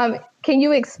 Can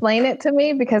you explain it to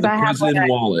me? Because I have prison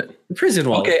wallet. The prison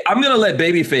wallet. Okay, I'm gonna let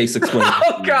Babyface explain.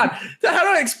 Oh God, how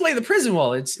do I explain the prison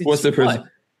wallet? What's the prison?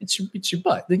 Butt. It's your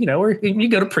butt. Where you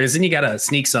go to prison, you gotta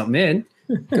sneak something in.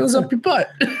 It goes up your butt.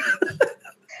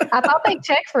 I thought they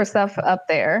checked for stuff up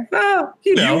there.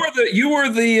 You were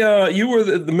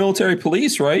the military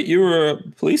police, right? You were a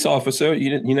police officer.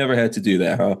 You never had to do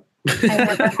that, huh?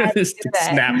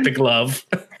 Snap the glove.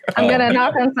 I'm gonna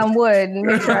knock on some wood and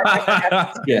make sure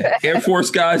yeah, Air Force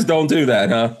guys don't do that,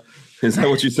 huh? Is that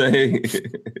what you're saying?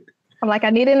 I'm like, I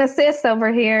need an assist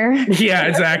over here. Yeah,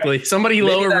 exactly. Somebody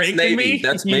lower rank than me.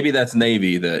 Maybe that's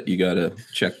Navy that you gotta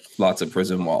check lots of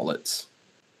prison wallets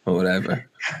or whatever.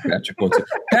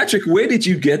 Patrick, where did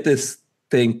you get this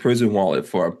thing prison wallet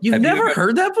from? You've never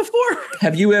heard that before?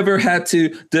 Have you ever had to?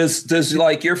 Does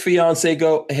like your fiance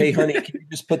go, "Hey, honey, can you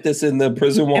just put this in the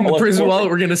prison wallet?" In the prison wallet,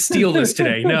 we're gonna steal this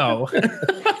today. No.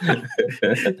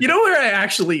 You know where I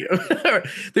actually?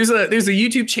 There's a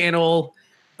YouTube channel.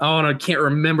 Oh, and I can't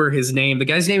remember his name. The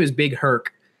guy's name is Big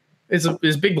Herc. It's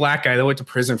this big black guy that went to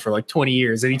prison for like 20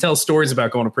 years, and he tells stories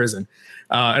about going to prison.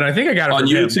 And I think I got it on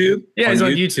YouTube. Him. Yeah, he's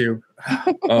on YouTube.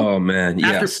 Oh man,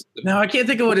 yes. No, I can't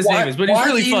think of what his name is, but he's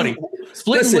really funny.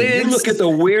 Listen, you look at the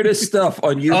weirdest stuff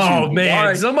on YouTube. Oh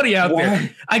man, somebody out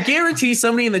there. I guarantee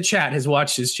somebody in the chat has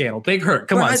watched his channel. Big Herc.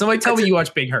 Come on, somebody tell me you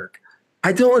watch Big Herc.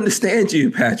 I don't understand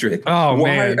you, Patrick. Oh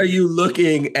man, why are you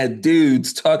looking at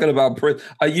dudes talking about prison?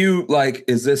 Are you like,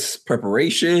 is this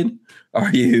preparation?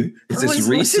 Is this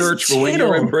research for when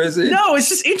you're in prison? No, it's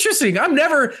just interesting. I'm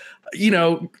never,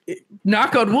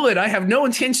 knock on wood, I have no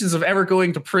intentions of ever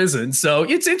going to prison. So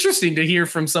it's interesting to hear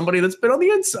from somebody that's been on the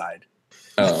inside.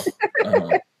 Oh,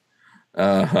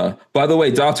 By the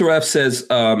way, Dr. F says,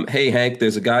 hey, Hank,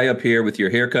 there's a guy up here with your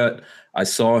haircut. I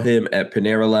saw him at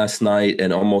Panera last night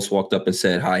and almost walked up and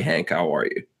said, hi, Hank, how are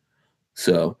you?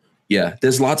 So, yeah,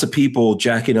 there's lots of people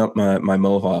jacking up my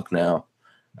mohawk now.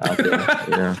 out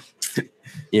there.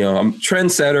 I'm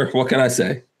trendsetter. What can I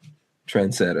say?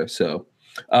 Trendsetter. So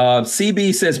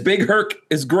CB says Big Herc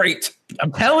is great.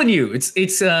 I'm telling you, it's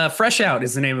Fresh Out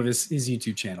is the name of his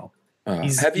YouTube channel.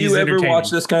 Have you ever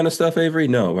watched this kind of stuff, Avery?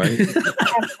 No, right? I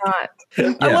have not.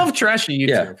 I love trashy YouTube.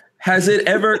 Yeah. Has it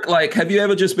ever, have you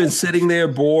ever just been sitting there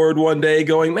bored one day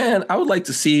going, man, I would like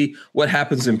to see what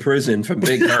happens in prison from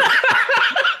Big Herc.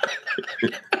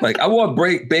 I want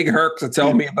Big Herc to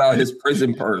tell me about his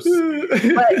prison purse.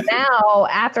 But now,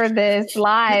 after this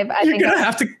live, you're gonna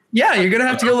have to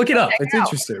go look it up. It's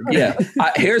interesting. Yeah.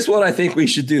 Here's what I think we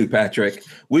should do, Patrick.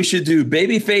 We should do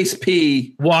Babyface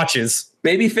P watches.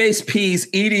 Babyface P's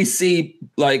EDC,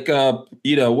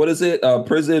 what is it?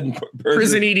 Prison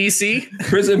EDC,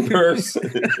 prison purse,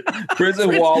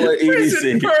 prison wallet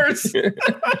EDC. Prison purse.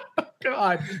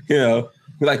 God.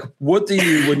 What do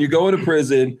you, when you go into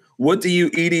prison, what do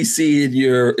you EDC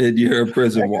in your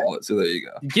prison wallet? So there you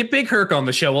go. Get Big Herc on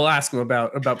the show. We'll ask him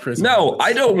about prison. No, wallets.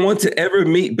 I don't want to ever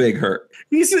meet Big Herc.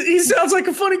 He sounds like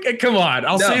a funny. Come on,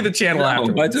 I'll say the channel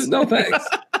afterwards. No thanks.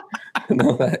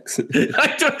 No thanks.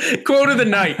 Quote of the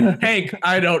night, Hank.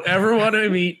 I don't ever want to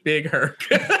meet Big Herc.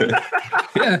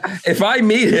 Yeah, if I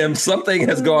meet him, something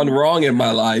has gone wrong in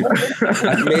my life.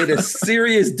 I've made a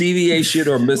serious deviation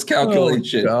or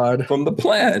miscalculation from the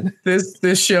plan.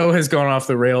 This show has gone off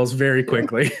the rails very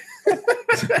quickly.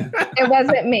 It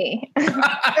wasn't me.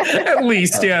 At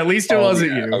least it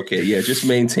wasn't you. Okay, yeah, just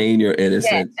maintain your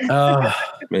innocence.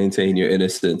 Maintain your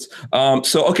innocence.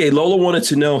 Lola wanted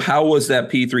to know, how was that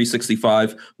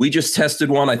P365? We just tested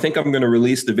one. I think I'm going to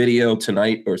release the video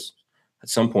tonight or at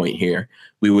some point here.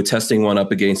 We were testing one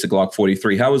up against the Glock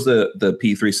 43. How was the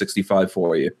P365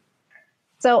 for you?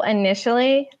 So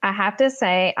initially, I have to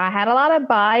say I had a lot of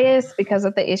bias because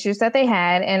of the issues that they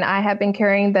had, and I have been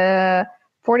carrying the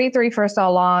 43 for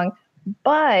so long.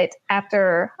 But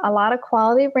after a lot of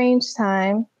quality range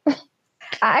time, I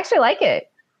actually like it.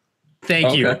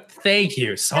 Thank you.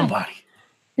 Somebody.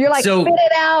 You're like, spit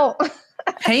it out.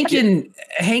 Hank and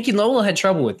Lola had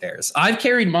trouble with theirs. I've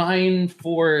carried mine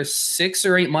for 6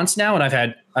 or 8 months now, and I've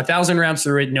had 1,000 rounds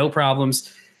through it, no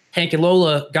problems. Hank and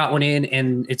Lola got one in,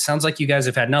 and it sounds like you guys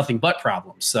have had nothing but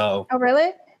problems. So, oh really?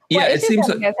 Yeah, it seems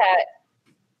like. You guys had?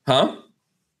 Huh?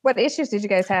 What issues did you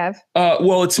guys have?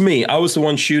 Well, it's me. I was the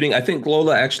one shooting. I think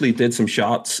Lola actually did some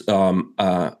shots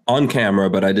on camera,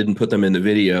 but I didn't put them in the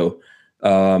video.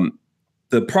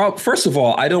 First of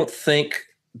all, I don't think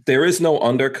there is no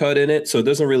undercut in it, so it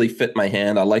doesn't really fit my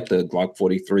hand. I like the Glock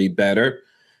 43 better.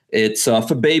 It's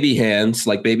for baby hands,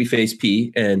 like Babyface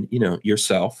P and,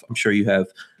 yourself. I'm sure you have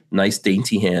nice,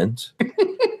 dainty hands.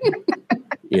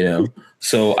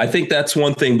 So I think that's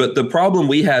one thing. But the problem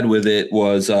we had with it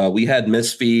was we had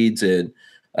misfeeds and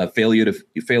failure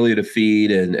to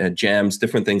feed and jams,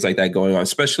 different things like that going on,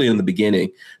 especially in the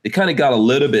beginning. They kind of got a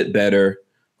little bit better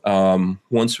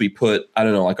once we put,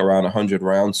 around 100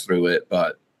 rounds through it.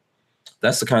 But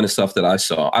that's the kind of stuff that I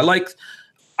saw. I liked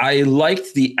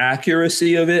the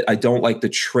accuracy of it. I don't like the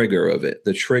trigger of it.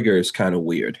 The trigger is kind of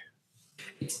weird.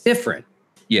 It's different.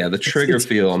 Yeah, the trigger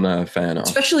feel I'm not a fan of.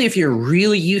 Especially if you're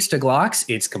really used to Glocks,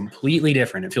 it's completely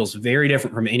different. It feels very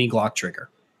different from any Glock trigger.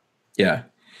 Yeah.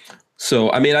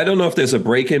 So, I don't know if there's a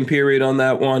break-in period on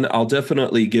that one. I'll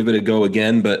definitely give it a go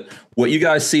again. But what you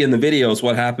guys see in the video is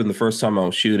what happened the first time I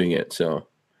was shooting it. So,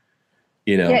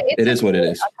 it is what it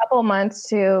is. A couple months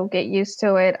to get used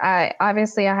to it. I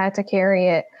had to carry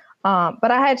it,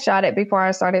 but I had shot it before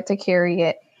I started to carry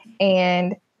it.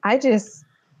 And I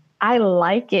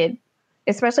like it,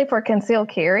 especially for concealed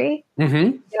carry.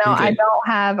 Mm-hmm. I don't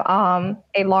have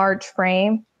a large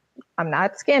frame. I'm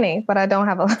not skinny, but I don't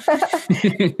have a so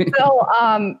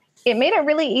it made it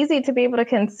really easy to be able to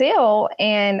conceal,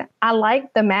 and I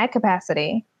like the mag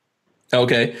capacity.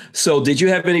 Okay. So did you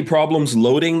have any problems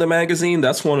loading the magazine?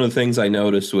 That's one of the things I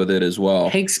noticed with it as well.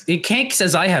 Hank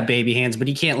says I have baby hands, but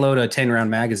he can't load a 10-round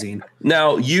magazine.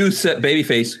 Now, you said,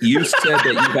 Babyface, that you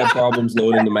had problems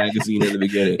loading the magazine in the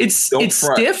beginning. It's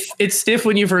stiff. It's stiff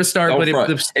when you first start, but it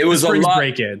was a lot.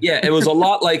 Break in. Yeah, it was a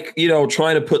lot like,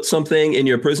 trying to put something in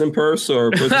your prison purse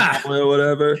or prison or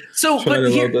whatever. So, but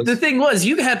the thing was,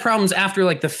 you had problems after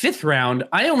like the 5th round.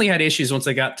 I only had issues once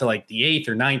I got to like the 8th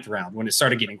or 9th round when it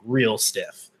started getting real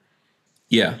stiff.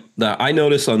 Yeah, I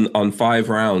noticed on 5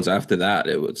 rounds after that,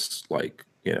 it was like,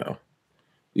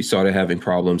 we started having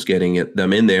problems getting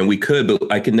them in there, and we could,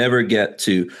 but I could never get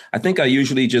to, I think I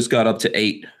usually just got up to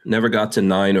 8, never got to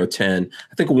 9 or 10.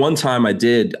 I think one time I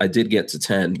did get to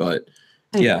 10, but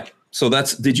yeah. So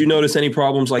did you notice any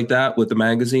problems like that with the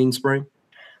magazine spring?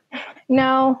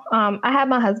 No, I had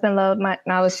my husband load my.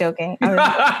 No, I was joking.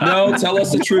 No, tell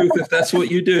us the truth. If that's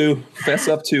what you do, fess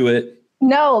up to it.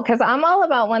 No, because I'm all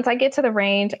about once I get to the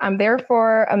range, I'm there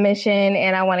for a mission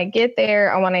and I want to get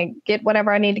there. I want to get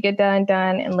whatever I need to get done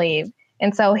and leave.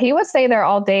 And so he would stay there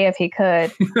all day if he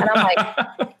could. And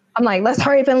I'm like, let's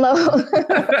hurry up and load.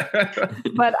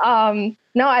 But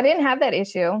no, I didn't have that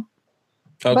issue.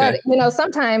 Okay. But,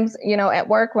 sometimes, at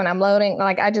work when I'm loading,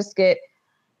 like I just get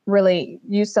really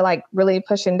used to like really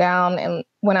pushing down and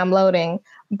when I'm loading.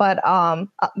 But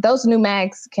those new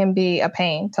mags can be a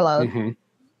pain to load. Mm-hmm.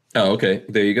 Oh, okay.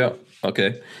 There you go.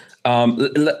 Okay. All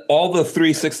the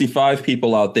 365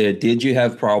 people out there, did you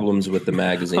have problems with the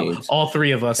magazines? All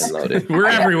three of us. We're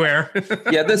everywhere.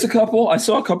 Yeah, there's a couple. I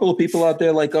saw a couple of people out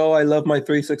there like, oh, I love my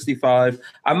 365.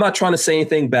 I'm not trying to say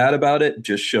anything bad about it,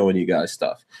 just showing you guys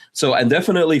stuff. So, and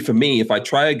definitely for me, if I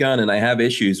try a gun and I have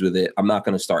issues with it, I'm not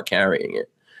going to start carrying it.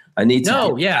 I need to.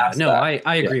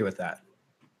 I agree with that.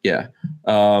 Yeah.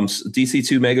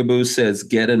 DC2 Mega Boost says,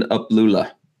 get an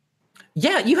Uplula.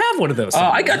 Yeah, you have one of those.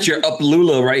 I got your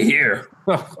Uplula right here.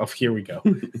 Oh, here we go.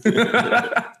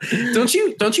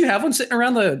 Don't you have one sitting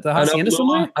around the hacienda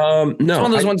somewhere? No, it's one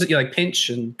of those ones that you like pinch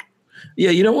and. Yeah,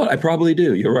 you know what? I probably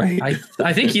do. You're right.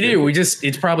 I think you do.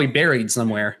 It's probably buried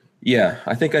somewhere. Yeah,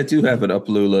 I think I do have an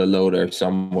Uplula loader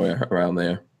somewhere around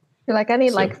there. You're like, I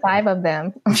need like 5 of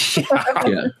them.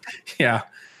 Yeah.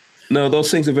 No, those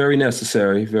things are very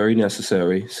necessary. Very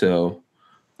necessary. So.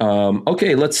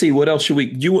 Okay, let's see. What else should we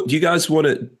do? You guys want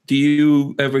to? Do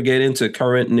you ever get into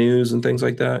current news and things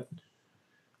like that?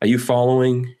 Are you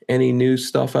following any news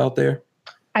stuff out there?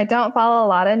 I don't follow a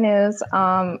lot of news.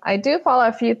 I do follow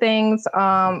a few things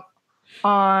online.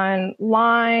 I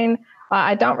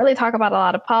don't really talk about a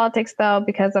lot of politics though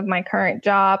because of my current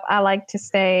job. I like to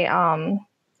stay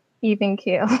even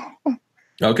keel.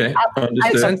 Okay,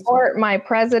 I support my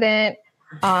president.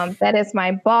 That is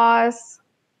my boss.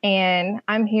 And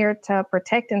I'm here to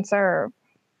protect and serve.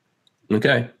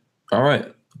 Okay. All right.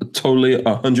 Totally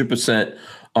 100%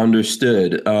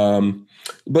 understood.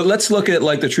 But let's look at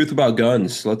like the truth about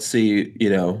guns. Let's see,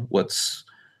 what's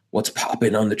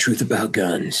popping on the truth about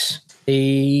guns.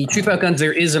 A truth about guns.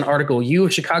 There is an article. U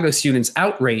of Chicago students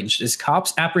outraged as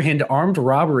cops apprehend armed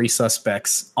robbery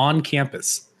suspects on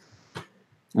campus.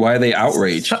 Why are they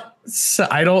outraged? So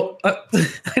I don't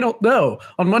know.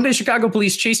 On Monday, Chicago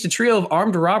police chased a trio of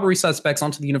armed robbery suspects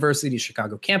onto the University of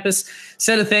Chicago campus.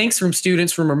 Said a thanks from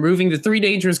students from removing the 3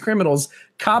 dangerous criminals.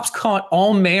 Cops caught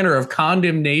all manner of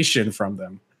condemnation from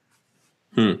them.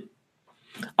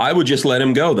 I would just let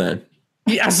him go then.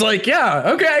 Yeah, I was like,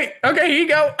 okay, here you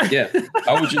go. Yeah,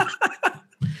 I would just.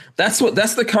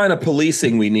 That's the kind of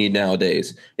policing we need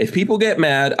nowadays. If people get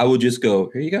mad, I would just go,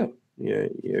 here you go.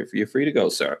 You're free to go,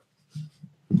 sir.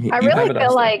 I really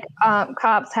feel like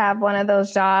cops have one of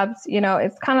those jobs,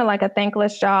 it's kind of like a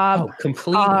thankless job. Oh,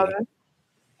 completely.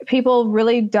 People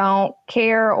really don't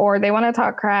care or they want to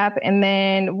talk crap. And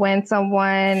then when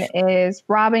someone is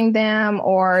robbing them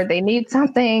or they need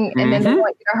something and then they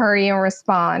want you to hurry and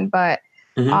respond. But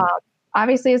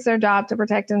obviously it's their job to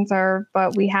protect and serve,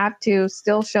 but we have to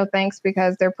still show thanks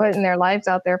because they're putting their lives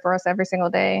out there for us every single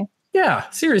day. Yeah,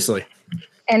 seriously.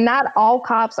 And not all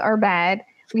cops are bad.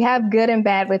 We have good and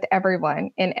bad with everyone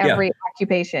in every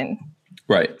occupation.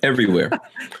 Right. Everywhere.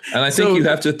 And I think you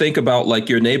have to think about like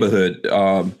your neighborhood.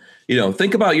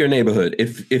 Think about your neighborhood.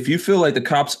 If you feel like the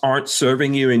cops aren't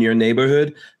serving you in your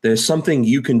neighborhood, there's something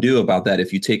you can do about that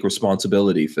if you take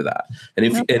responsibility for that. And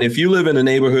if you live in a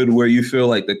neighborhood where you feel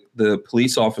like the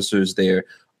police officers there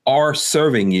are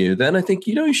serving you, then I think,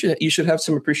 you should have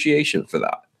some appreciation for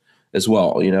that as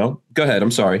well. Go ahead.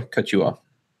 I'm sorry. Cut you off.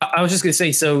 I was just going to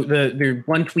say, so the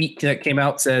one tweet that came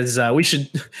out says we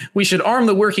should arm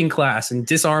the working class and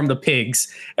disarm the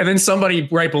pigs. And then somebody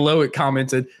right below it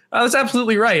commented, oh, that's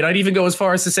absolutely right. I'd even go as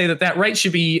far as to say that right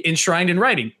should be enshrined in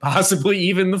writing, possibly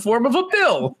even in the form of a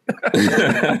bill.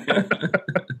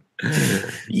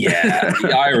 Yeah,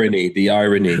 the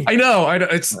irony. I know.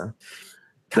 It's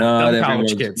dumb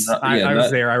college kids. I was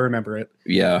there. I remember it.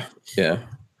 Yeah.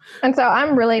 And so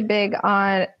I'm really big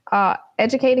on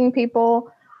educating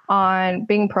people on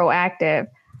being proactive.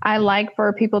 I like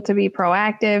for people to be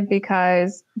proactive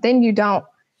because then you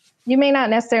may not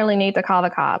necessarily need to call the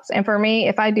cops. And for me,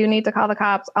 if I do need to call the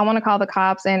cops, I want to call the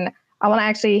cops and I want to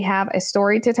actually have a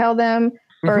story to tell them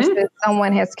versus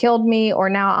someone has killed me or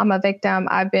now I'm a victim.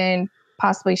 I've been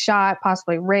possibly shot,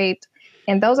 possibly raped.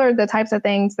 And those are the types of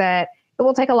things that it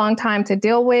will take a long time to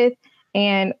deal with.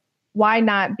 And why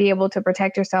not be able to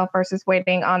protect yourself versus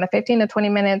waiting on the 15 to 20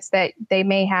 minutes that they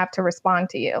may have to respond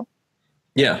to you?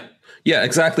 Yeah,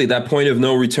 exactly. That point of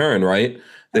no return, right?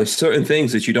 there's certain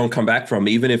things that you don't come back from.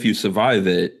 Even if you survive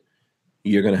it,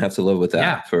 you're going to have to live with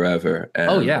that forever. And,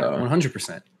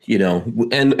 100%. You know,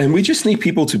 and we just need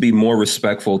people to be more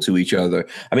respectful to each other.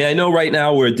 I mean, I know right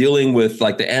now we're dealing with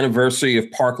like the anniversary of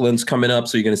Parkland's coming up.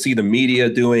 So you're going to see the media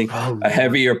doing a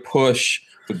heavier push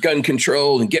for gun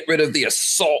control and get rid of the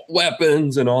assault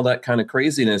weapons and all that kind of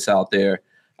craziness out there.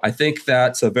 I think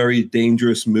that's a very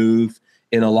dangerous move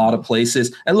in a lot of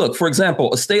places. And look, for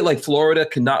example, a state like Florida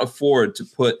cannot afford to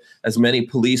put as many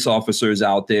police officers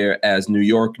out there as New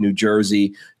York, New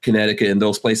Jersey, Connecticut, and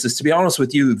those places. To be honest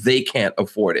with you, they can't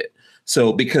afford it.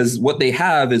 So because what they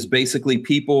have is basically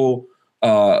people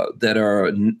that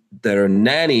are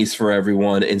nannies for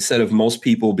everyone, instead of most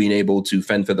people being able to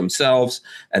fend for themselves.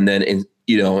 And then in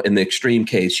the extreme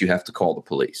case, you have to call the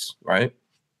police, right?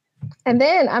 And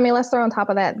then, I mean, let's throw on top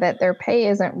of that their pay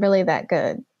isn't really that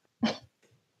good.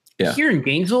 Yeah. Here in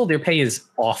Gainesville, their pay is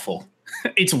awful.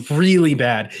 It's really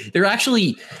bad.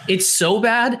 It's so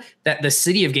bad that the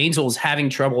city of Gainesville is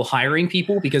having trouble hiring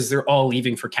people because they're all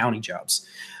leaving for county jobs.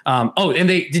 And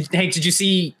did you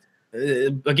see,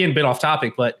 again, a bit off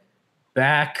topic, but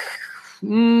back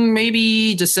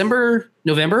maybe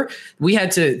November,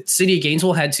 city of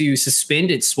Gainesville had to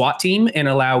suspend its SWAT team and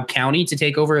allow county to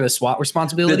take over the SWAT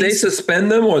responsibilities. Did they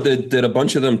suspend them, or did a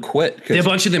bunch of them quit? A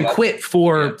bunch of them quit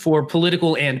for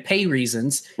political and pay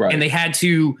reasons. Right. And they had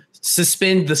to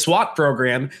suspend the SWAT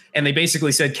program. And they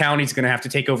basically said county's going to have to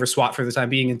take over SWAT for the time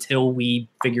being until we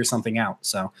figure something out.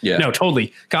 So no,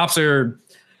 totally. Cops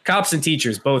and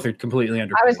teachers both are completely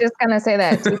underpaid. I was just going to say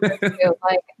that too.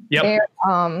 Like,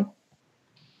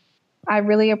 I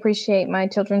really appreciate my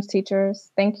children's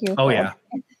teachers. Thank you. Oh, yeah.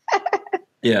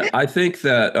 Yeah, I think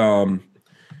that,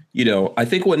 I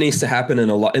think what needs to happen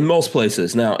in most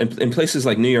places now, in places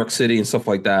like New York City and stuff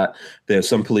like that, there's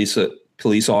some police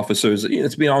officers,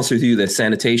 to be honest with you, there's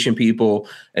sanitation people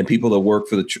and people that work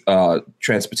for the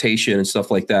transportation and stuff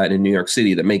like that in New York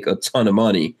City that make a ton of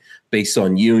money based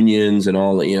on unions and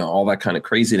all that kind of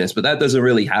craziness. But that doesn't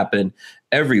really happen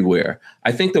everywhere.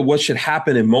 I think that what should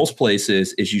happen in most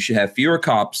places is you should have fewer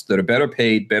cops that are better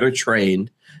paid, better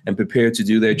trained, and prepared to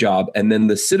do their job. And then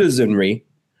the citizenry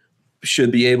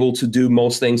should be able to do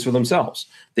most things for themselves.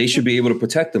 They should be able to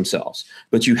protect themselves.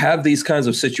 But you have these kinds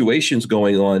of situations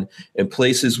going on in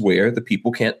places where the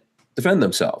people can't defend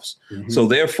themselves. Mm-hmm. So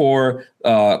therefore,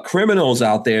 criminals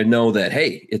out there know that,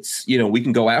 hey, it's, we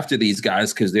can go after these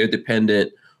guys because they're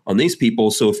dependent on these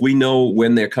people. So if we know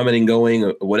when they're coming and going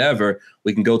or whatever,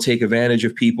 we can go take advantage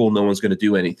of people. No one's going to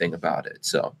do anything about it.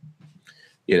 So,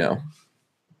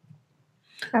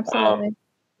 Absolutely.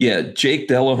 Jake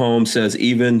Delahome says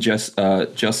even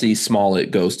Jussie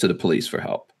Smollett goes to the police for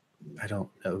help. I don't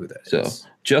know who that is.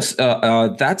 So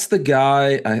that's the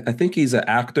guy. I think he's an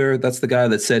actor. That's the guy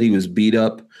that said he was beat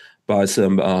up by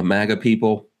some MAGA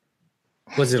people.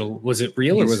 Was it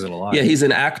real or was it a lie? Yeah, he's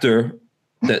an actor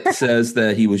that says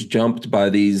that he was jumped by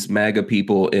these MAGA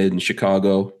people in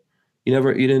Chicago. You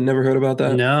never heard about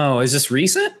that? No. Is this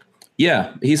recent?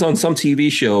 Yeah, he's on some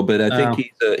TV show, but I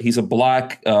think he's a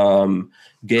black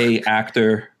gay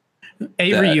actor.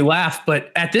 Avery, you laugh,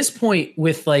 but at this point,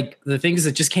 with like the things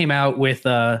that just came out with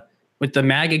the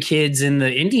MAGA kids and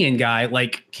the Indian guy,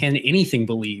 like, can anything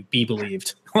be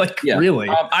believed? Really?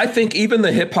 I think even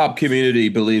the hip hop community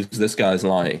believes this guy's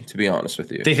lying. To be honest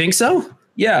with you, they think so.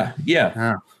 Yeah.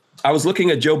 Oh. I was looking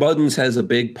at Joe Budden's has a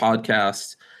big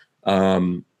podcast.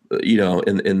 In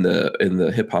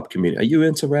the hip hop community. Are you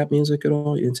into rap music at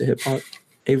all? You into hip hop,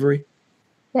 Avery?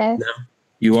 Yes. No.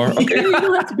 You are? Okay. You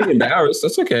don't have to be embarrassed.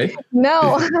 That's okay.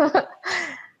 No.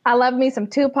 I love me some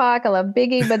Tupac. I love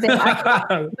Biggie, but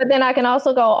then I can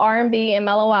also go R&B and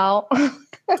mellow out.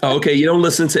 Okay. You don't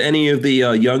listen to any of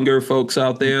the younger folks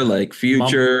out there like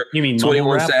Future, you mean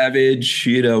 21 Savage,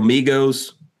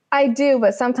 Migos? I do,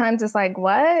 but sometimes it's like,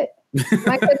 what?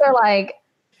 My kids are like,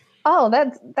 oh,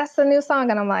 that's the new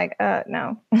song. And I'm like,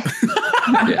 no.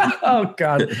 Yeah. Oh,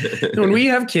 God. When we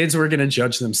have kids, we're going to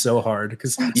judge them so hard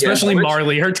because especially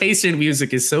Marley, her taste in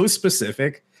music is so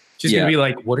specific. She's going to be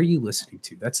like, what are you listening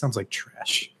to? That sounds like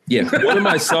trash. Yeah. One of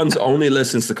my sons only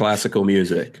listens to classical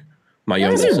music. My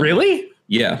youngest. Is it really?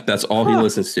 Yeah, that's all he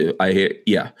listens to. I hear.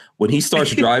 Yeah, when he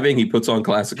starts driving, he puts on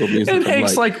classical music. And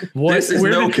Hank's like, "What? This is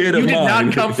no kid of mine. You did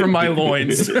not come from my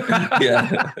loins."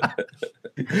 Yeah,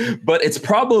 but it's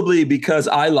probably because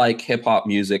I like hip hop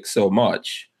music so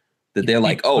much that they're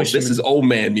like, "Oh, this is old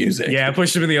man music." Yeah, I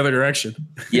pushed him in the other direction.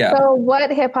 Yeah. So, what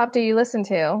hip hop do you listen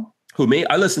to? Who, me?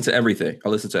 I listen to everything.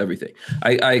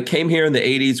 I came here in the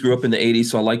 '80s, grew up in the '80s,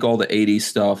 so I like all the '80s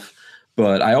stuff.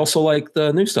 But I also like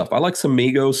the new stuff. I like some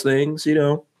Migos things,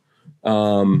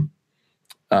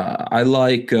 I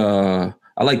like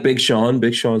I like Big Sean.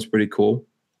 Big Sean's pretty cool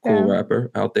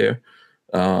rapper out there.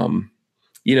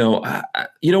 You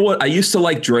know what? I used to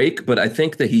like Drake, but I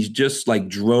think that he's just like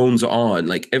drones on.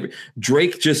 Like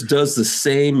Drake just does the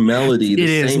same melody.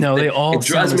 They all it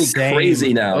drives me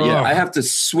crazy now. Ugh. Yeah, I have to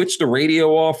switch the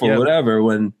radio off or whatever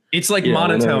when it's like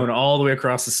monotone all the way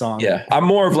across the song. Yeah, I'm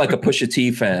more of like a Pusha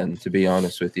T fan, to be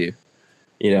honest with you.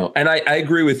 You know, and I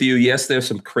agree with you. Yes, there's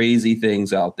some crazy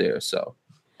things out there. So.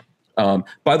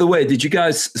 By the way, did you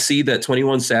guys see that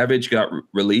 21 Savage got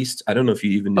released? I don't know if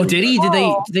you even knew. Oh, did he? Did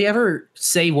they ever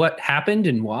say what happened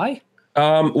and why?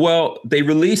 Well, they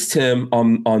released him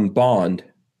on bond.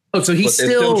 Oh, so he's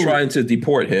still trying to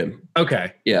deport him.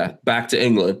 Okay. Yeah, back to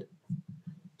England.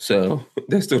 So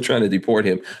they're still trying to deport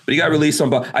him. But he got released on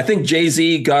bond. I think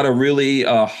Jay-Z got a really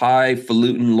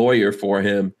highfalutin lawyer for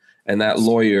him, and that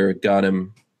lawyer got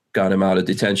him out of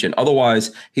detention.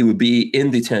 Otherwise, he would be in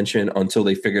detention until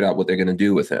they figured out what they're going to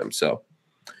do with him. So,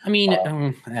 I mean,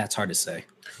 that's hard to say.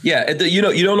 Yeah, you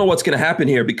don't know what's going to happen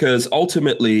here, because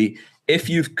ultimately, if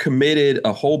you've committed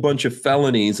a whole bunch of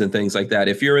felonies and things like that,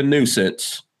 if you're a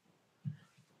nuisance,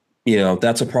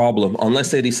 that's a problem.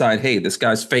 Unless they decide, hey, this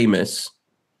guy's famous,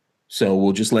 so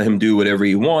we'll just let him do whatever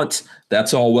he wants.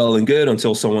 That's all well and good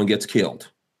until someone gets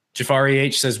killed. Jafari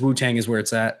H says Wu-Tang is where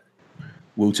it's at.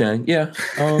 Wu-Tang, yeah.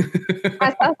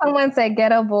 I saw someone say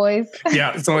Ghetto Boys.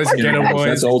 Yeah, it's always Ghetto Boys.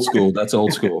 That's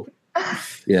old school.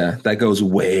 Yeah, that goes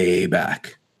way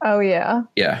back. Oh, yeah.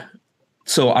 Yeah.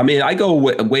 So, I mean, I go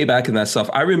way back in that stuff.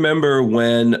 I remember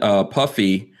when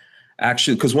Puffy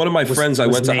actually, because one of my friends I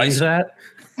went to high school. That?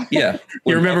 Yeah.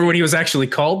 You remember when he was actually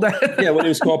called that? Yeah, when he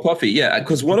was called Puffy. Yeah,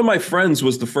 because one of my friends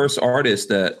was the first artist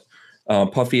that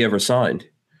Puffy ever signed.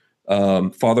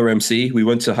 Father MC. We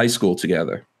went to high school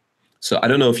together. So I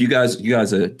don't know if you guys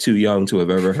are too young to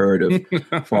have ever heard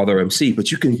of Father MC,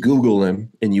 but you can Google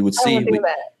him and you would see,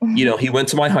 he went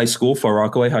to my high school, Far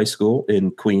Rockaway High School in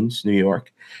Queens, New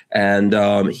York. And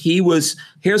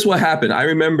here's what happened. I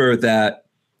remember that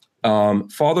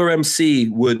Father MC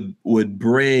would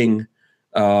bring,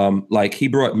 he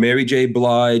brought Mary J.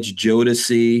 Blige,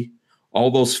 Jodeci,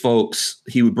 all those folks.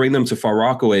 He would bring them to Far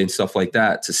Rockaway and stuff like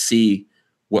that to see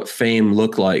what fame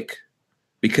looked like,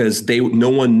 because no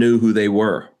one knew who they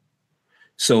were.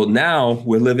 So now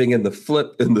we're living in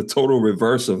the total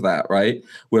reverse of that, right?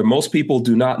 Where most people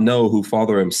do not know who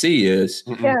Father MC is,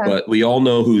 but we all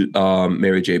know who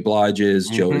Mary J. Blige is,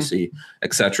 Jodeci,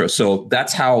 etc. So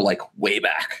that's how, way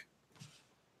back.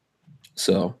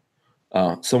 So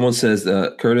someone says,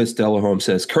 Curtis Delahome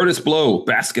says, Curtis Blow,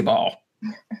 basketball.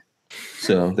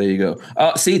 So there you go.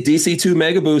 See, DC2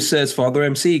 Mega Boost says, Father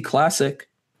MC, classic.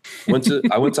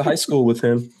 I went to high school with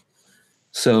him.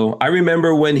 So I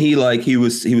remember when he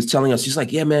was telling us, he's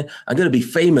like, yeah, man, I'm going to be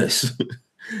famous.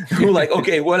 We're like,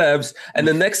 okay, whatevs. And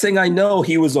the next thing I know,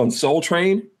 he was on Soul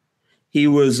Train. He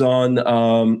was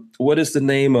on, what is the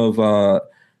name of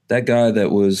that guy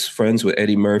that was friends with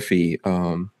Eddie Murphy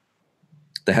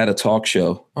that had a talk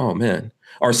show? Oh, man.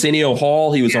 Arsenio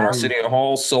Hall. He was on Arsenio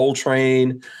Hall, Soul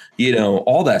Train,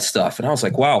 all that stuff. And I was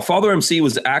like, wow, Father MC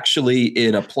was actually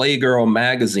in a Playgirl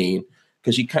magazine,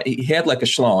 because he had like a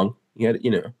schlong. He had,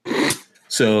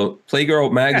 So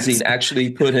Playgirl magazine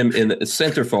actually put him in the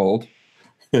centerfold.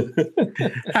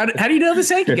 How do you know this,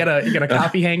 Hank? You got a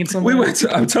copy hanging somewhere?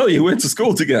 I'm telling you, we went to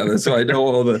school together. So I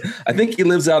know I think he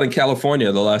lives out in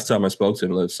California. The last time I spoke to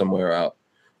him, lives somewhere out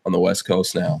on the West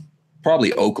Coast now.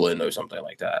 Probably Oakland or something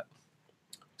like that.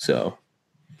 So,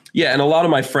 yeah, and a lot of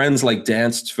my friends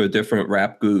danced for different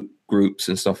rap groups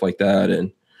and stuff like that.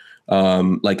 And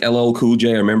LL Cool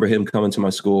J, I remember him coming to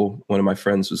my school. One of my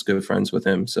friends was good friends with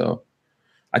him. So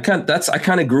I kind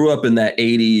of grew up in that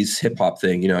 80s hip hop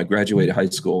thing. I graduated high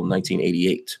school in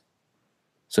 1988.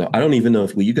 So I don't even know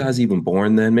were you guys even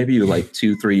born then? Maybe you were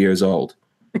 2-3 years old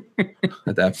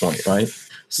at that point, right?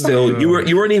 So you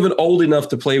weren't even old enough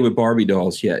to play with Barbie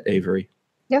dolls yet, Avery.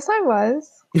 Yes, I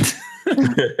was.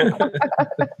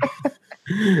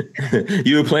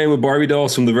 You were playing with Barbie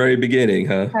dolls from the very beginning,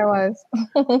 huh? I was.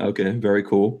 Okay, very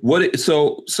cool.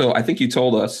 So I think you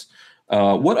told us,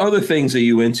 what other things are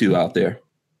you into out there?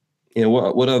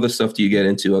 What other stuff do you get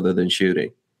into other than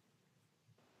shooting?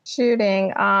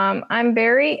 Shooting. I'm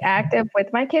very active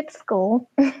with my kids' school.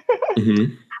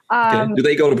 Mm-hmm. Okay. Do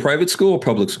they go to private school or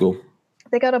public school?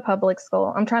 They go to public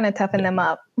school. I'm trying to toughen them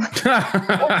up.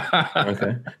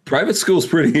 Okay. Private school's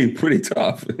pretty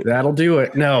tough. That'll do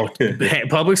it. No,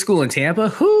 public school in Tampa.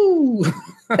 Whoo!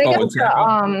 They go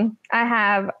to, I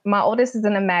have my oldest is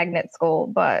in a magnet school,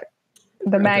 but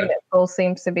the magnet school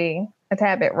seems to be a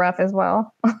tad bit rough as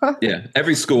well. Yeah,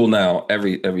 every school now,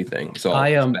 everything. So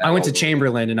I went to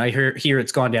Chamberlain, and I hear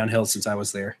it's gone downhill since I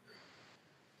was there.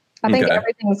 I think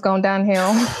everything's going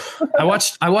downhill. I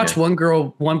watched one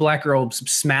black girl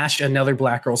smash another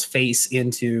black girl's face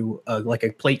into like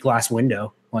a plate glass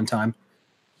window one time.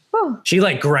 Oh. She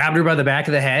like grabbed her by the back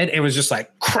of the head and was just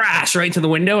like crash right into the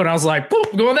window. And I was like,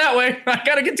 boop, going that way. I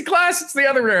got to get to class. It's the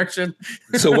other direction.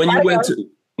 So when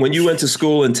you went to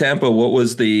school in Tampa, what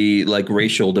was the like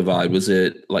racial divide? Was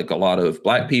it like a lot of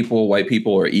black people, white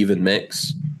people, or even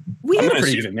mix? We had a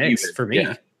pretty even mix for me.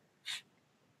 Yeah.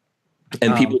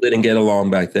 And people didn't get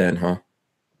along back then, huh?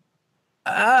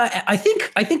 I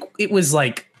think it was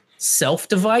like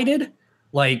self-divided.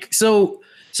 Like so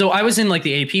I was in like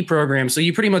the AP program, so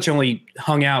you pretty much only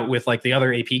hung out with like the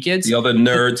other AP kids. The other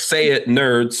nerds. Say it,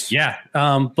 nerds. Yeah.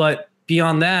 But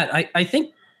beyond that, I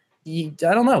think I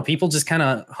don't know. People just kind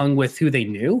of hung with who they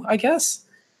knew, I guess.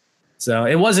 So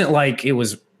it wasn't like it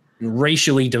was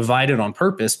racially divided on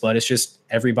purpose, but it's just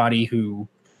everybody who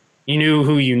you knew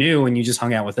who you knew and you just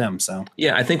hung out with them. So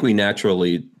yeah, I think we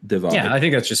naturally divide. Yeah, I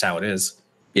think that's just how it is.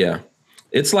 Yeah.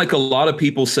 It's like a lot of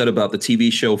people said about the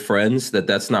TV show Friends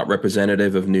that's not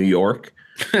representative of New York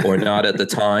or not at the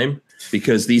time,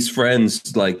 because these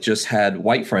friends like just had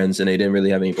white friends and they didn't really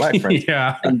have any black friends.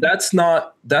 Yeah. And that's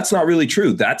not really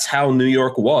true. That's how New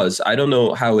York was. I don't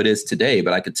know how it is today,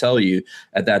 but I could tell you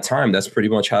at that time, that's pretty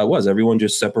much how it was. Everyone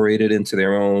just separated into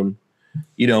their own.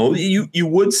 You know, you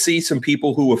would see some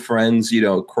people who were friends, you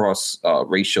know, across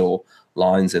racial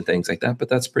lines and things like that. But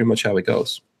that's pretty much how it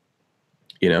goes.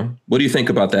 You know, what do you think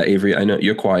about that, Avery? I know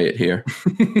you're quiet here.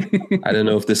 I don't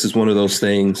know if this is one of those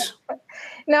things.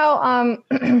 No,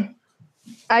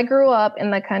 I grew up in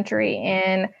the country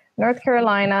in North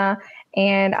Carolina,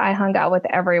 and I hung out with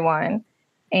everyone.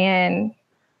 And,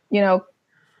 you know,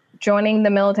 joining the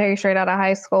military straight out of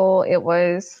high school, it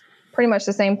was pretty much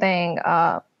the same thing.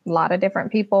 A lot of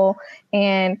different people,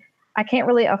 and I can't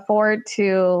really afford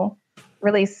to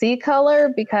really see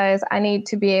color because I need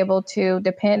to be able to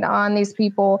depend on these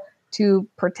people to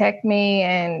protect me,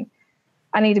 and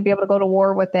I need to be able to go to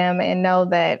war with them and know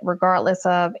that regardless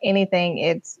of anything,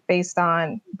 it's based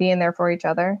on being there for each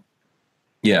other.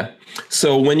 Yeah.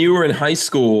 So when you were in high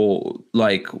school,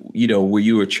 like, you know, were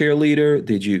you a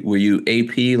cheerleader? Were you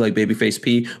AP, like Babyface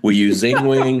P? Were you Zing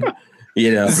Wing?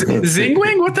 You know,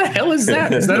 Zingwing? What the hell is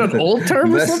that? Is that an old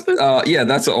term or something? Yeah,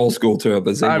 that's an old school term.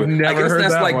 But I've never heard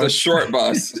that's that like one. the short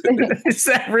bus. Is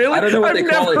that really? I don't know what they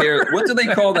call it here. What do they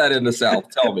call that in the South?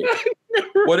 Tell me.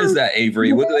 What is that,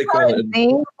 Avery? What do they call it?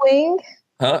 Zing Wing?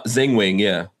 Huh? Zing Wing,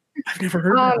 yeah. I've never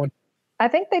heard that one. I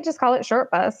think they just call it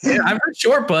short bus. Yeah, I've heard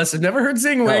short bus. I've never heard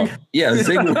Zing Wing. Oh, yeah,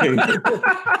 Zing Wing.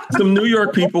 Some New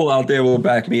York people out there will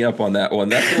back me up on that one.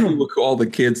 That's what we would call the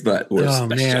kids that were special.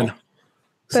 Man.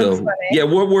 So yeah,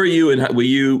 what were you? And were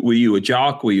you a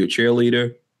jock? Were you a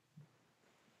cheerleader?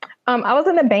 I was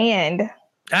in a band.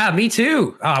 Me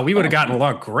too. We would have gotten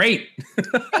along great.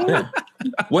 Yeah.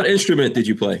 What instrument did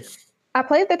you play? I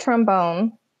played the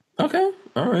trombone. Okay.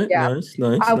 All right. Yeah. Nice.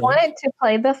 I wanted to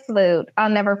play the flute. I'll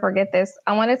never forget this.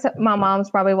 My mom's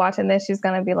probably watching this. She's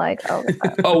going to be like, oh.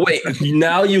 Oh, wait.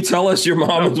 Now you tell us your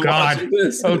mom is watching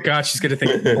this. Oh, God. She's going to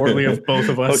think poorly of both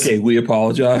of us. Okay. We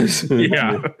apologize.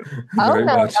 Yeah.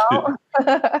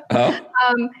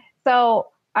 So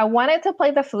I wanted to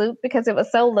play the flute because it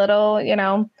was so little, you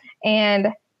know, and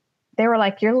they were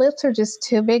like, your lips are just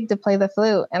too big to play the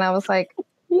flute. And I was like,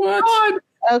 what?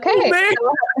 Okay. So I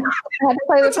had to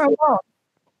play the trombone.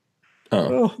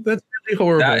 Oh, that's really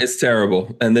horrible. That is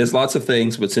terrible. And there's lots of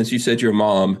things, but since you said your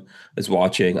mom is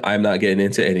watching, I'm not getting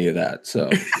into any of that. So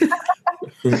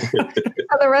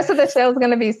the rest of the show is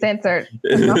going to be censored.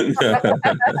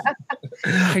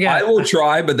 I will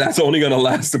try, but that's only going to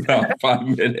last about 5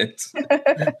 minutes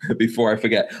before I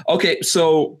forget. Okay,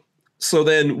 so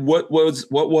then what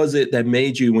was it that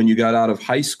made you, when you got out of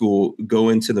high school, go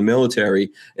into the military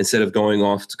instead of going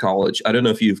off to college? I don't know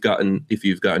if you've gotten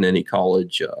any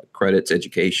college credits,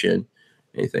 education,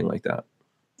 anything like that.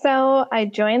 So I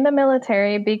joined the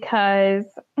military because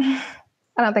I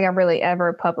don't think I've really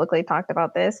ever publicly talked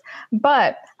about this,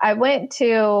 but I went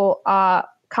to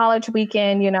college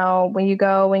weekend, you know, when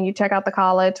you check out the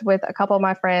college with a couple of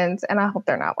my friends, and I hope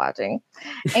they're not watching.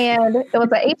 And it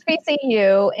was a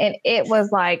HBCU, and it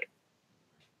was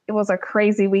a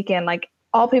crazy weekend. Like,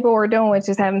 all people were doing was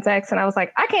just having sex. And I was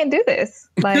like, I can't do this.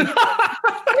 Like,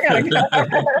 I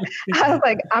was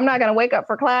like, I'm not going to wake up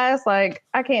for class. Like,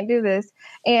 I can't do this.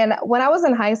 And when I was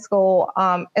in high school,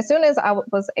 as soon as I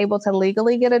was able to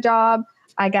legally get a job,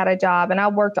 I got a job, and I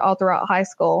worked all throughout high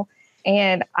school.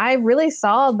 And I really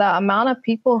saw the amount of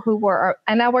people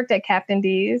and I worked at Captain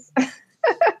D's.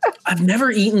 I've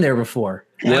never eaten there before.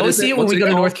 I always see it when we go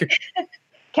to North Carolina.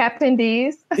 Captain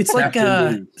D's. It's like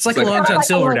a Long John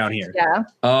Silver down here. Yeah.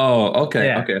 Oh, okay.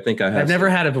 Yeah. Okay. I think I've never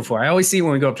had it before. I always see it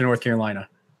when we go up to North Carolina.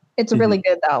 It's really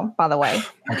good though, by the way.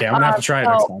 Okay, I'm gonna have to try it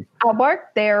next time. I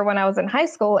worked there when I was in high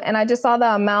school, and I just saw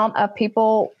the amount of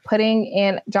people putting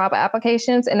in job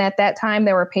applications. And at that time,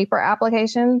 there were paper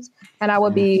applications, and I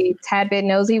would be tad bit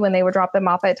nosy when they would drop them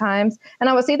off at times. And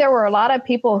I would see there were a lot of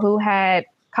people who had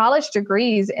college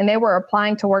degrees, and they were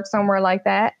applying to work somewhere like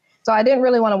that. So I didn't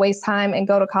really want to waste time and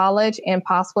go to college and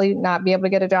possibly not be able to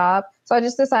get a job. So I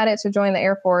just decided to join the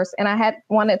Air Force, and I had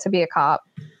wanted to be a cop.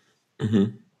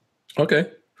 Mm-hmm.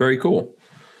 Okay. Very cool.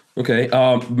 Okay.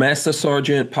 Master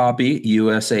Sergeant Poppy,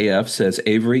 USAF, says,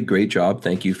 Avery, great job.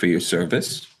 Thank you for your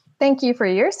service. Thank you for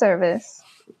your service.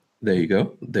 There you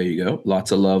go. There you go.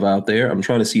 Lots of love out there. I'm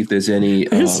trying to see if there's any.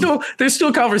 There's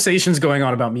still conversations going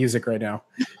on about music right now.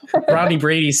 Rodney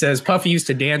Brady says Puffy used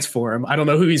to dance for him. I don't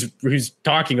know who he's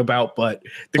talking about, but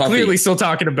they're Puffy. Clearly still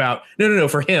talking about. No,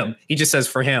 for him. He just says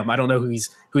for him. I don't know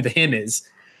who the him is.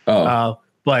 Oh.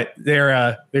 But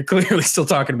they're clearly still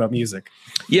talking about music.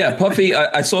 Yeah, Puffy,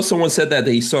 I saw someone said that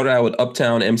he started out with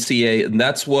Uptown MCA, and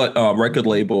that's what record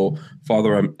label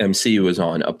Father MC was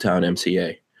on, Uptown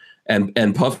MCA.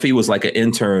 And Puffy was like an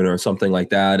intern or something like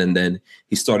that, and then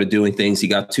he started doing things. He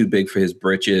got too big for his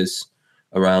britches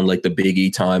around like the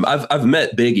Biggie time. I've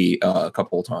met Biggie a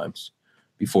couple of times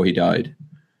before he died.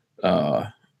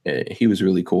 He was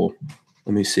really cool.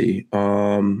 Let me see.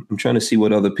 I'm trying to see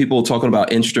what other people are talking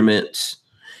about instruments.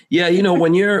 Yeah,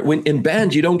 when in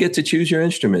bands, you don't get to choose your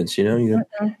instruments. You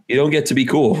don't get to be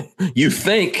cool. You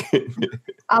think.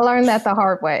 I learned that the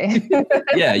hard way.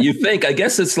 Yeah, you think. I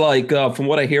guess it's like from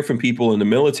what I hear from people in the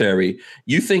military,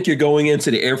 you think you're going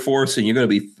into the Air Force and you're going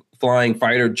to be flying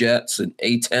fighter jets and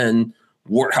A-10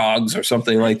 Warthogs or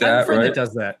something like that, right? That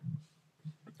does that.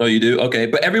 Oh, you do? Okay.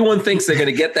 But everyone thinks they're going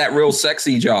to get that real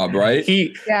sexy job, right?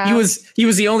 He was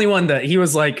the only one that he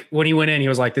was like, when he went in, he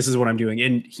was like, this is what I'm doing.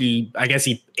 And I guess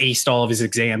he aced all of his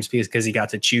exams because he got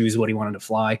to choose what he wanted to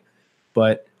fly.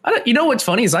 But what's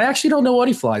funny is I actually don't know what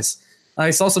he flies. I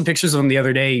saw some pictures of him the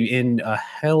other day in a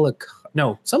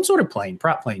some sort of plane,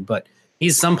 prop plane, but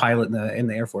he's some pilot in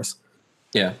the Air Force.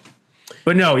 Yeah.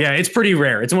 But no, yeah, it's pretty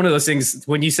rare. It's one of those things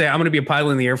when you say I'm going to be a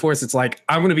pilot in the Air Force, it's like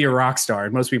I'm going to be a rock star.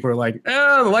 And most people are like,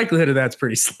 the likelihood of that's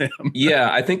pretty slim. Yeah,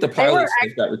 I think the pilots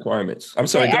have got requirements. I'm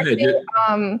sorry, go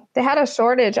ahead. They had a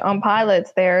shortage on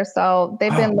pilots there, so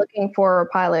they've been looking for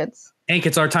pilots. Hank,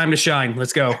 it's our time to shine.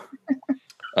 Let's go.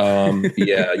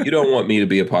 Yeah, you don't want me to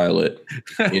be a pilot.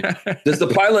 Yeah. Does the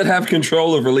pilot have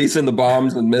control of releasing the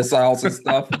bombs and missiles and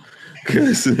stuff?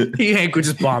 Hank would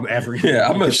just bomb everything. Yeah,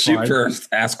 I'm gonna shoot first,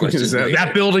 ask questions.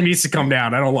 That building needs to come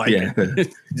down. I don't like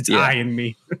it. It's eyeing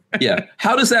me. Yeah.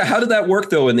 How did that work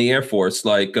though in the Air Force?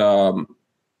 Like, am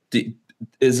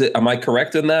I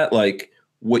correct in that? Like,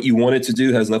 what you wanted to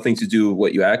do has nothing to do with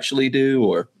what you actually do,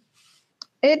 or?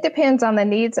 It depends on the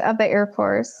needs of the Air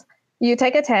Force. You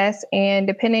take a test, and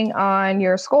depending on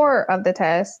your score of the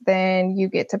test, then you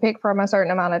get to pick from a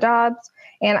certain amount of jobs.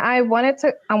 And I wanted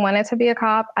to be a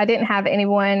cop. I didn't have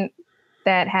anyone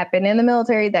that had been in the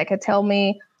military that could tell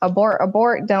me, abort,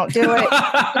 don't do it.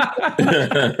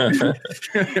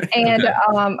 And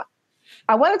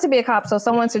I wanted to be a cop. So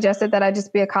someone suggested that I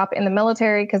just be a cop in the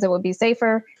military because it would be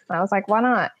safer. And I was like, why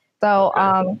not? So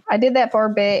I did that for a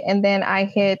bit. And then I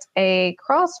hit a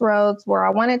crossroads where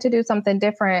I wanted to do something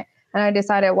different. And I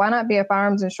decided, why not be a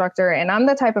firearms instructor? And I'm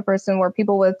the type of person where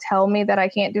people would tell me that I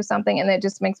can't do something, and it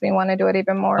just makes me want to do it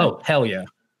even more. Oh, hell yeah.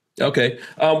 Okay.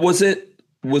 Was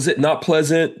it not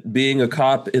pleasant being a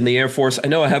cop in the Air Force? I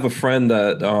know I have a friend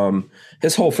that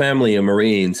his whole family are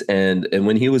Marines, and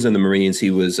when he was in the Marines, he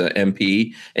was an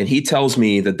MP, and he tells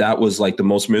me that was like the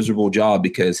most miserable job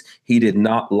because he did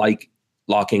not like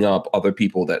locking up other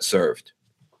people that served.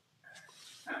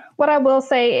 What I will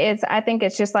say is I think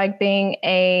it's just like being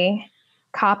a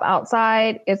cop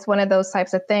outside. It's one of those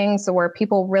types of things where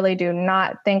people really do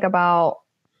not think about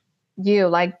you.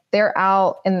 Like they're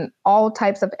out in all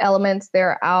types of elements.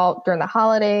 They're out during the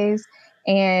holidays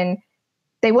and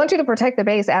they want you to protect the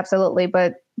base. Absolutely.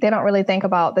 But they don't really think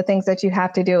about the things that you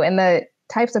have to do and the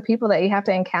types of people that you have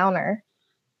to encounter.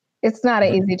 It's not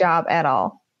an easy job at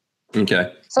all.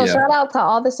 Okay. So shout out to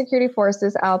all the security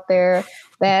forces out there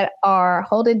that are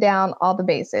holding down all the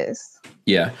bases.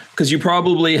 Yeah, because you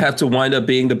probably have to wind up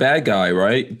being the bad guy,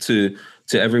 right? To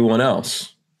everyone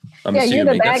else. I'm assuming.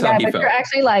 You're the bad guy, but you're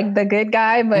actually like the good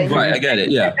guy. But right, I get it.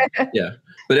 Yeah, yeah.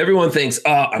 But everyone thinks,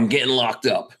 I'm getting locked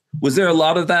up. Was there a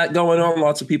lot of that going on?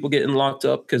 Lots of people getting locked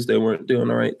up because they weren't doing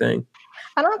the right thing?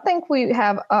 I don't think we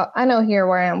have. I know here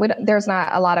where I am, there's not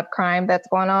a lot of crime that's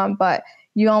going on, but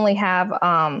you only have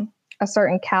a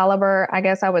certain caliber, I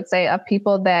guess I would say, of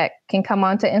people that can come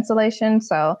onto installation.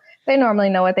 So they normally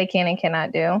know what they can and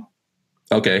cannot do.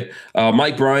 Okay.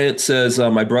 Mike Bryant says,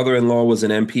 my brother-in-law was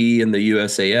an MP in the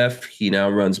USAF. He now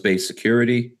runs base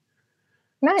security.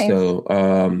 Nice. So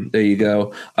there you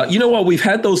go. You know what? We've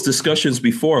had those discussions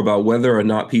before about whether or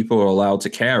not people are allowed to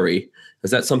carry.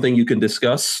 Is that something you can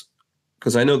discuss?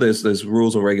 Because I know there's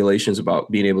rules and regulations about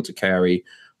being able to carry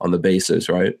on the bases,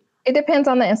 right? It depends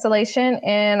on the installation,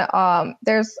 and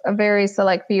there's a very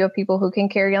select few of people who can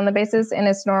carry on the bases, and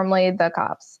it's normally the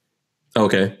cops.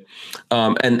 Okay.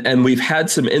 And we've had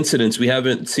some incidents. We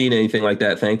haven't seen anything like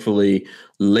that, thankfully,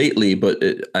 lately. But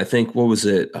I think, what was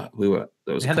it? We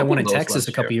had that one in Texas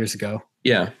a couple years ago.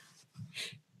 Yeah.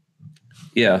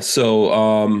 Yeah.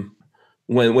 So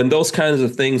when those kinds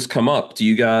of things come up, do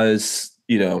you guys,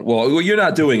 well, you're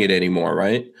not doing it anymore,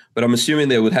 right? But I'm assuming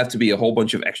there would have to be a whole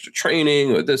bunch of extra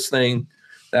training or this thing,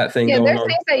 that thing. Yeah, going there's on.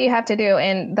 things that you have to do.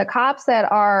 And the cops that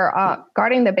are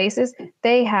guarding the bases,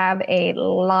 they have a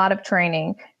lot of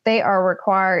training. They are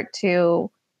required to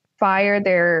fire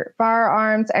their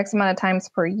firearms X amount of times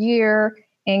per year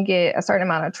and get a certain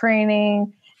amount of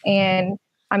training. And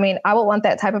I mean, I would want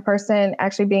that type of person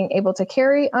actually being able to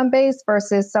carry on base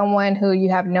versus someone who you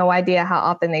have no idea how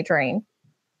often they train.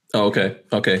 Oh, okay.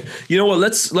 Okay. You know what?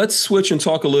 Let's switch and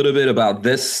talk a little bit about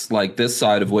this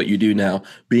side of what you do now,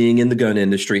 being in the gun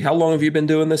industry. How long have you been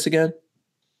doing this again?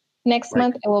 Next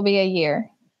month, it will be a year.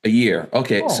 A year.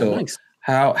 Okay. Oh, so nice.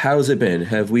 how's it been?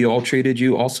 Have we all treated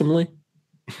you awesomely?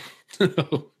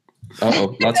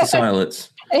 Uh-oh. Lots of silence.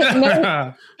 He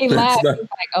laughed. He's like,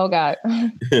 oh God.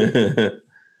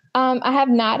 I have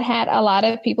not had a lot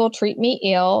of people treat me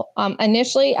ill.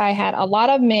 Initially, I had a lot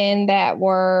of men that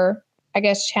were, I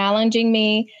guess, challenging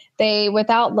me. They,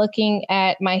 without looking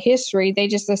at my history, they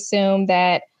just assumed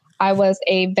that I was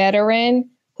a veteran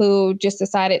who just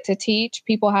decided to teach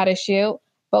people how to shoot,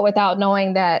 but without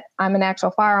knowing that I'm an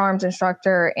actual firearms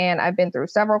instructor and I've been through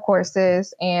several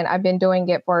courses and I've been doing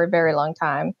it for a very long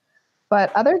time.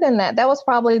 But other than that, that was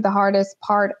probably the hardest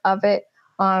part of it,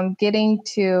 getting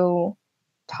to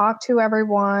talk to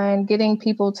everyone, getting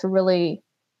people to really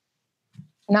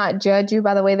not judge you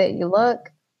by the way that you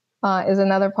look. Is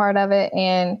another part of it.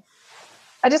 And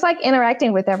I just like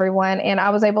interacting with everyone. And I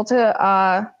was able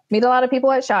to meet a lot of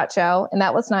people at SHOT Show. And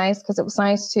that was nice because it was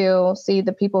nice to see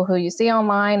the people who you see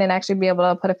online and actually be able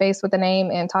to put a face with a name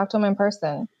and talk to them in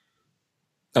person.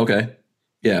 Okay.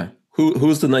 Yeah.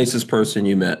 Who's the nicest person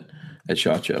you met at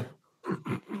SHOT Show?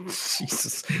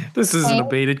 Jesus, this isn't a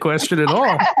baited question at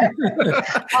all.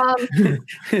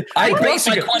 I base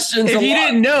my questions. If you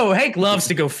didn't know, Hank loves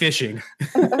to go fishing.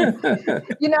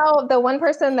 The one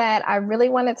person that I really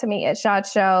wanted to meet at SHOT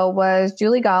Show was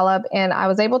Julie Golub, and I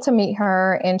was able to meet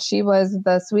her, and she was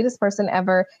the sweetest person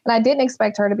ever. And I didn't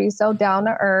expect her to be so down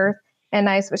to earth and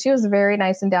nice, but she was very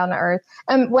nice and down to earth.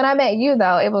 And when I met you,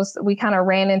 though, we kind of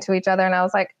ran into each other, and I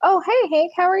was like, "Oh, hey,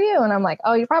 Hank, how are you?" And I'm like,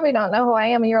 "Oh, you probably don't know who I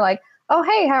am." And you're like, "Oh,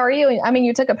 hey, how are you?" And, I mean,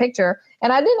 you took a picture,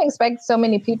 and I didn't expect so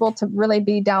many people to really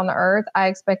be down to earth. I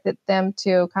expected them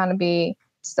to kind of be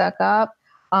stuck up.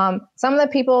 Some of the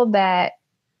people that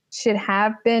should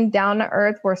have been down to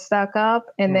earth were stuck up,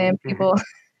 and then people.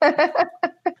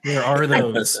 There are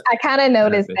those. I kind of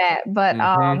noticed that, but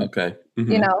okay.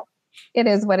 Mm-hmm. It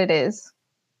is what it is.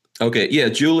 Okay, yeah,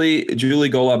 Julie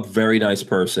Golub, very nice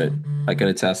person. I can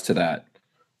attest to that.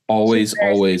 Always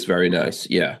very nice.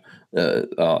 Yeah.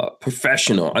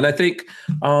 Professional. And I think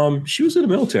she was in the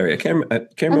military. I can't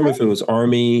remember if it was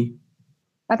Army.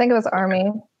 I think it was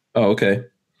Army. Oh, okay.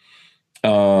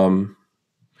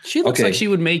 She looks like she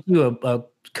would make you a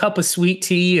cup of sweet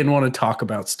tea and want to talk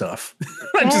about stuff.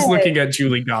 I'm just looking at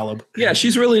Julie Golub. Yeah,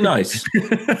 she's really nice.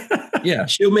 Yeah,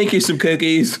 she'll make you some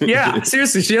cookies. Yeah,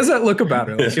 seriously, she has that look about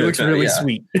her. She looks really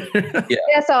sweet.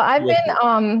 Yeah, so I've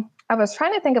been I was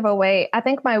trying to think of a way. I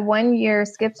think my 1 year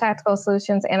Skips Tactical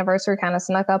Solutions anniversary kind of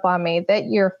snuck up on me. That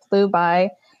year flew by,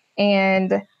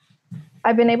 and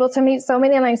I've been able to meet so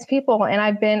many nice people, and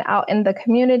I've been out in the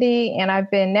community, and I've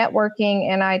been networking,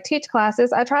 and I teach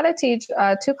classes. I try to teach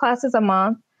 2 classes a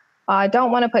month. I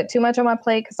don't want to put too much on my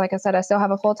plate because, like I said, I still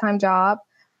have a full-time job.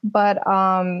 But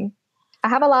I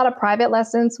have a lot of private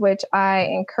lessons, which I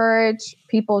encourage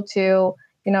people to,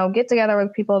 get together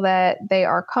with people that they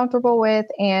are comfortable with.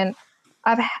 And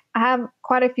I have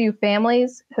quite a few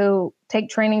families who take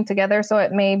training together. So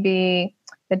it may be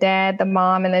the dad, the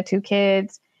mom, and the 2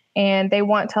 kids, and they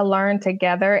want to learn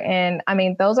together. And I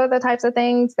mean, those are the types of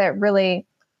things that really,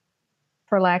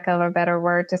 for lack of a better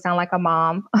word, to sound like a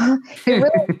mom,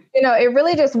 it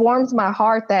really just warms my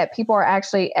heart that people are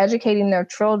actually educating their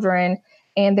children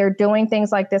and they're doing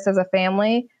things like this as a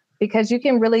family. because you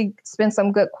can really spend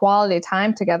some good quality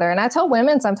time together. And I tell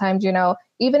women sometimes,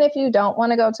 even if you don't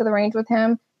want to go to the range with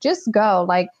him, just go.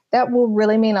 Like, that will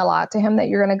really mean a lot to him that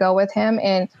you're going to go with him.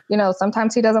 And,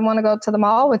 sometimes he doesn't want to go to the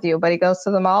mall with you, but he goes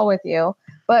to the mall with you.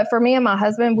 But for me and my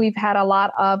husband, we've had a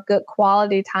lot of good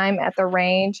quality time at the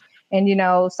range. And,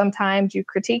 sometimes you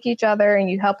critique each other and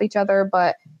you help each other,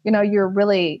 but, you're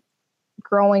really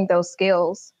growing those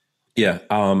skills. Yeah.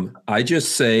 I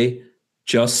just say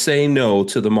no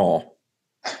to the mall.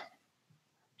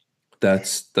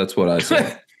 That's what I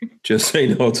say. Just say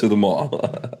no to the mall.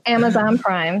 Amazon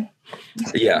Prime.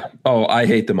 Yeah. Oh, I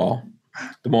hate the mall.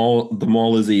 The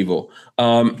mall is evil.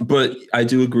 But I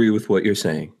do agree with what you're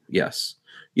saying. Yes.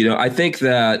 I think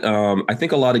that I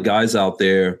think a lot of guys out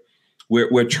there,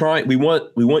 we're trying. We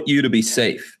want you to be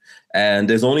safe, and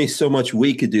there's only so much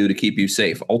we could do to keep you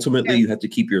safe. Ultimately, you have to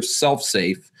keep yourself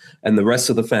safe and the rest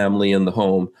of the family in the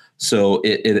home. So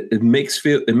it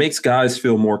makes guys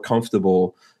feel more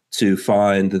comfortable to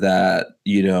find that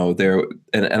they're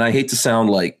and I hate to sound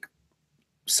like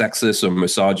sexist or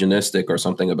misogynistic or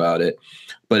something about it,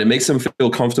 but it makes them feel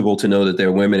comfortable to know that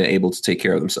their women are able to take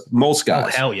care of themselves. Most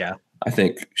guys, hell yeah, I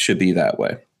think should be that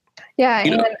way. Yeah,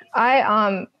 and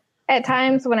I at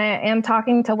times when I am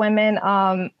talking to women,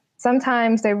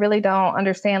 sometimes they really don't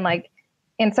understand,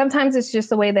 and sometimes it's just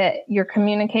the way that you're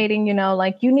communicating,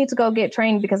 like, you need to go get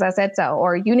trained because I said so,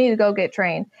 or you need to go get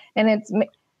trained. And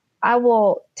I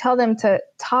will tell them to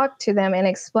talk to them and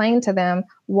explain to them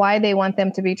why they want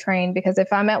them to be trained. Because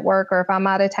if I'm at work or if I'm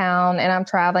out of town and I'm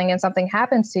traveling and something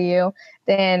happens to you,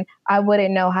 then I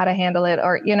wouldn't know how to handle it.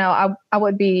 Or, I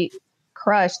would be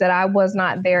crushed that I was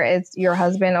not there as your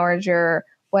husband or as your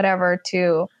whatever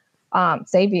to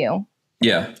save you.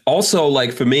 Yeah. Also,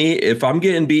 like, for me, if I'm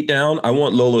getting beat down, I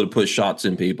want Lola to put shots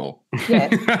in people.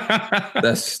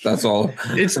 Yes. That's all.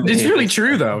 It's really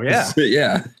true though.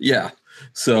 Yeah. Yeah.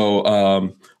 So,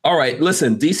 all right,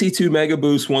 listen, DC2 Mega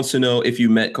Boost wants to know if you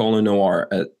met Colin Noir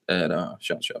at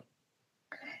SHOT Show.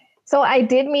 So I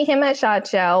did meet him at SHOT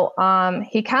Show.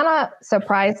 He kind of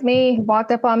surprised me,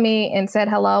 walked up on me and said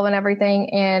hello and everything.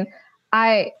 And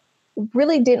I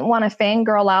really didn't want to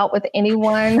fangirl out with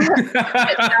anyone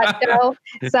at SHOT Show.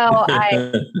 So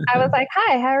I was like,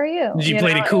 hi, how are you? You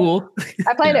played it cool.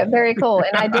 I played it very cool.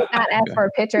 And I did not ask for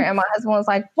a picture. And my husband was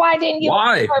like, why didn't you?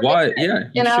 Why? Yeah,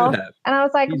 you should have. And I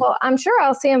was like, well, I'm sure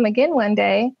I'll see him again one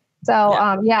day. So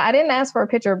I didn't ask for a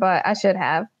picture, but I should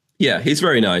have. Yeah, he's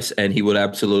very nice, and he would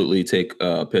absolutely take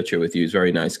a picture with you. He's a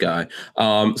very nice guy.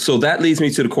 So that leads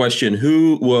me to the question,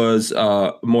 who was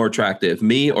more attractive,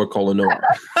 me or Colin Noir?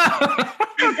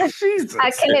 Jesus.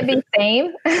 Can it be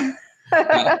same?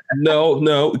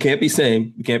 No, it can't be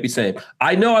same. It can't be same.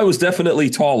 I know I was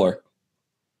definitely taller.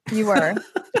 You were.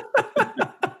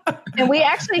 And we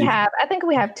actually I think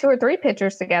we have 2 or 3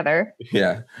 pictures together.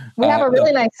 Yeah. We have a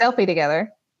really nice selfie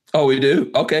together. Oh, we do?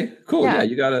 Okay, cool. Yeah,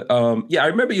 you got to. I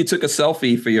remember you took a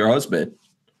selfie for your husband.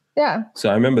 Yeah. So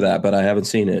I remember that, but I haven't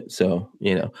seen it. So,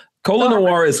 Colin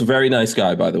Noir is a very nice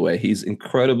guy, by the way. He's a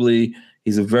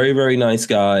very, very nice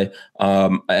guy.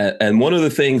 And one of the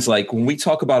things, like, when we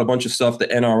talk about a bunch of stuff, the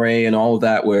NRA and all of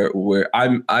that, where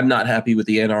I'm not happy with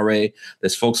the NRA,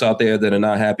 there's folks out there that are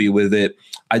not happy with it.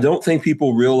 I don't think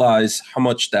people realize how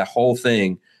much that whole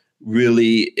thing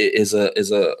really is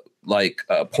a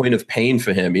point of pain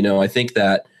for him. I think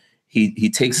that he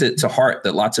takes it to heart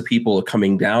that lots of people are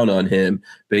coming down on him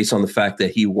based on the fact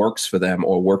that he works for them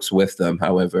or works with them,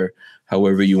 however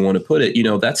you want to put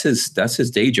it. That's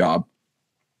his day job.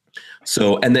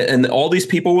 So, and all these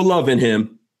people were loving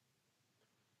him.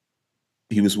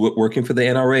 He was working for the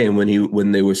NRA, and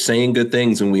when they were saying good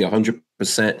things and we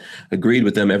 100% agreed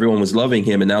with them, everyone was loving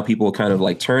him, and now people are kind of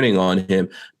like turning on him.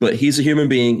 But he's a human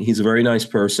being. He's a very nice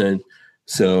person.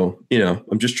 So,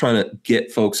 I'm just trying to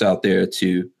get folks out there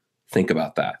to think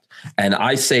about that. And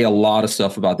I say a lot of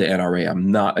stuff about the NRA.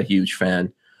 I'm not a huge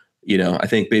fan. I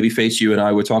think Babyface, you and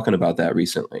I were talking about that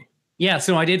recently. Yeah.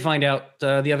 So I did find out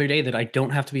the other day that I don't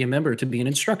have to be a member to be an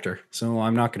instructor. So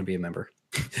I'm not going to be a member.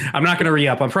 I'm not going to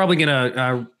re-up. I'm probably going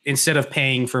to, instead of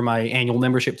paying for my annual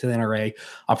membership to the NRA,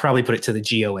 I'll probably put it to the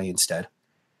GOA instead.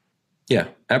 Yeah,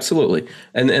 absolutely.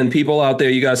 And people out there,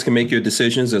 you guys can make your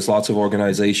decisions. There's lots of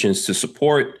organizations to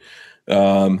support.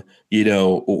 One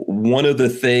of the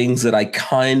things that I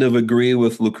kind of agree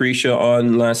with Lucretia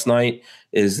on last night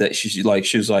is that she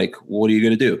was like, what are you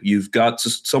going to do?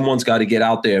 Someone's got to get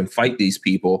out there and fight these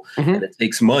people. Mm-hmm. And it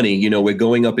takes money. We're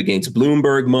going up against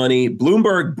Bloomberg money.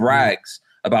 Bloomberg brags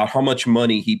about how much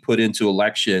money he put into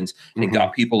elections and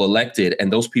got people elected.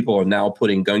 And those people are now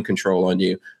putting gun control on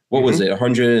you. What was it?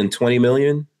 120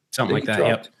 million? Something like that.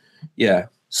 Yep. Yeah.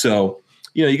 So,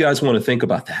 you guys want to think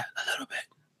about that a little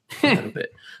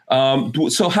bit.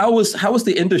 So how was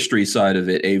the industry side of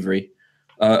it, Avery?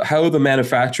 How are the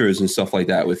manufacturers and stuff like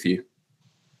that with you?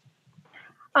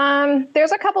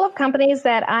 There's a couple of companies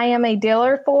that I am a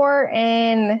dealer for,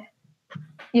 and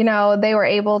they were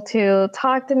able to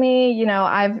talk to me.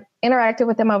 I've interacted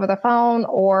with them over the phone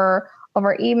or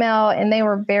over email, and they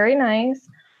were very nice.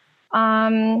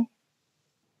 So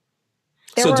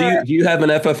do you have an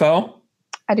FFL?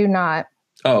 I do not.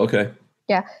 Oh, okay.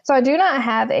 Yeah. So I do not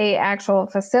have a actual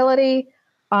facility.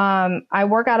 I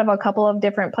work out of a couple of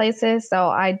different places, so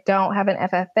I don't have an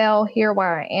FFL here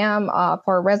where I am.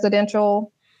 For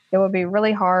residential, it would be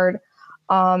really hard.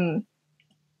 The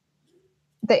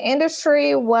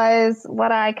industry was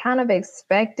what I kind of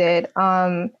expected.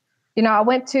 I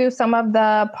went to some of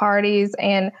the parties,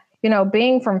 and,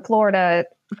 being from Florida,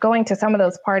 going to some of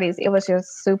those parties, it was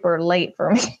just super late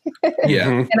for me. Yeah.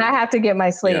 And I have to get my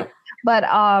sleep. Yeah. But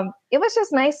it was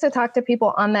just nice to talk to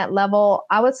people on that level.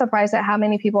 I was surprised at how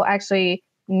many people actually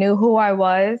knew who I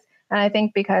was. And I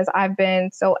think because I've been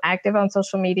so active on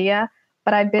social media,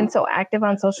 but I've been so active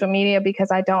on social media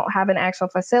because I don't have an actual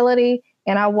facility,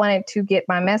 and I wanted to get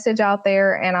my message out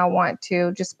there, and I want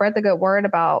to just spread the good word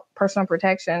about personal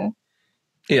protection.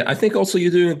 Yeah, I think also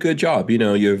you're doing a good job.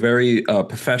 You're very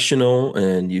professional,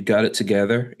 and you got it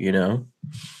together. You're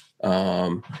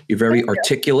very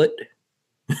articulate.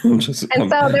 So there was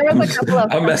a couple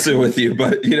of. I'm messing with you,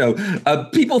 but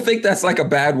people think that's like a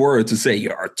bad word to say.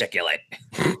 You're articulate.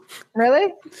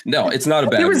 Really? No, it's not a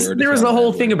bad word. There was a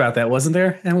whole thing about that, wasn't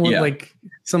there? And yeah. Like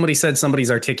somebody said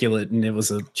somebody's articulate, and it was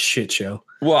a shit show.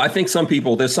 Well, I think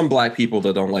there's some black people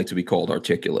that don't like to be called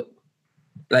articulate.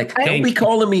 Like, don't be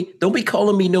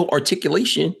calling me no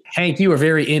articulation. Hank, you are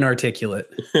very inarticulate.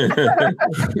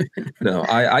 No,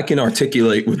 I can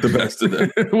articulate with the best of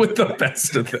them. With the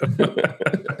best of them.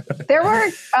 There were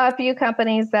a few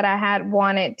companies that I had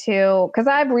wanted to, because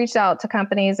I've reached out to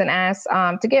companies and asked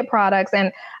to get products,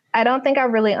 and I don't think I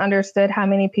really understood how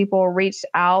many people reached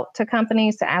out to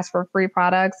companies to ask for free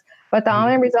products. But the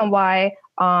only reason why,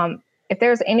 if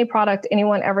there's any product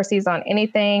anyone ever sees on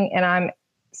anything, and I'm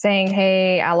saying,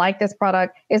 hey, I like this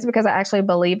product, is because I actually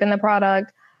believe in the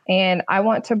product. And I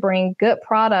want to bring good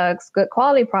products, good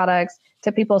quality products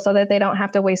to people so that they don't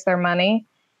have to waste their money.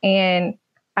 And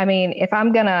I mean, if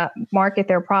I'm going to market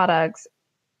their products,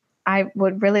 I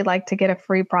would really like to get a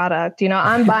free product.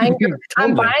 I'm buying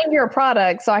I'm buying your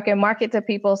product so I can market to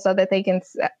people so that they can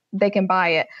buy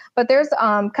it. But there's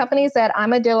companies that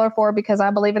I'm a dealer for because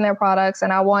I believe in their products,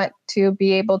 and I want to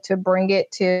be able to bring it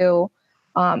to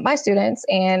my students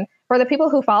and for the people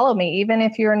who follow me. Even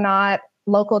if you're not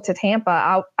local to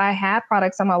Tampa, I have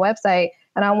products on my website,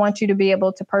 and I want you to be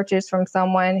able to purchase from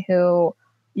someone who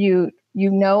you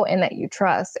know and that you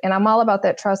trust. And I'm all about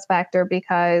that trust factor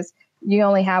because you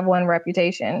only have one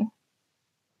reputation.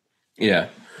 Yeah.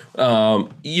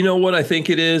 You know what I think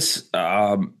it is?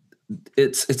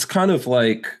 It's kind of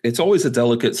like, it's always a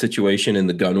delicate situation in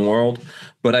the gun world,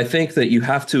 but I think that you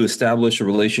have to establish a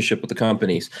relationship with the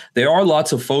companies. There are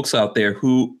lots of folks out there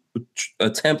who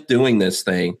attempt doing this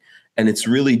thing, and it's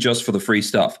really just for the free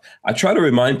stuff. I try to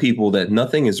remind people that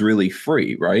nothing is really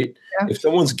free, right? Yeah. If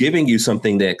someone's giving you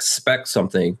something, they expect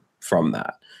something from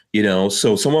that.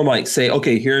 So someone might say,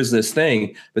 okay, here's this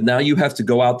thing, but now you have to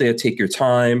go out there, take your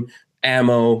time,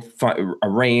 ammo,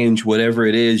 arrange whatever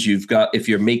it is you've got. If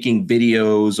you're making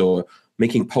videos or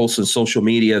making posts on social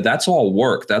media, that's all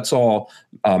work. That's all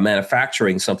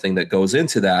manufacturing something that goes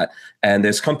into that. And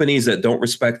there's companies that don't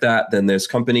respect that. Then there's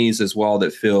companies as well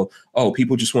that feel, oh,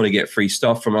 people just want to get free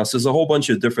stuff from us. There's a whole bunch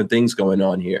of different things going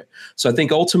on here. So I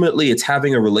think ultimately it's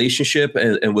having a relationship.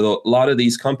 And with a lot of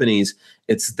these companies,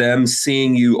 it's them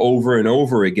seeing you over and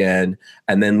over again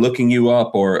and then looking you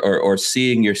up or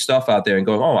seeing your stuff out there and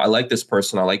going, oh, I like this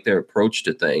person. I like their approach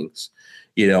to things,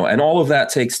 and all of that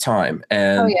takes time.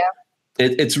 And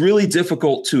it's really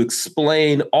difficult to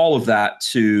explain all of that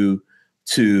to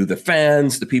the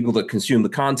fans, the people that consume the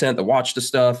content, that watch the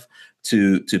stuff,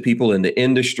 to people in the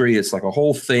industry. It's like a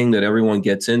whole thing that everyone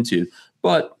gets into.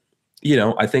 But,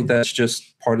 I think that's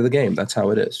just part of the game. That's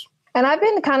how it is. And I've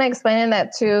been kind of explaining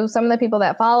that to some of the people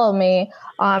that follow me.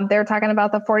 They're talking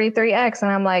about the 43X,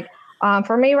 and I'm like,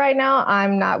 for me right now,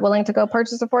 I'm not willing to go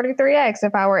purchase a 43X.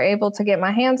 If I were able to get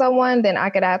my hands on one, then I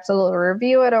could absolutely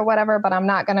review it or whatever, but I'm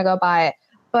not going to go buy it.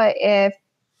 But if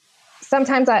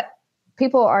sometimes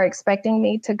people are expecting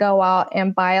me to go out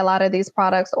and buy a lot of these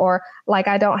products, or like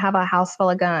I don't have a house full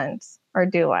of guns, or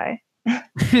do I?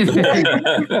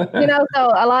 So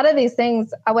a lot of these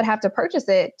things I would have to purchase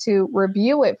it to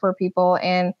review it for people.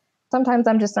 And sometimes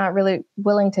I'm just not really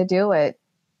willing to do it.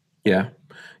 Yeah.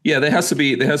 Yeah, there has to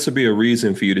be a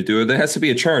reason for you to do it. There has to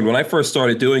be a churn. When I first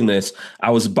started doing this,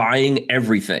 I was buying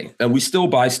everything, and we still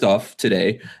buy stuff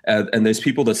today. And there's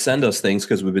people that send us things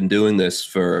because we've been doing this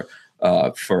for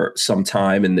some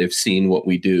time, and they've seen what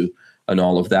we do and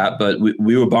all of that. But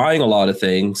we were buying a lot of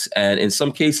things, and in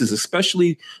some cases,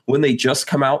 especially when they just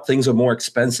come out, things are more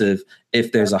expensive.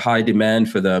 If there's a high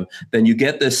demand for them, then you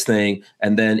get this thing,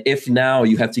 and then if now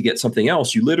you have to get something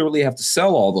else, you literally have to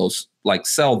sell all those. Like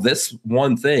sell this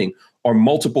one thing or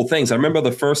multiple things. I remember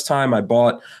the first time I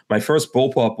bought my first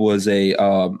bullpup was a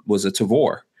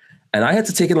Tavor, and I had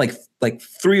to take in like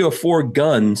 3 or 4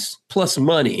 guns plus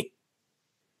money,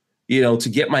 to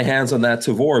get my hands on that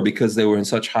Tavor because they were in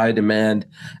such high demand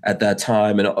at that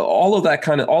time, and all of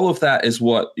that is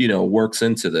what works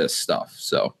into this stuff.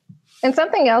 So, and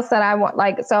something else that I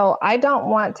want, so I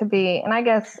don't want to be, and I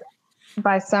guess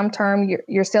by some term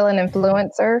you're still an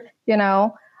influencer,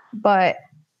 but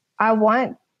I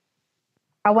want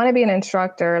to be an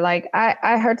instructor. Like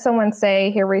I heard someone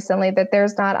say here recently that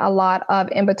there's not a lot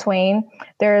of in between.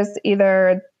 There's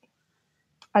either,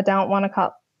 I don't want to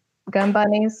call gun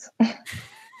bunnies.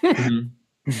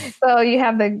 Mm-hmm. So you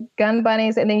have the gun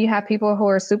bunnies, and then you have people who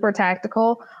are super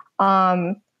tactical.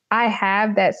 I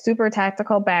have that super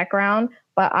tactical background,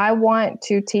 but I want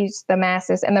to teach the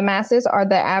masses, and the masses are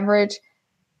the average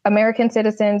American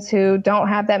citizens who don't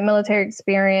have that military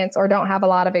experience or don't have a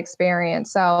lot of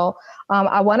experience. So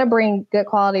I want to bring good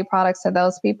quality products to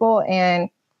those people. And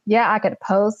yeah, I could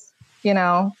post,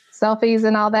 selfies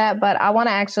and all that, but I want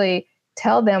to actually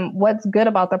tell them what's good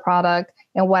about the product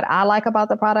and what I like about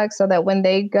the product, so that when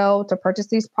they go to purchase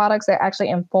these products, they're actually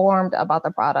informed about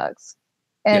the products.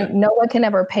 And no one can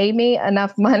ever pay me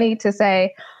enough money to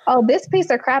say, oh, this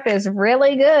piece of crap is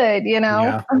really good,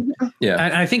 Yeah.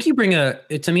 I think you bring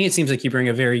to me, it seems like you bring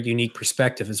a very unique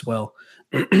perspective as well.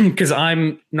 Because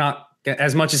I'm not,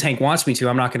 as much as Hank wants me to,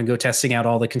 I'm not going to go testing out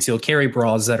all the concealed carry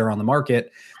bras that are on the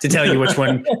market to tell you which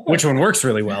one works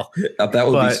really well. That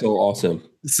would be so awesome.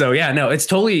 So yeah, no, it's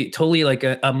totally like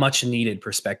a much needed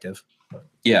perspective.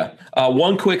 Yeah.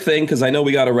 One quick thing, because I know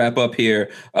we got to wrap up here.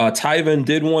 Tyven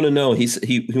did want to know,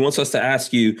 he wants us to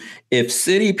ask you if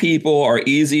city people are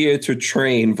easier to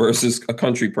train versus a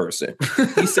country person.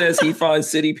 He says he finds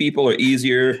city people are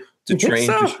easier to train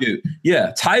to shoot.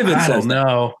 Yeah. Tyven says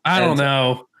I don't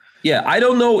know. Yeah, I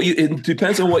don't know. It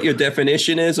depends on what your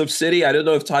definition is of city. I don't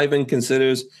know if Tyven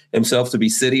considers himself to be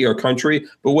city or country,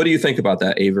 but what do you think about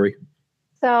that, Avery?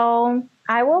 So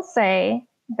I will say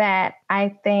that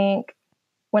I think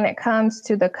when it comes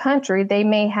to the country, they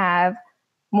may have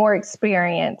more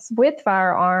experience with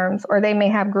firearms, or they may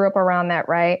have grew up around that,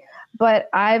 right? But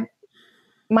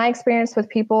my experience with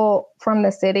people from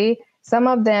the city, some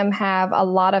of them have a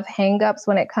lot of hangups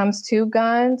when it comes to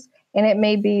guns, and it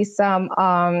may be some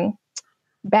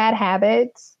bad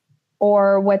habits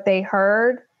or what they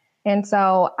heard. And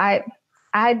so I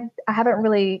haven't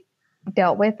really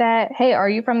dealt with that. Hey, are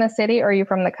you from the city or are you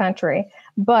from the country?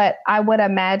 But I would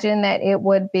imagine that it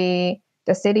would be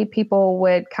the city people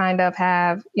would kind of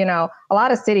have, a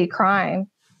lot of city crime.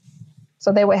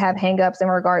 So they would have hangups in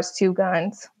regards to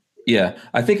guns. Yeah,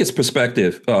 I think it's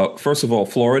perspective. First of all,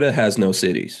 Florida has no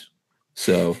cities.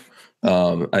 So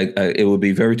it would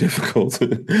be very difficult.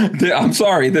 I'm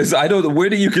sorry. Where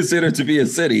do you consider to be a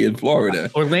city in Florida?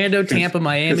 Orlando, Tampa,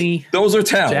 Miami. Those are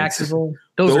towns. Jacksonville.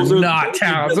 Those are not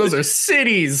towns. Those are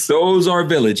cities. Those are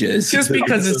villages. Just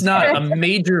because it's not a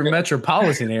major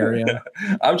metropolitan area.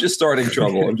 I'm just starting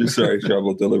trouble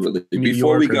deliberately.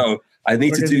 Before we go, I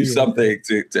need to do something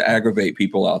to aggravate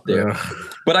people out there.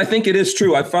 But I think it is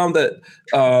true. I found that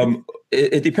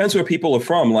it depends where people are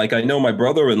from. Like I know my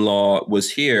brother-in-law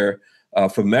was here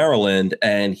from Maryland,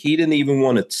 and he didn't even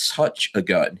want to touch a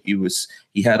gun.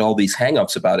 He had all these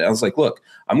hangups about it. I was like, look,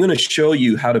 I'm going to show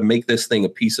you how to make this thing a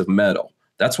piece of metal.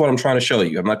 That's what I'm trying to show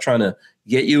you. I'm not trying to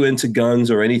get you into guns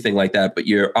or anything like that, but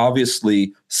you're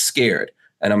obviously scared.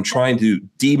 And I'm trying to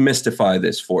demystify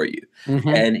this for you. Mm-hmm.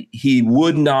 And he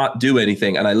would not do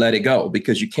anything. And I let it go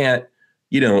because you can't,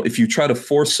 if you try to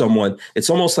force someone, it's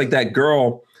almost like that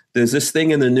girl. There's this thing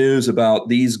in the news about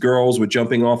these girls were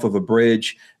jumping off of a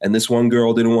bridge, and this one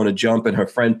girl didn't want to jump, and her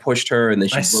friend pushed her, and then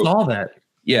I saw that.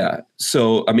 Yeah.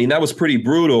 So, I mean, that was pretty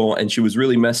brutal, and she was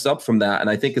really messed up from that. And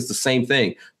I think it's the same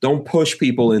thing. Don't push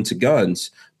people into guns.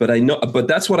 But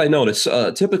that's what I noticed.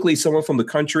 Typically, someone from the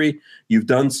country, you've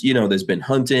done, there's been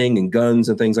hunting and guns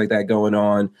and things like that going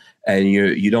on, and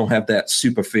you don't have that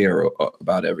super fear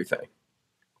about everything.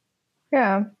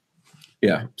 Yeah.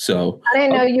 Yeah. So I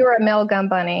didn't know you were a male gun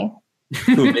bunny.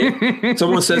 Who, me?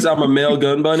 Someone says I'm a male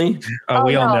gun bunny.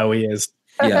 We all know he is.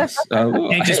 Yes.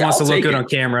 He just wants to look good on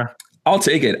camera. I'll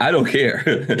take it. I don't care.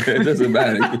 It doesn't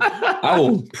matter. I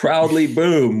will proudly,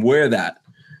 boom, wear that.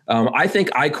 I think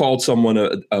I called someone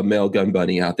a male gun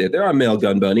bunny out there. There are male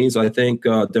gun bunnies. I think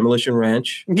Demolition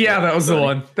Ranch. Yeah, that was the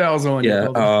one. That was the one. Yeah.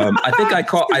 I think I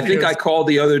called. I think I called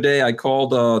the other day. I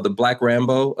called the Black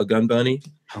Rambo a gun bunny.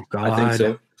 Oh God. I think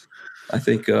so. I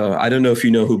think I don't know if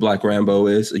you know who Black Rambo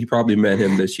is. You probably met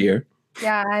him this year.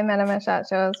 Yeah, I met him at SHOT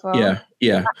Show as well.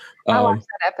 Yeah. I watched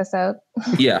that episode.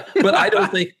 Yeah, but I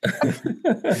don't think.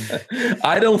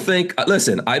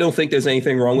 Listen, I don't think there's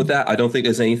anything wrong with that. I don't think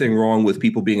there's anything wrong with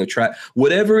people being attracted.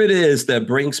 Whatever it is that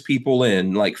brings people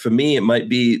in. Like for me, it might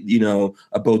be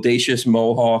a bodacious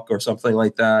mohawk or something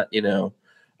like that.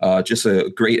 Just a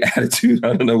great attitude.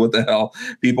 I don't know what the hell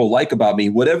people like about me.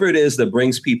 Whatever it is that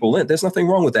brings people in, there's nothing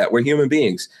wrong with that. We're human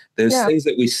beings. There's things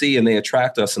that we see and they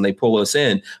attract us and they pull us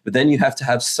in. But then you have to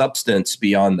have substance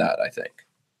beyond that, I think.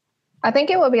 I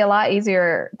think it would be a lot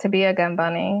easier to be a gun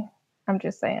bunny. I'm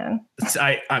just saying.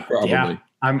 I'm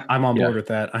on board with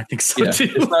that. I think so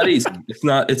too. It's not easy.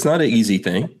 It's not an easy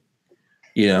thing.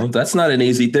 That's not an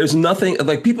easy. There's nothing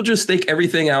like people just think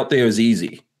everything out there is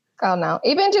easy. Oh, no.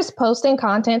 Even just posting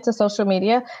content to social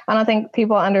media, I don't think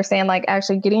people understand, like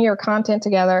actually getting your content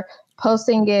together,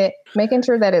 posting it, making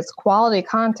sure that it's quality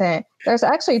content. There's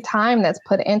actually time that's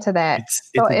put into that.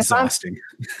 It's exhausting.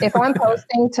 If I'm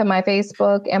posting to my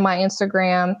Facebook and my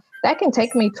Instagram, that can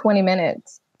take me 20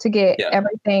 minutes to get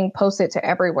everything posted to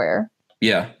everywhere.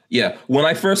 Yeah. When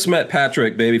I first met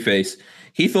Patrick Babyface,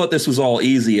 he thought this was all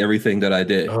easy, everything that I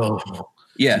did. Oh.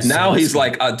 Yeah, now he's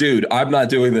like, dude, I'm not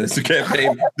doing this. You can't pay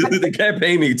me. They can't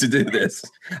pay me to do this.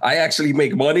 I actually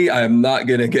make money. I am not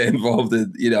going to get involved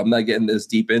in, I'm not getting this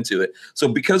deep into it. So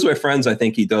because we're friends, I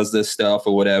think he does this stuff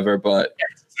or whatever. But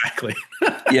exactly.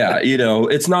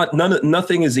 It's not,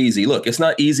 nothing is easy. Look, it's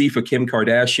not easy for Kim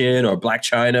Kardashian or Black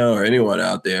China or anyone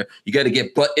out there. You got to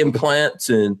get butt implants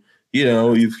and,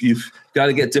 you've got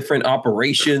to get different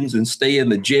operations and stay in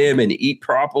the gym and eat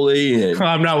properly. And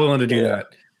I'm not willing to do that.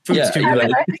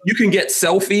 You can get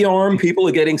selfie arm. People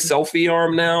are getting selfie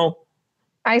arm now.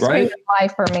 Ice cream is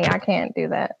life for me. I can't do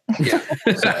that.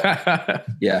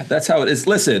 That's how it is.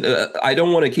 Listen, I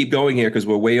don't want to keep going here because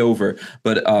we're way over.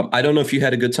 But I don't know if you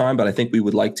had a good time, but I think we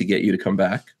would like to get you to come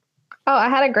back. Oh, I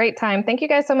had a great time. Thank you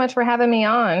guys so much for having me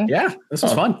on. Yeah, this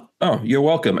was fun. Oh, you're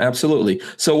welcome. Absolutely.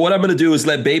 So what I'm going to do is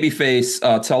let Babyface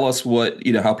tell us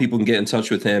how people can get in touch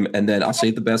with him. And then I'll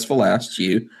save the best for last.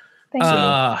 You.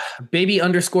 Baby_FaceP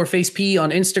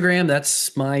on Instagram.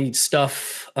 That's my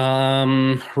stuff.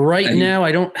 Now,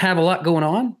 I don't have a lot going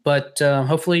on, but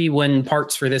hopefully when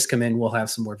parts for this come in, we'll have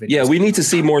some more videos. Yeah, we need to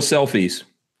see more selfies.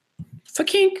 For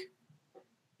kink.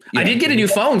 Yeah. I did get a new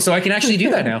phone, so I can actually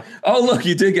do that now. Oh, look,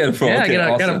 you did get a phone. Yeah, okay,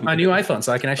 I got a new iPhone,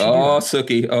 so I can actually do that.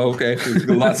 Sookie. Oh, okay.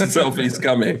 Lots of selfies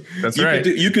coming. That's right.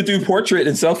 You could do portrait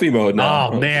in selfie mode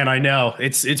now. Oh, man, I know.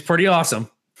 It's pretty awesome.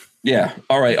 Yeah.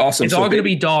 All right. Awesome. It's all going to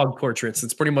be dog portraits.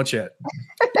 That's pretty much it.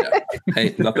 Yeah.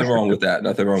 Hey, nothing wrong with that.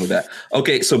 Nothing wrong with that.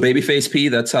 Okay. So Babyface P,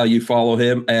 that's how you follow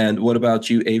him. And what about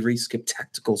you, Avery? Skip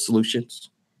Tactical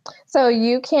Solutions. So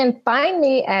you can find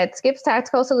me at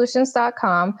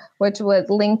skipstacticalsolutions.com, which would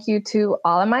link you to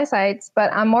all of my sites.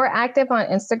 But I'm more active on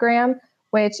Instagram,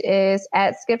 which is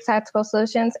at Skips Tactical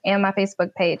Solutions, and my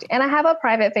Facebook page. And I have a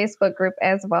private Facebook group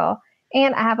as well.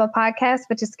 And I have a podcast,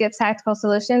 which is Skips Tactical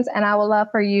Solutions. And I would love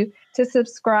for you to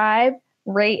subscribe,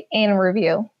 rate, and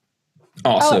review.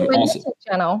 Awesome. YouTube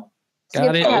channel.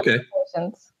 Got it. Okay.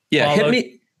 Yeah. Hit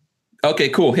me. Okay,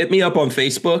 cool. Hit me up on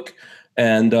Facebook.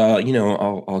 And,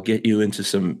 I'll get you into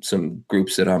some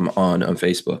groups that I'm on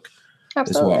Facebook.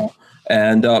 Absolutely. As well.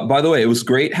 And by the way, it was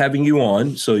great having you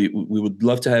on. So we would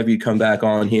love to have you come back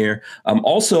on here.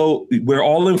 Also, we're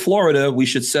all in Florida. We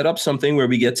should set up something where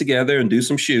we get together and do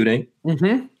some shooting.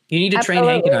 Mm-hmm. You need to train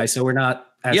Hank and I so we're not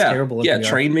as terrible.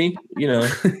 Train me.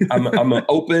 I'm an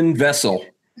open vessel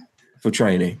for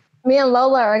training. Me and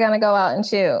Lola are going to go out and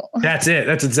shoot. That's it.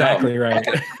 That's exactly right.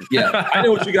 Okay. Yeah. I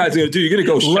know what you guys are going to do. You're going to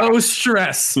go low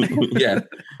stress. Yeah.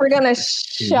 We're going to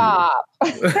shop.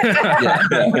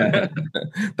 Yeah.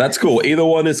 That's cool. Either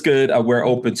one is good. We're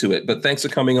open to it. But thanks for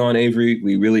coming on, Avery.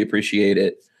 We really appreciate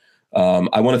it.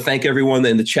 I want to thank everyone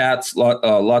in the chats.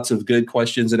 Lots of good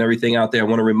questions and everything out there. I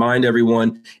want to remind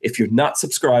everyone, if you're not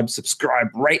subscribed, subscribe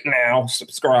right now.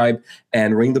 Subscribe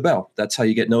and ring the bell. That's how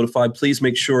you get notified. Please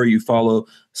make sure you follow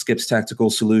Skips Tactical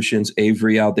Solutions.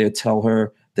 Avery out there, tell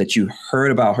her that you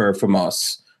heard about her from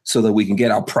us so that we can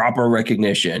get our proper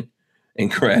recognition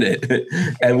and credit.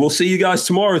 And we'll see you guys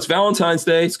tomorrow. It's Valentine's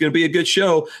Day. It's going to be a good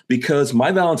show because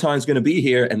my Valentine's going to be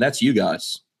here, and that's you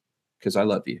guys because I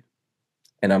love you.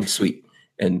 And I'm sweet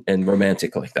and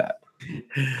romantic like that.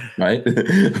 Right?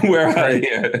 We're out of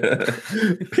here.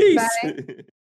 Peace. Bye.